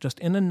things? And just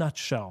in a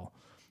nutshell,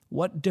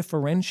 what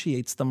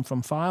differentiates them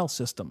from file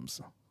systems?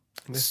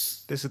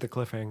 This is the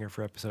cliffhanger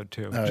for episode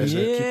 2.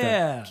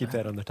 Keep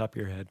that on the top of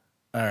your head.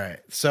 All right.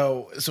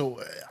 So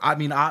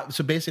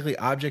basically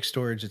object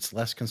storage, it's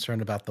less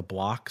concerned about the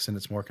blocks and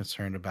it's more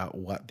concerned about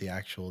what the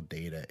actual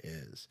data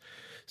is.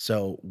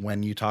 So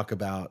when you talk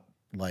about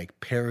like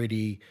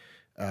parity,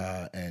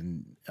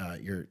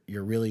 you're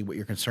really, what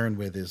you're concerned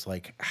with is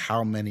like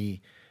how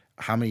many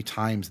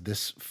times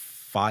this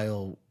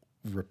file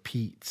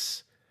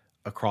repeats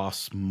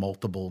across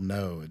multiple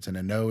nodes, and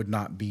a node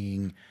not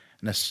being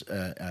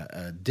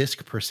a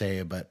disk per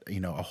se, but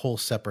a whole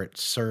separate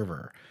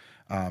server.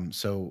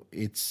 So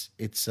it's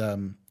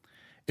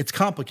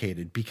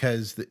complicated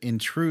because in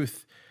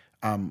truth,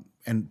 and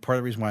part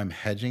of the reason why I'm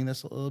hedging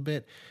this a little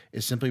bit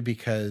is simply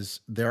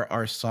because there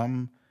are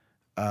some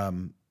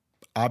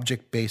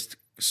object-based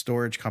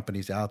storage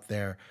companies out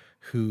there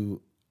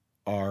who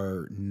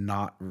are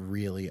not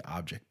really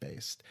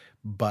object-based,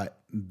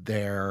 but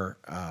they're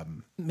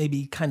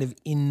maybe kind of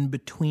in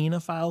between a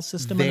file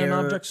system and an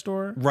object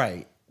store.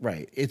 Right.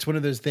 It's one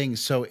of those things.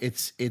 So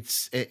it's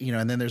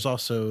and then there's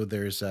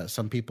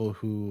some people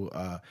who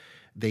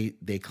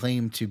they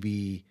claim to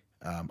be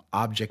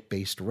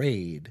object-based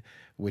RAID,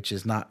 which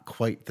is not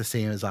quite the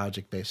same as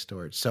object-based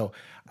storage. So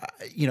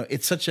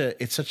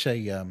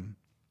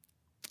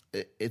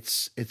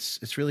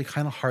it's really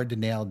kind of hard to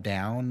nail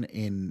down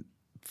in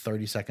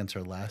 30 seconds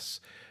or less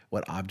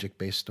what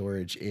object-based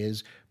storage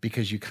is,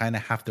 because you kind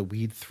of have to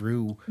weed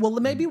through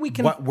maybe we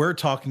can what we're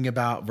talking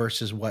about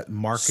versus what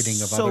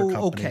marketing of other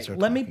companies are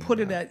let me talking put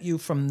about. it at you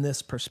from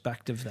this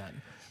perspective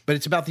then. But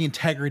it's about the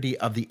integrity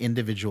of the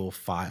individual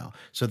file.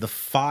 So the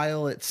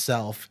file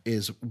itself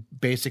is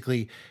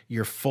basically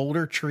your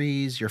folder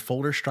trees, your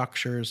folder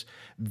structures.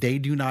 They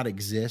do not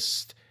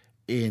exist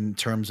in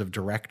terms of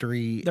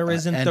directory there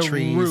isn't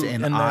entries the root,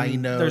 and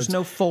inodes. There's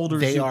no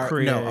folders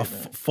create.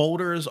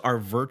 Folders are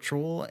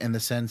virtual in the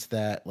sense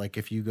that, like,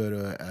 if you go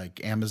to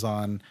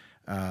Amazon,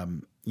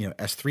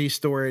 S3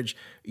 storage,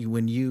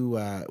 when you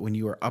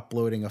are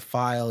uploading a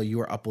file, you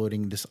are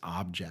uploading this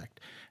object.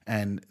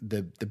 And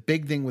the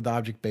big thing with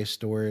object-based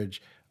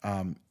storage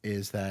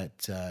is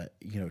that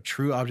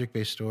true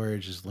object-based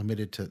storage is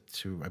limited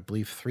to I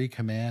believe 3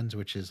 commands,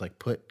 which is like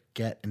put,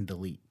 get, and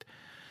delete.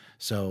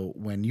 So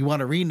when you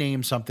want to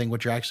rename something,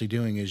 what you're actually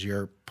doing is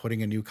you're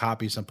putting a new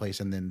copy someplace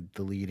and then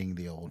deleting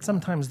the old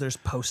Sometimes there's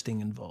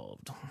posting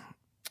involved.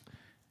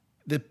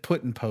 The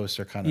put and post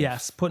are kind of...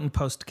 Yes, put and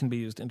post can be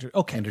used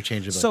interchangeably.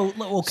 Interchangeably. So,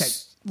 okay.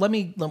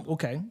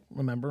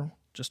 remember,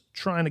 just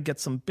trying to get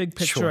some big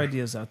picture Sure.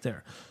 ideas out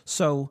there.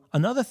 So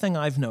another thing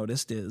I've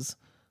noticed is,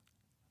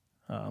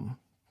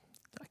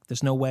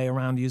 there's no way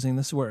around using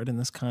this word in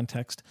this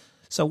context.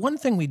 So one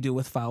thing we do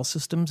with file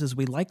systems is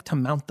we like to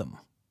mount them,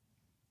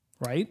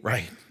 right?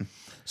 Right.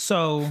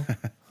 So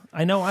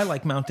I know I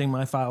like mounting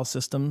my file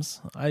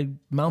systems. I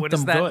mount What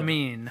them does that good.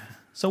 mean?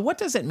 So what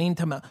does it mean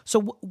to mount?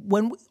 So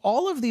when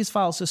all of these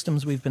file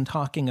systems we've been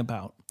talking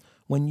about,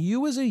 when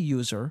you as a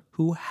user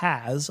who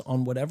has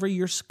on whatever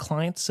your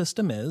client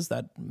system is,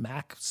 that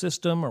Mac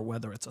system or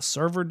whether it's a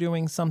server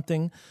doing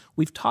something,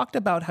 we've talked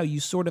about how you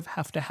sort of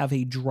have to have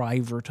a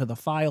driver to the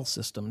file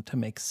system to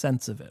make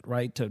sense of it,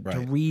 right? To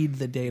read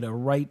the data,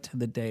 write to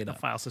the data.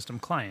 File system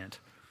client.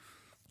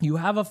 You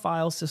have a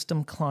file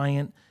system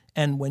client,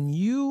 and when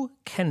you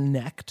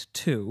connect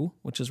to,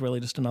 which is really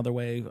just another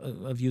way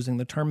of using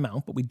the term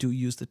mount, but we do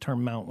use the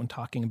term mount when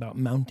talking about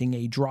mounting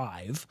a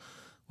drive.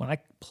 When I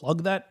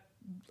plug that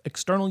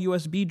external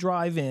USB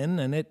drive in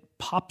and it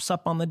pops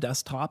up on the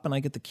desktop and I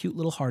get the cute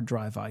little hard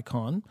drive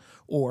icon,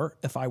 or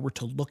if I were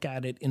to look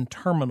at it in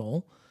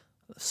terminal,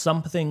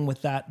 something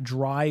with that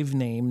drive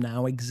name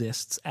now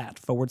exists at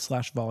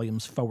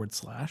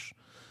 /volumes/,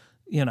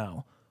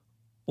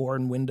 or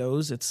in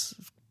Windows, it's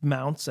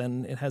mounts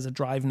and it has a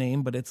drive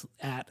name, but it's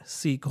at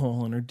C:,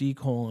 or D:,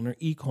 or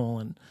E:.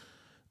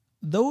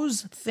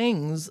 Those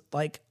things,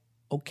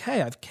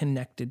 okay, I've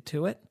connected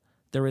to it.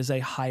 There is a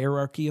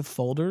hierarchy of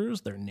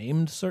folders. They're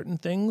named certain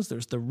things.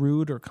 There's the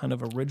root or kind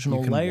of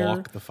original layer. You can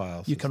walk the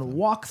file You can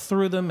walk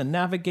through them and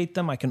navigate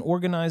them. I can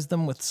organize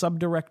them with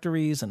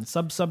subdirectories and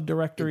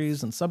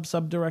subdirectories and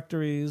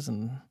subdirectories.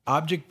 And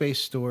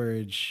Object-based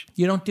storage.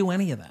 you don't do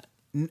any of that.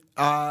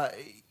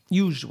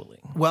 Usually.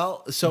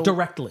 Well, so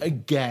Directly.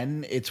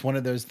 again, it's one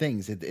of those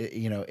things.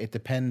 It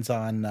depends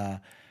on.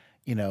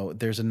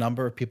 There's a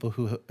number of people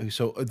who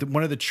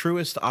one of the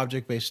truest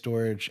object-based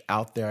storage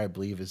out there, I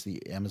believe, is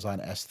the Amazon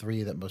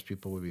S3 that most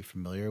people would be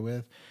familiar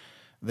with.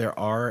 There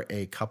are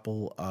a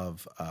couple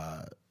of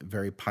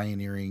very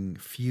pioneering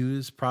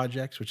Fuse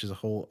projects, which is a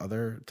whole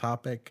other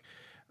topic,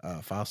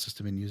 file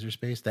system and user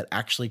space, that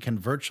actually can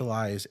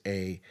virtualize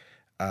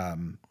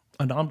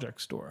An object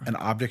store. an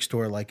object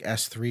store like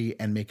S3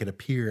 and make it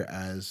appear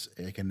as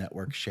like a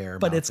network share.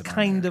 But it's mounted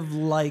on kind there. of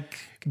like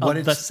What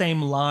the it's-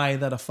 same lie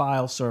that a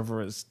file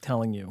server is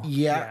telling you.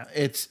 Yeah,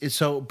 it's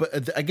so.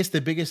 But I guess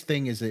the biggest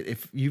thing is that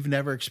if you've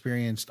never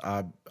experienced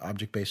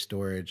object-based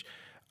storage,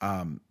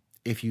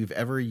 if you've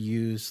ever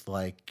used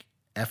like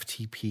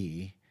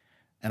FTP,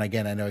 and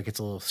again, I know it gets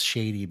a little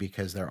shady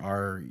because there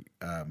are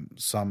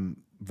some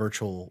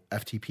virtual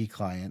FTP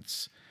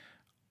clients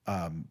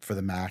for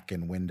the Mac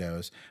and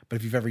Windows. But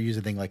if you've ever used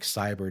a thing like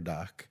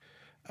CyberDuck,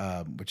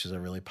 which is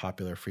a really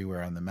popular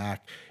freeware on the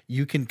Mac,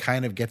 you can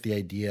kind of get the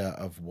idea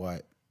of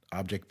what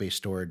object-based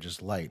storage is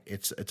like.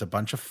 It's a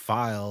bunch of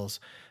files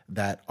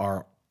that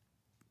are,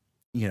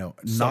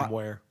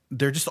 Somewhere.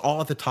 they're just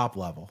all at the top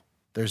level.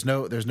 There's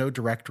no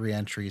directory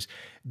entries.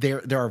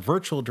 There are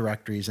virtual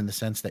directories in the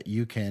sense that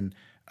you can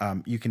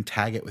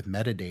tag it with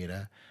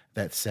metadata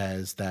that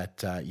says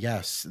that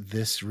yes,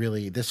 this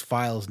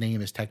file's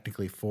name is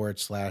technically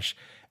 /x/y/z,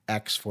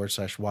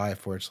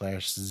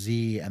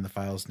 and the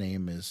file's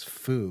name is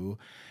foo,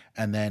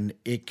 and then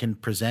it can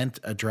present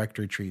a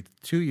directory tree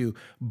to you.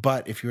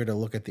 But if you were to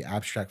look at the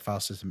abstract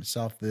file system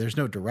itself, there's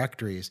no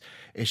directories.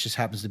 It just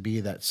happens to be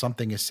that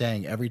something is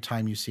saying every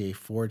time you see a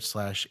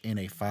 / in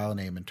a file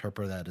name,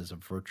 interpret that as a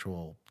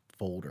virtual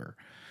folder.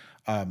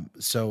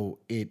 So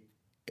it's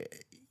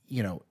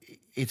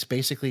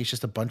basically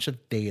just a bunch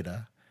of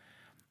data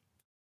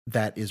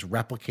that is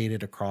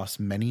replicated across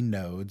many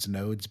nodes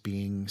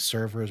being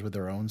servers with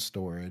their own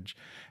storage.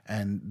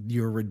 And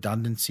your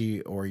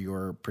redundancy or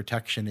your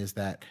protection is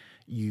that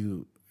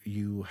you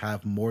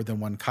have more than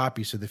one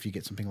copy. So that if you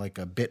get something like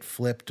a bit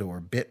flipped or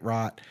bit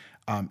rot,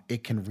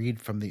 it can read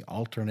from the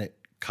alternate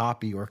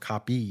copy or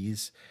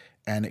copies,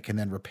 and it can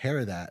then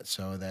repair that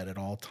so that at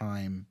all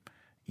time,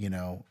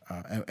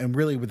 and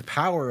really with the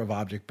power of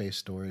object-based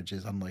storage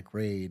is, unlike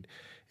RAID,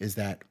 is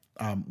that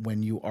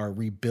when you are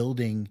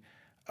rebuilding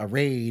a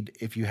RAID,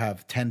 if you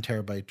have 10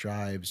 terabyte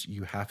drives,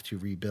 you have to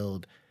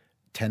rebuild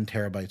 10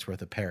 terabytes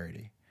worth of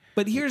parity.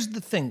 But here's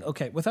the thing,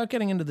 okay, without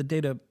getting into the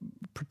data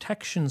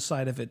protection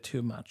side of it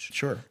too much.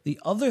 Sure. The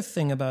other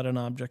thing about an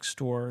object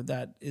store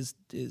that is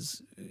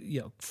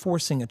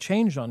forcing a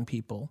change on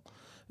people,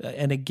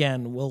 and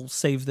again, we'll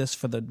save this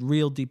for the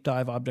real deep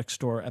dive object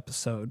store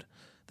episode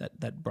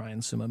that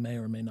Brian Suma may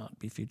or may not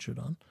be featured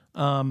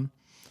on.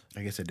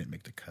 I guess I didn't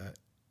make the cut.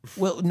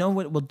 Well, no,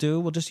 what we'll do,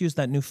 we'll just use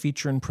that new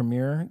feature in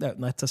Premiere that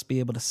lets us be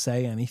able to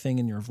say anything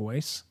in your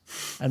voice.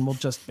 And we'll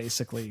just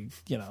basically,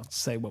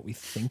 say what we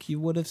think you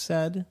would have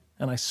said.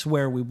 And I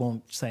swear we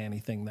won't say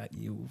anything that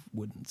you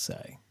wouldn't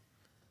say.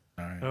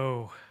 All right.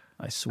 Oh,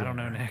 I swear. I don't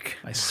know, Nick.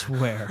 I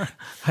swear.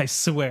 I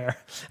swear.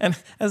 And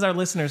as our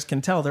listeners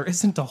can tell, there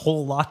isn't a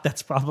whole lot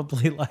that's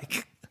probably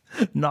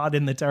not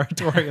in the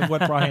territory of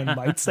what Brian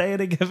might say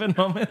at a given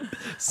moment.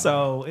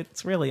 So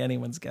it's really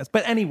anyone's guess.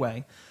 But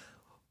anyway,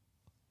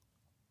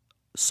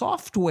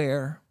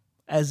 software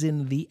as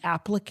in the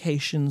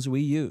applications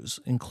we use,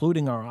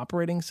 including our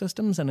operating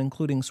systems and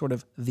including sort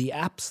of the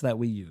apps that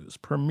we use,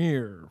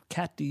 Premiere,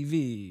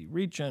 CatDV,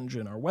 Reach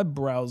Engine, our web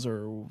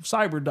browser,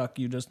 CyberDuck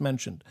you just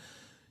mentioned.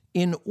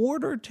 In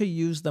order to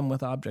use them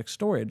with object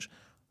storage,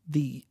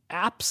 the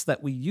apps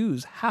that we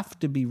use have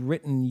to be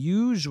written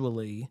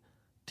usually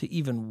to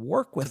even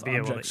work with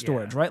object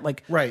storage, right?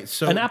 Like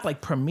so an app like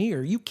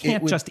Premiere, you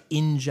can't just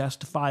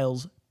ingest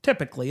files.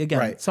 Typically,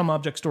 again, some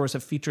object stores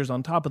have features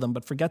on top of them,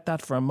 but forget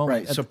that for a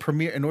moment. Right. So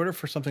Premiere, in order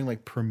for something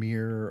like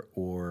Premiere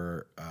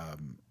or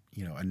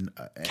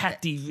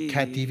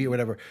CatDV or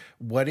whatever,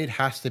 what it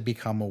has to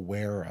become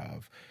aware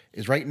of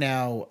is right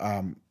now,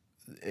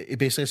 it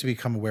basically has to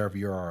become aware of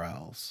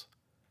URLs.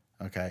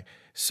 Okay.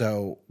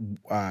 So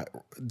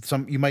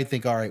you might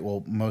think, all right,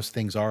 well, most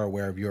things are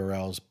aware of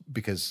URLs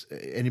because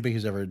anybody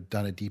who's ever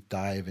done a deep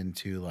dive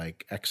into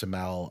like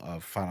XML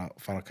of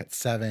Final Cut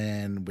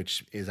 7,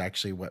 which is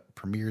actually what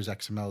Premiere's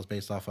XML is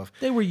based off of.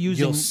 They were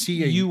using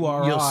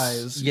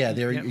URIs.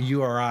 They're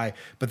URI,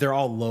 but they're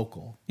all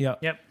local.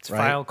 Yep. It's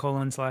file :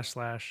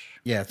 //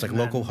 Yeah, it's like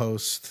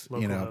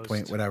localhost,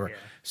 point, whatever. Yeah.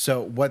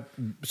 So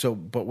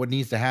but what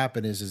needs to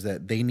happen is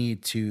that they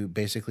need to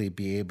basically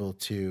be able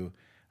to,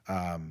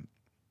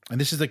 and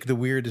this is like the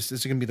weirdest,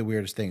 this is going to be the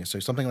weirdest thing. So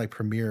something like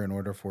Premiere, in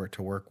order for it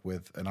to work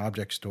with an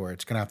object store,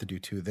 it's going to have to do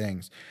two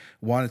things.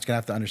 One, it's going to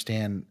have to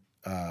understand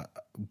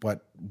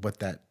what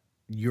that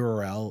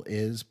URL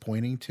is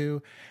pointing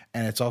to.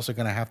 And it's also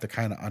going to have to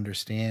kind of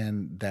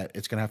understand that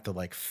it's going to have to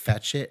like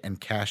fetch it and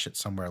cache it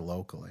somewhere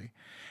locally.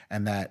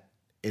 And that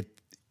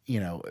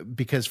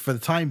because for the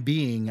time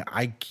being,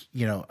 I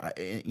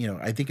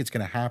think it's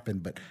going to happen,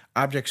 but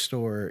object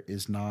store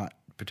is not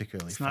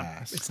particularly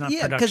fast. It's not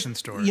production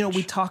storage.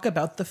 We talk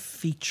about the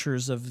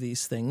features of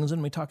these things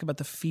and we talk about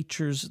the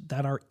features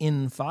that are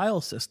in file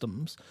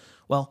systems.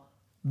 Well,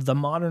 the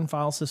modern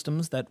file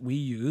systems that we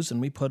use and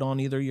we put on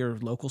either your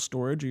local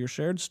storage or your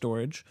shared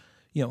storage,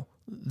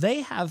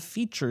 they have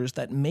features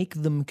that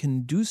make them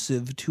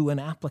conducive to an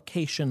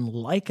application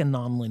like a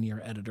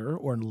nonlinear editor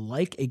or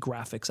like a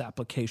graphics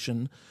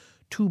application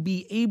to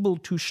be able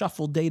to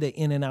shuffle data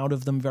in and out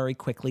of them very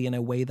quickly in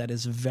a way that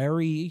is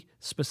very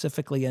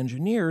specifically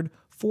engineered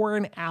for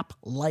an app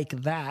like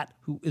that,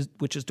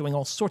 which is doing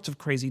all sorts of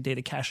crazy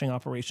data caching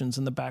operations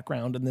in the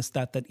background and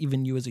that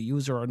even you as a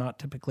user are not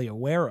typically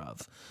aware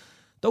of.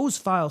 Those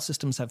file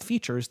systems have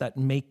features that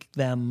make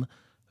them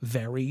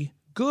very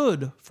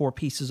good for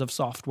pieces of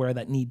software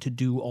that need to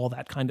do all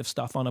that kind of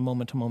stuff on a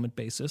moment-to-moment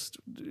basis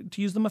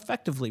to use them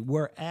effectively,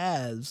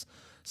 whereas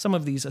some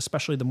of these,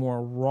 especially the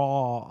more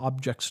raw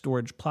object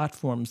storage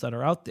platforms that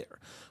are out there,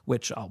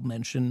 which I'll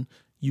mention,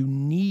 you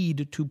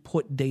need to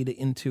put data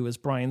into, as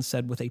Brian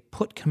said, with a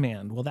put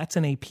command. Well, that's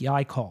an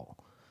API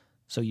call.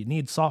 So you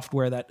need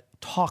software that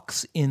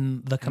talks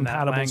in the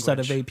compatible set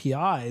of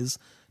APIs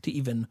to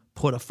even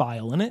put a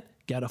file in it,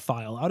 get a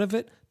file out of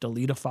it,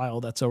 delete a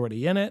file that's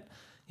already in it,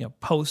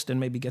 post and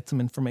maybe get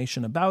some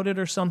information about it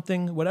or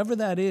something. Whatever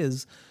that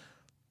is,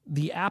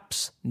 the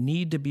apps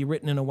need to be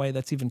written in a way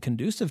that's even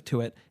conducive to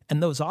it.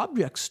 And those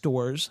object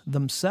stores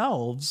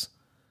themselves,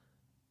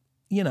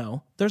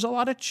 there's a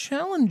lot of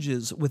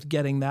challenges with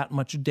getting that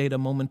much data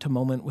moment to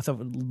moment with a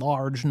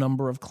large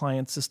number of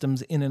client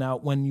systems in and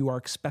out when you are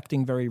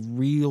expecting very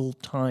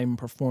real-time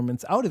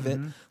performance out of it,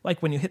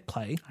 like when you hit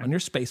play on your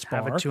spacebar. I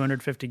have a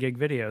 250 gig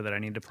video that I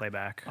need to play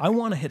back. I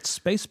want to hit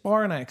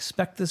spacebar and I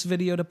expect this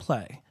video to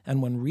play.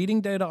 And when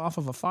reading data off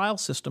of a file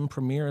system,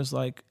 Premiere is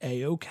like,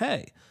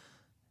 A-okay.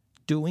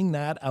 Doing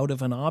that out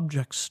of an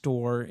object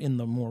store in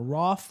the more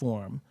raw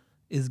form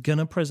is going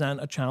to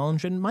present a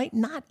challenge and might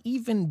not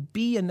even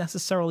be a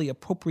necessarily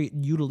appropriate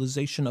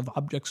utilization of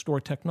object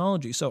store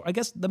technology. So I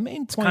guess the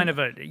main point... It's kind of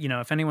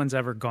if anyone's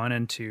ever gone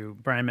into,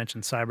 Brian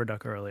mentioned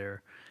CyberDuck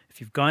earlier.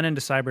 If you've gone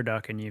into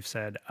CyberDuck and you've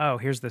said, oh,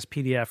 here's this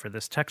PDF or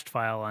this text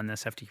file on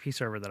this FTP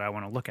server that I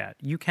want to look at,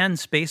 you can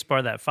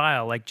spacebar that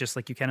file just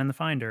like you can in the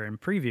Finder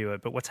and preview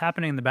it. But what's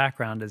happening in the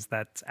background is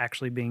that's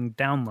actually being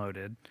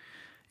downloaded.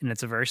 And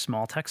it's a very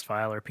small text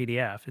file or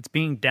PDF. It's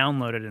being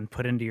downloaded and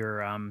put into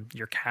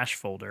your cache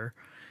folder,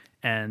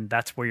 and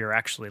that's where you're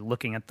actually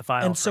looking at the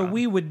file. And so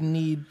we would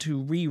need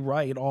to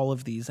rewrite all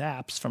of these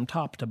apps from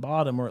top to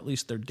bottom, or at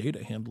least their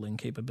data handling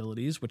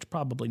capabilities, which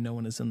probably no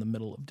one is in the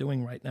middle of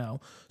doing right now.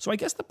 So I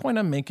guess the point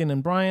I'm making,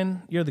 and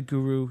Brian, you're the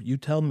guru, you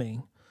tell me.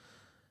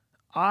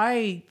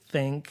 I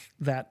think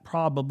that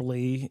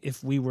probably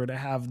if we were to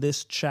have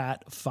this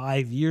chat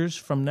 5 years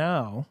from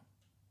now,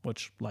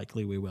 which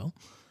likely we will,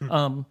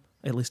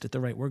 at least at the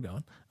rate we're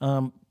going.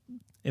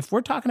 If we're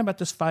talking about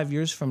this 5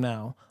 years from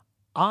now,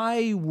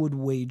 I would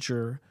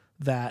wager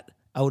that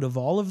out of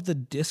all of the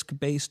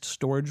disk-based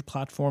storage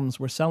platforms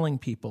we're selling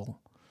people,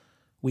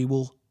 we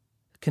will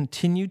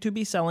continue to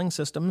be selling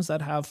systems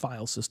that have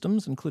file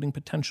systems, including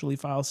potentially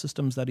file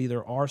systems that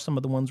either are some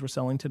of the ones we're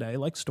selling today,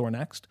 like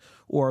StoreNext,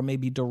 or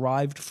maybe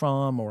derived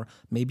from, or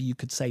maybe you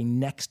could say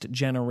next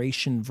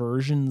generation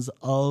versions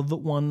of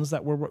ones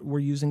that we're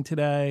using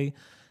today.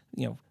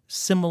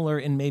 similar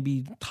in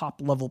maybe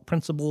top level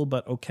principle,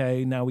 but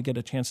okay, now we get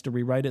a chance to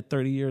rewrite it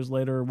 30 years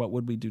later. What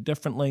would we do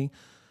differently?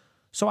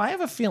 So I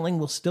have a feeling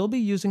we'll still be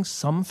using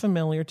some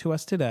familiar to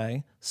us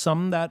today,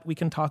 some that we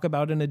can talk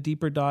about in a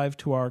deeper dive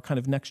to our kind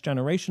of next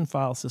generation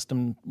file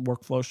system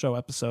workflow show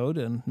episode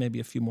in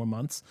maybe a few more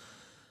months.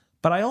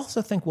 But I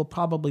also think we'll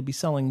probably be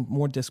selling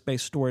more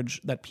disk-based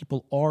storage that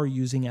people are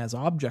using as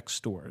object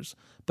stores,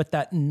 but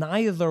that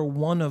neither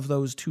one of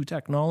those two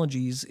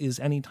technologies is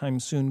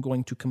anytime soon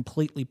going to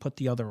completely put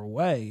the other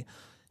away.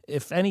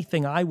 If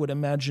anything, I would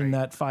imagine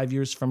that 5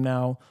 years from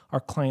now,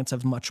 our clients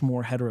have much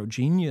more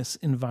heterogeneous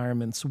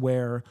environments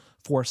where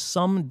for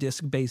some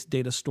disk-based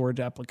data storage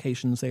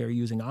applications, they are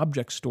using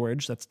object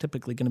storage. That's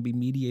typically going to be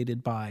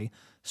mediated by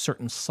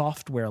certain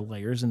software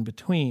layers in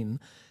between.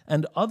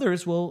 And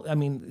others will,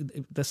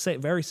 the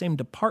very same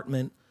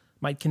department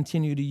might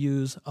continue to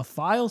use a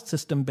file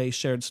system-based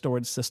shared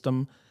storage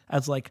system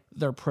as like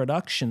their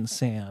production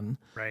SAN.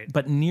 Right.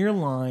 But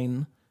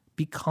Nearline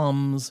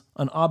becomes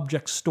an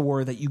object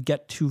store that you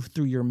get to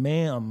through your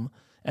MAM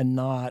and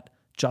not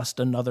just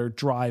another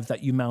drive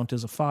that you mount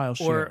as a file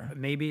share. Or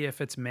maybe if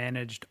it's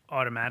managed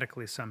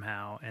automatically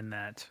somehow, and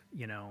that,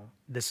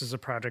 this is a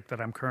project that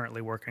I'm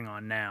currently working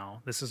on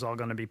now. This is all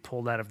going to be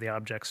pulled out of the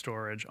object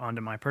storage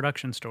onto my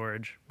production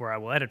storage where I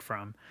will edit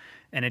from.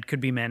 And it could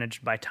be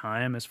managed by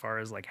time as far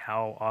as like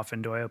how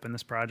often do I open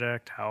this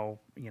project, how,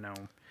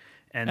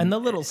 And the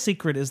little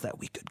secret is that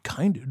we could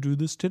kind of do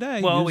this today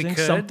using we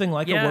could. something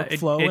like a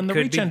workflow in the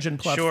Reach Engine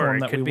platform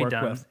that we work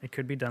with. It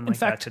could be done In like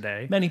fact, that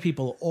today. Many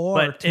people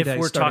are But today if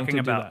we're starting talking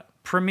to do about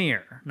that.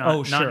 Premiere,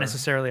 not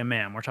necessarily a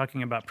MAM, we're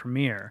talking about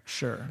Premiere.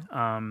 Sure.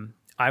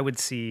 I would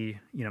see,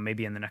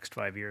 maybe in the next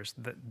 5 years,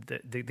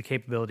 the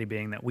capability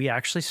being that we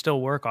actually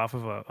still work off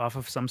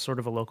of some sort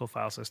of a local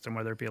file system,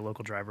 whether it be a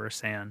local driver or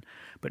SAN,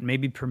 but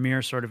maybe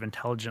Premiere sort of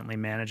intelligently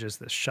manages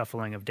this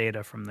shuffling of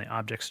data from the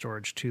object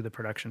storage to the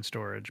production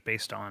storage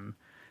based on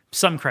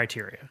some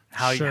criteria.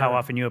 How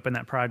often you open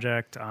that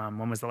project,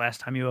 when was the last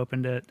time you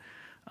opened it,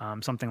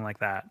 something like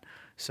that.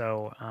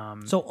 So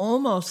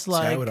almost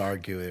like I would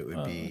argue it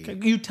would be. Okay,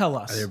 you tell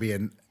us. There'd be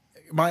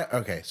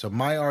So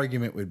my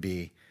argument would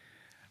be,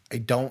 I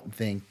don't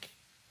think,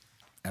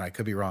 and I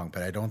could be wrong,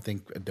 but I don't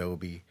think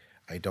Adobe.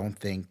 I don't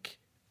think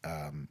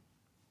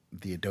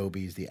the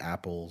Adobes, the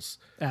Apples,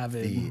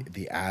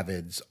 the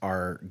Avids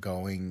are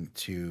going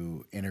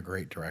to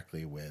integrate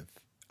directly with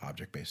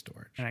object-based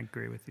storage. And I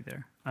agree with you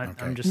there.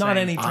 I'm just not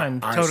saying,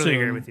 anytime I totally soon.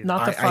 agree with you.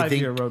 Not the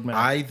 5-year roadmap.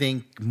 I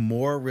think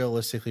more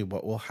realistically,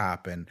 what will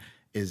happen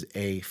is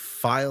a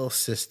file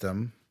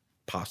system,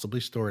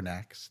 possibly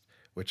StoreNext,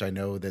 which I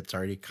know that's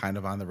already kind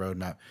of on the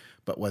roadmap.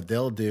 But what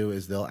they'll do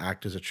is they'll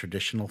act as a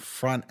traditional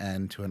front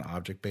end to an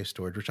object-based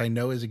storage, which I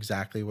know is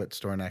exactly what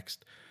StoreNext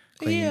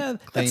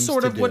that's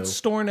sort of what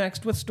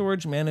StoreNext with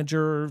Storage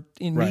Manager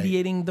in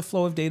mediating the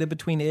flow of data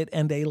between it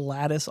and a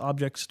Lattice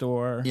object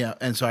store. Yeah,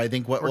 and so I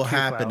think what will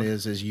happen Cloud.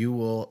 is you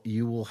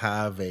will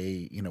have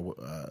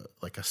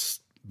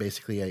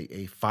basically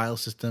a file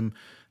system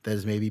that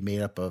is maybe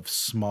made up of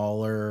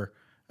smaller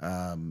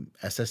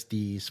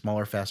SSDs,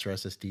 smaller, faster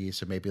SSDs,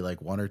 so maybe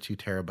like 1 or 2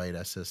 terabyte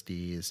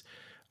SSDs.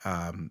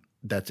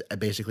 That's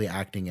basically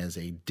acting as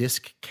a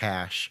disk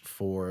cache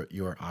for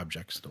your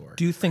object store.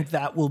 Do you think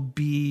that will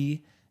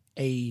be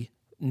a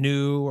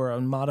new or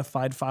a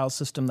modified file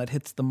system that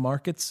hits the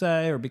market,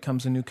 say, or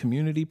becomes a new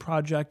community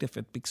project if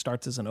it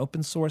starts as an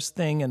open source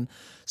thing? And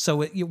so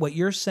what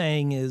you're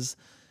saying is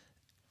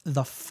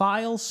the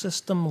file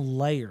system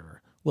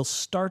layer will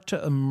start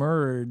to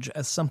emerge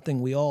as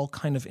something we all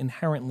kind of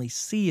inherently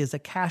see as a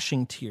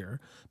caching tier,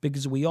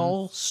 because we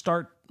all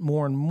start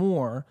more and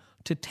more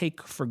to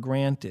take for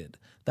granted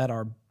that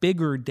our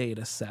bigger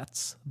data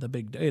sets, the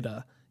big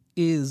data,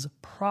 is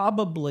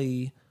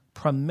probably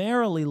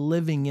primarily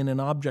living in an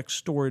object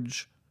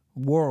storage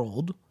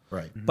world,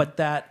 Right. but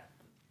that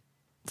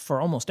for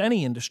almost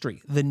any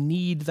industry, the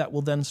need that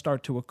will then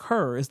start to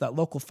occur is that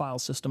local file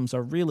systems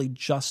are really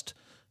just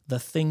the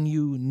thing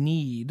you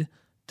need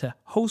to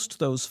host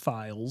those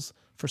files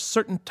for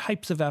certain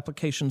types of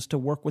applications to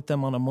work with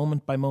them on a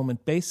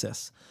moment-by-moment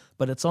basis.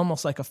 But it's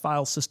almost like a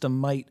file system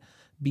might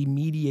be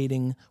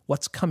mediating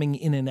what's coming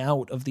in and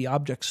out of the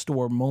object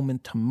store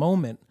moment to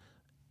moment,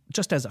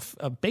 just as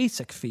a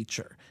basic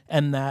feature.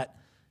 And that,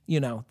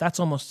 that's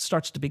almost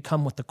starts to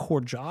become what the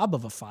core job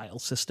of a file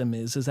system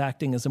is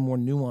acting as a more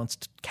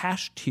nuanced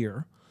cache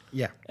tier.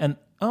 Yeah. And,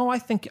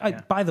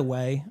 by the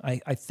way,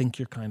 I think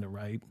you're kind of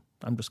right.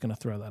 I'm just going to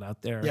throw that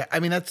out there. Yeah,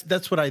 I mean,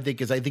 that's what I think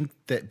is. I think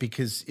that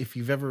because if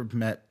you've ever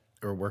met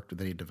or worked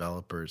with any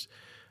developers,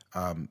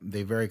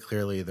 they very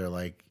clearly, they're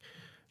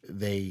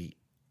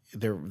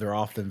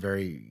often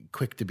very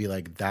quick to be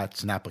like,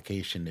 that's an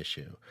application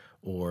issue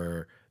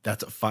or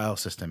that's a file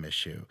system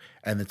issue.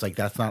 And it's like,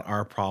 that's not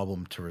our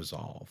problem to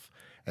resolve.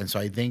 And so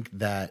I think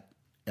that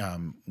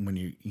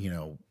when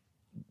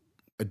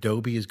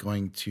Adobe is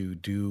going to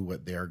do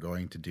what they're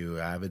going to do,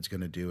 Avid's going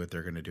to do what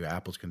they're going to do,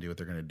 Apple's going to do what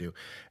they're going to do.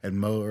 And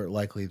more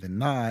likely than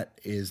not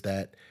is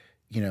that,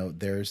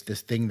 there's this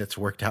thing that's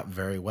worked out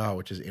very well,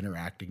 which is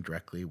interacting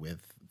directly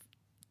with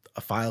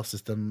a file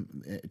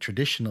system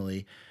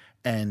traditionally,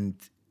 and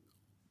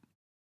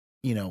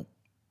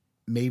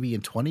maybe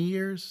in 20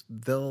 years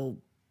they'll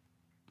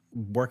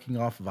working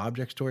off of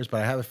object stores.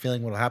 But I have a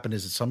feeling what will happen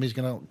is that somebody's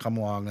going to come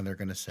along and they're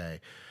going to say,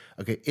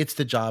 okay, it's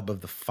the job of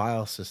the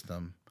file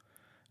system,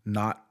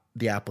 not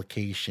the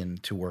application,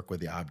 to work with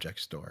the object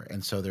store.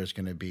 And so there's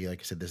going to be, like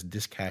I said, this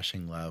disk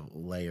caching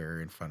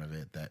layer in front of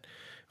it that,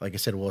 like I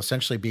said, will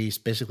essentially be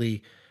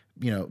basically,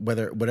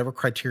 whatever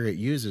criteria it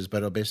uses, but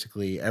it'll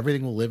basically,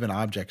 everything will live in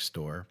object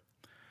store.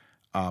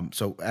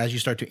 So as you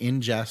start to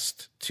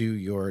ingest to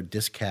your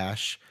disk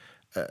cache,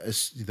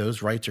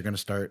 those writes are going to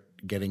start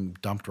getting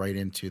dumped right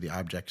into the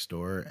object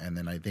store. And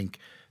then I think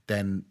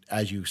then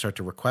as you start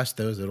to request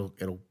those,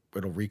 it'll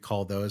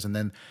recall those, and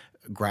then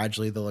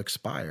gradually they'll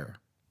expire.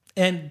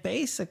 And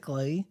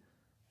basically,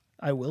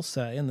 I will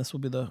say, and this will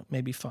be the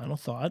maybe final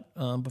thought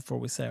before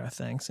we say our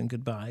thanks and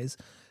goodbyes,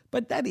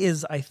 but that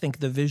is, I think,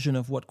 the vision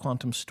of what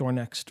Quantum Store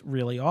Next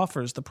really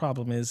offers. The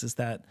problem is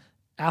that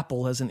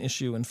Apple has an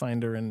issue in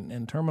Finder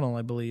and Terminal,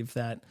 I believe,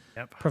 that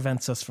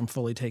prevents us from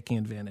fully taking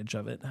advantage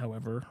of it.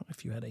 However,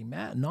 if you had a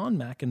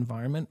non-Mac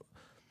environment,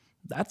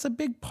 that's a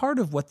big part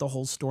of what the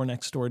whole Store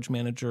Next Storage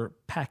Manager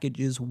package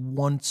is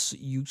once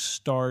you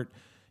start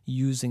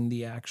using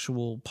the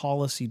actual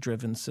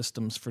policy-driven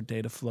systems for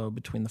data flow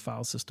between the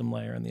file system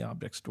layer and the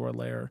object store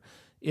layer.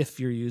 If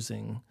you're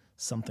using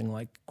something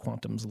like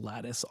Quantum's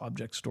Lattice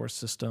object store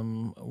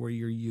system, or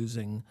you're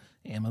using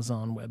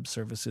Amazon Web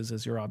Services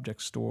as your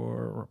object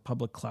store, or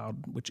public cloud,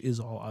 which is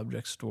all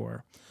object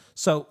store.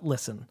 So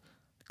listen,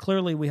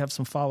 clearly we have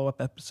some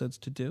follow-up episodes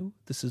to do.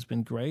 This has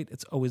been great.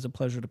 It's always a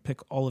pleasure to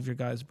pick all of your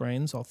guys'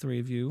 brains, all three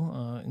of you,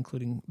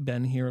 including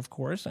Ben here, of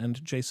course,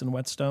 and Jason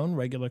Whetstone,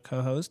 regular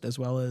co-host, as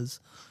well as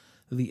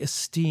the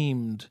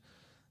esteemed,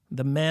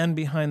 the man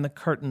behind the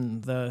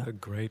curtain, the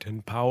great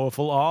and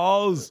powerful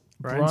Oz,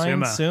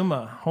 Brian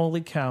Suma.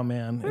 Holy cow,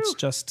 man. Woo. It's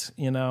just,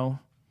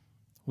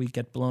 we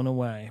get blown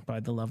away by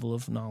the level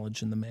of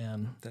knowledge in the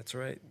man. That's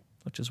right.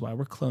 Which is why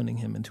we're cloning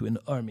him into an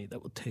army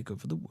that will take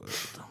over the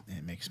world.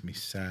 It makes me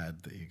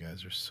sad that you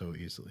guys are so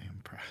easily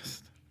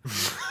impressed.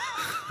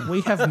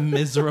 We have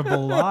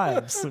miserable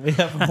lives. We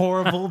have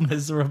horrible,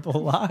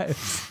 miserable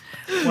lives.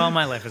 Well,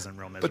 my life isn't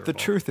real miserable. But the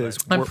truth is,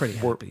 I'm pretty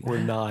happy. We're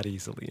not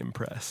easily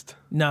impressed.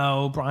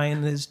 No,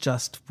 Brian is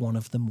just one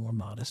of the more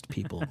modest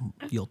people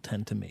you'll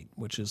tend to meet,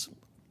 which is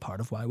part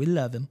of why we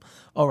love him.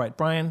 All right,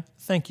 Brian,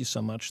 thank you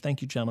so much.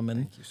 Thank you, gentlemen.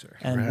 Thank you, sir.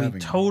 And we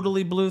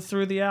totally blew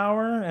through the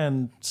hour,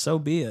 and so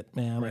be it,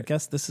 man. Right. I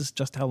guess this is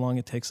just how long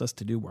it takes us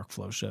to do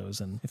workflow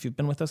shows. And if you've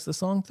been with us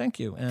this long, thank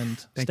you.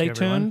 And stay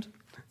tuned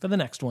for the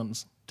next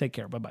ones. Take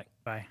care. Bye-bye.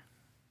 Bye.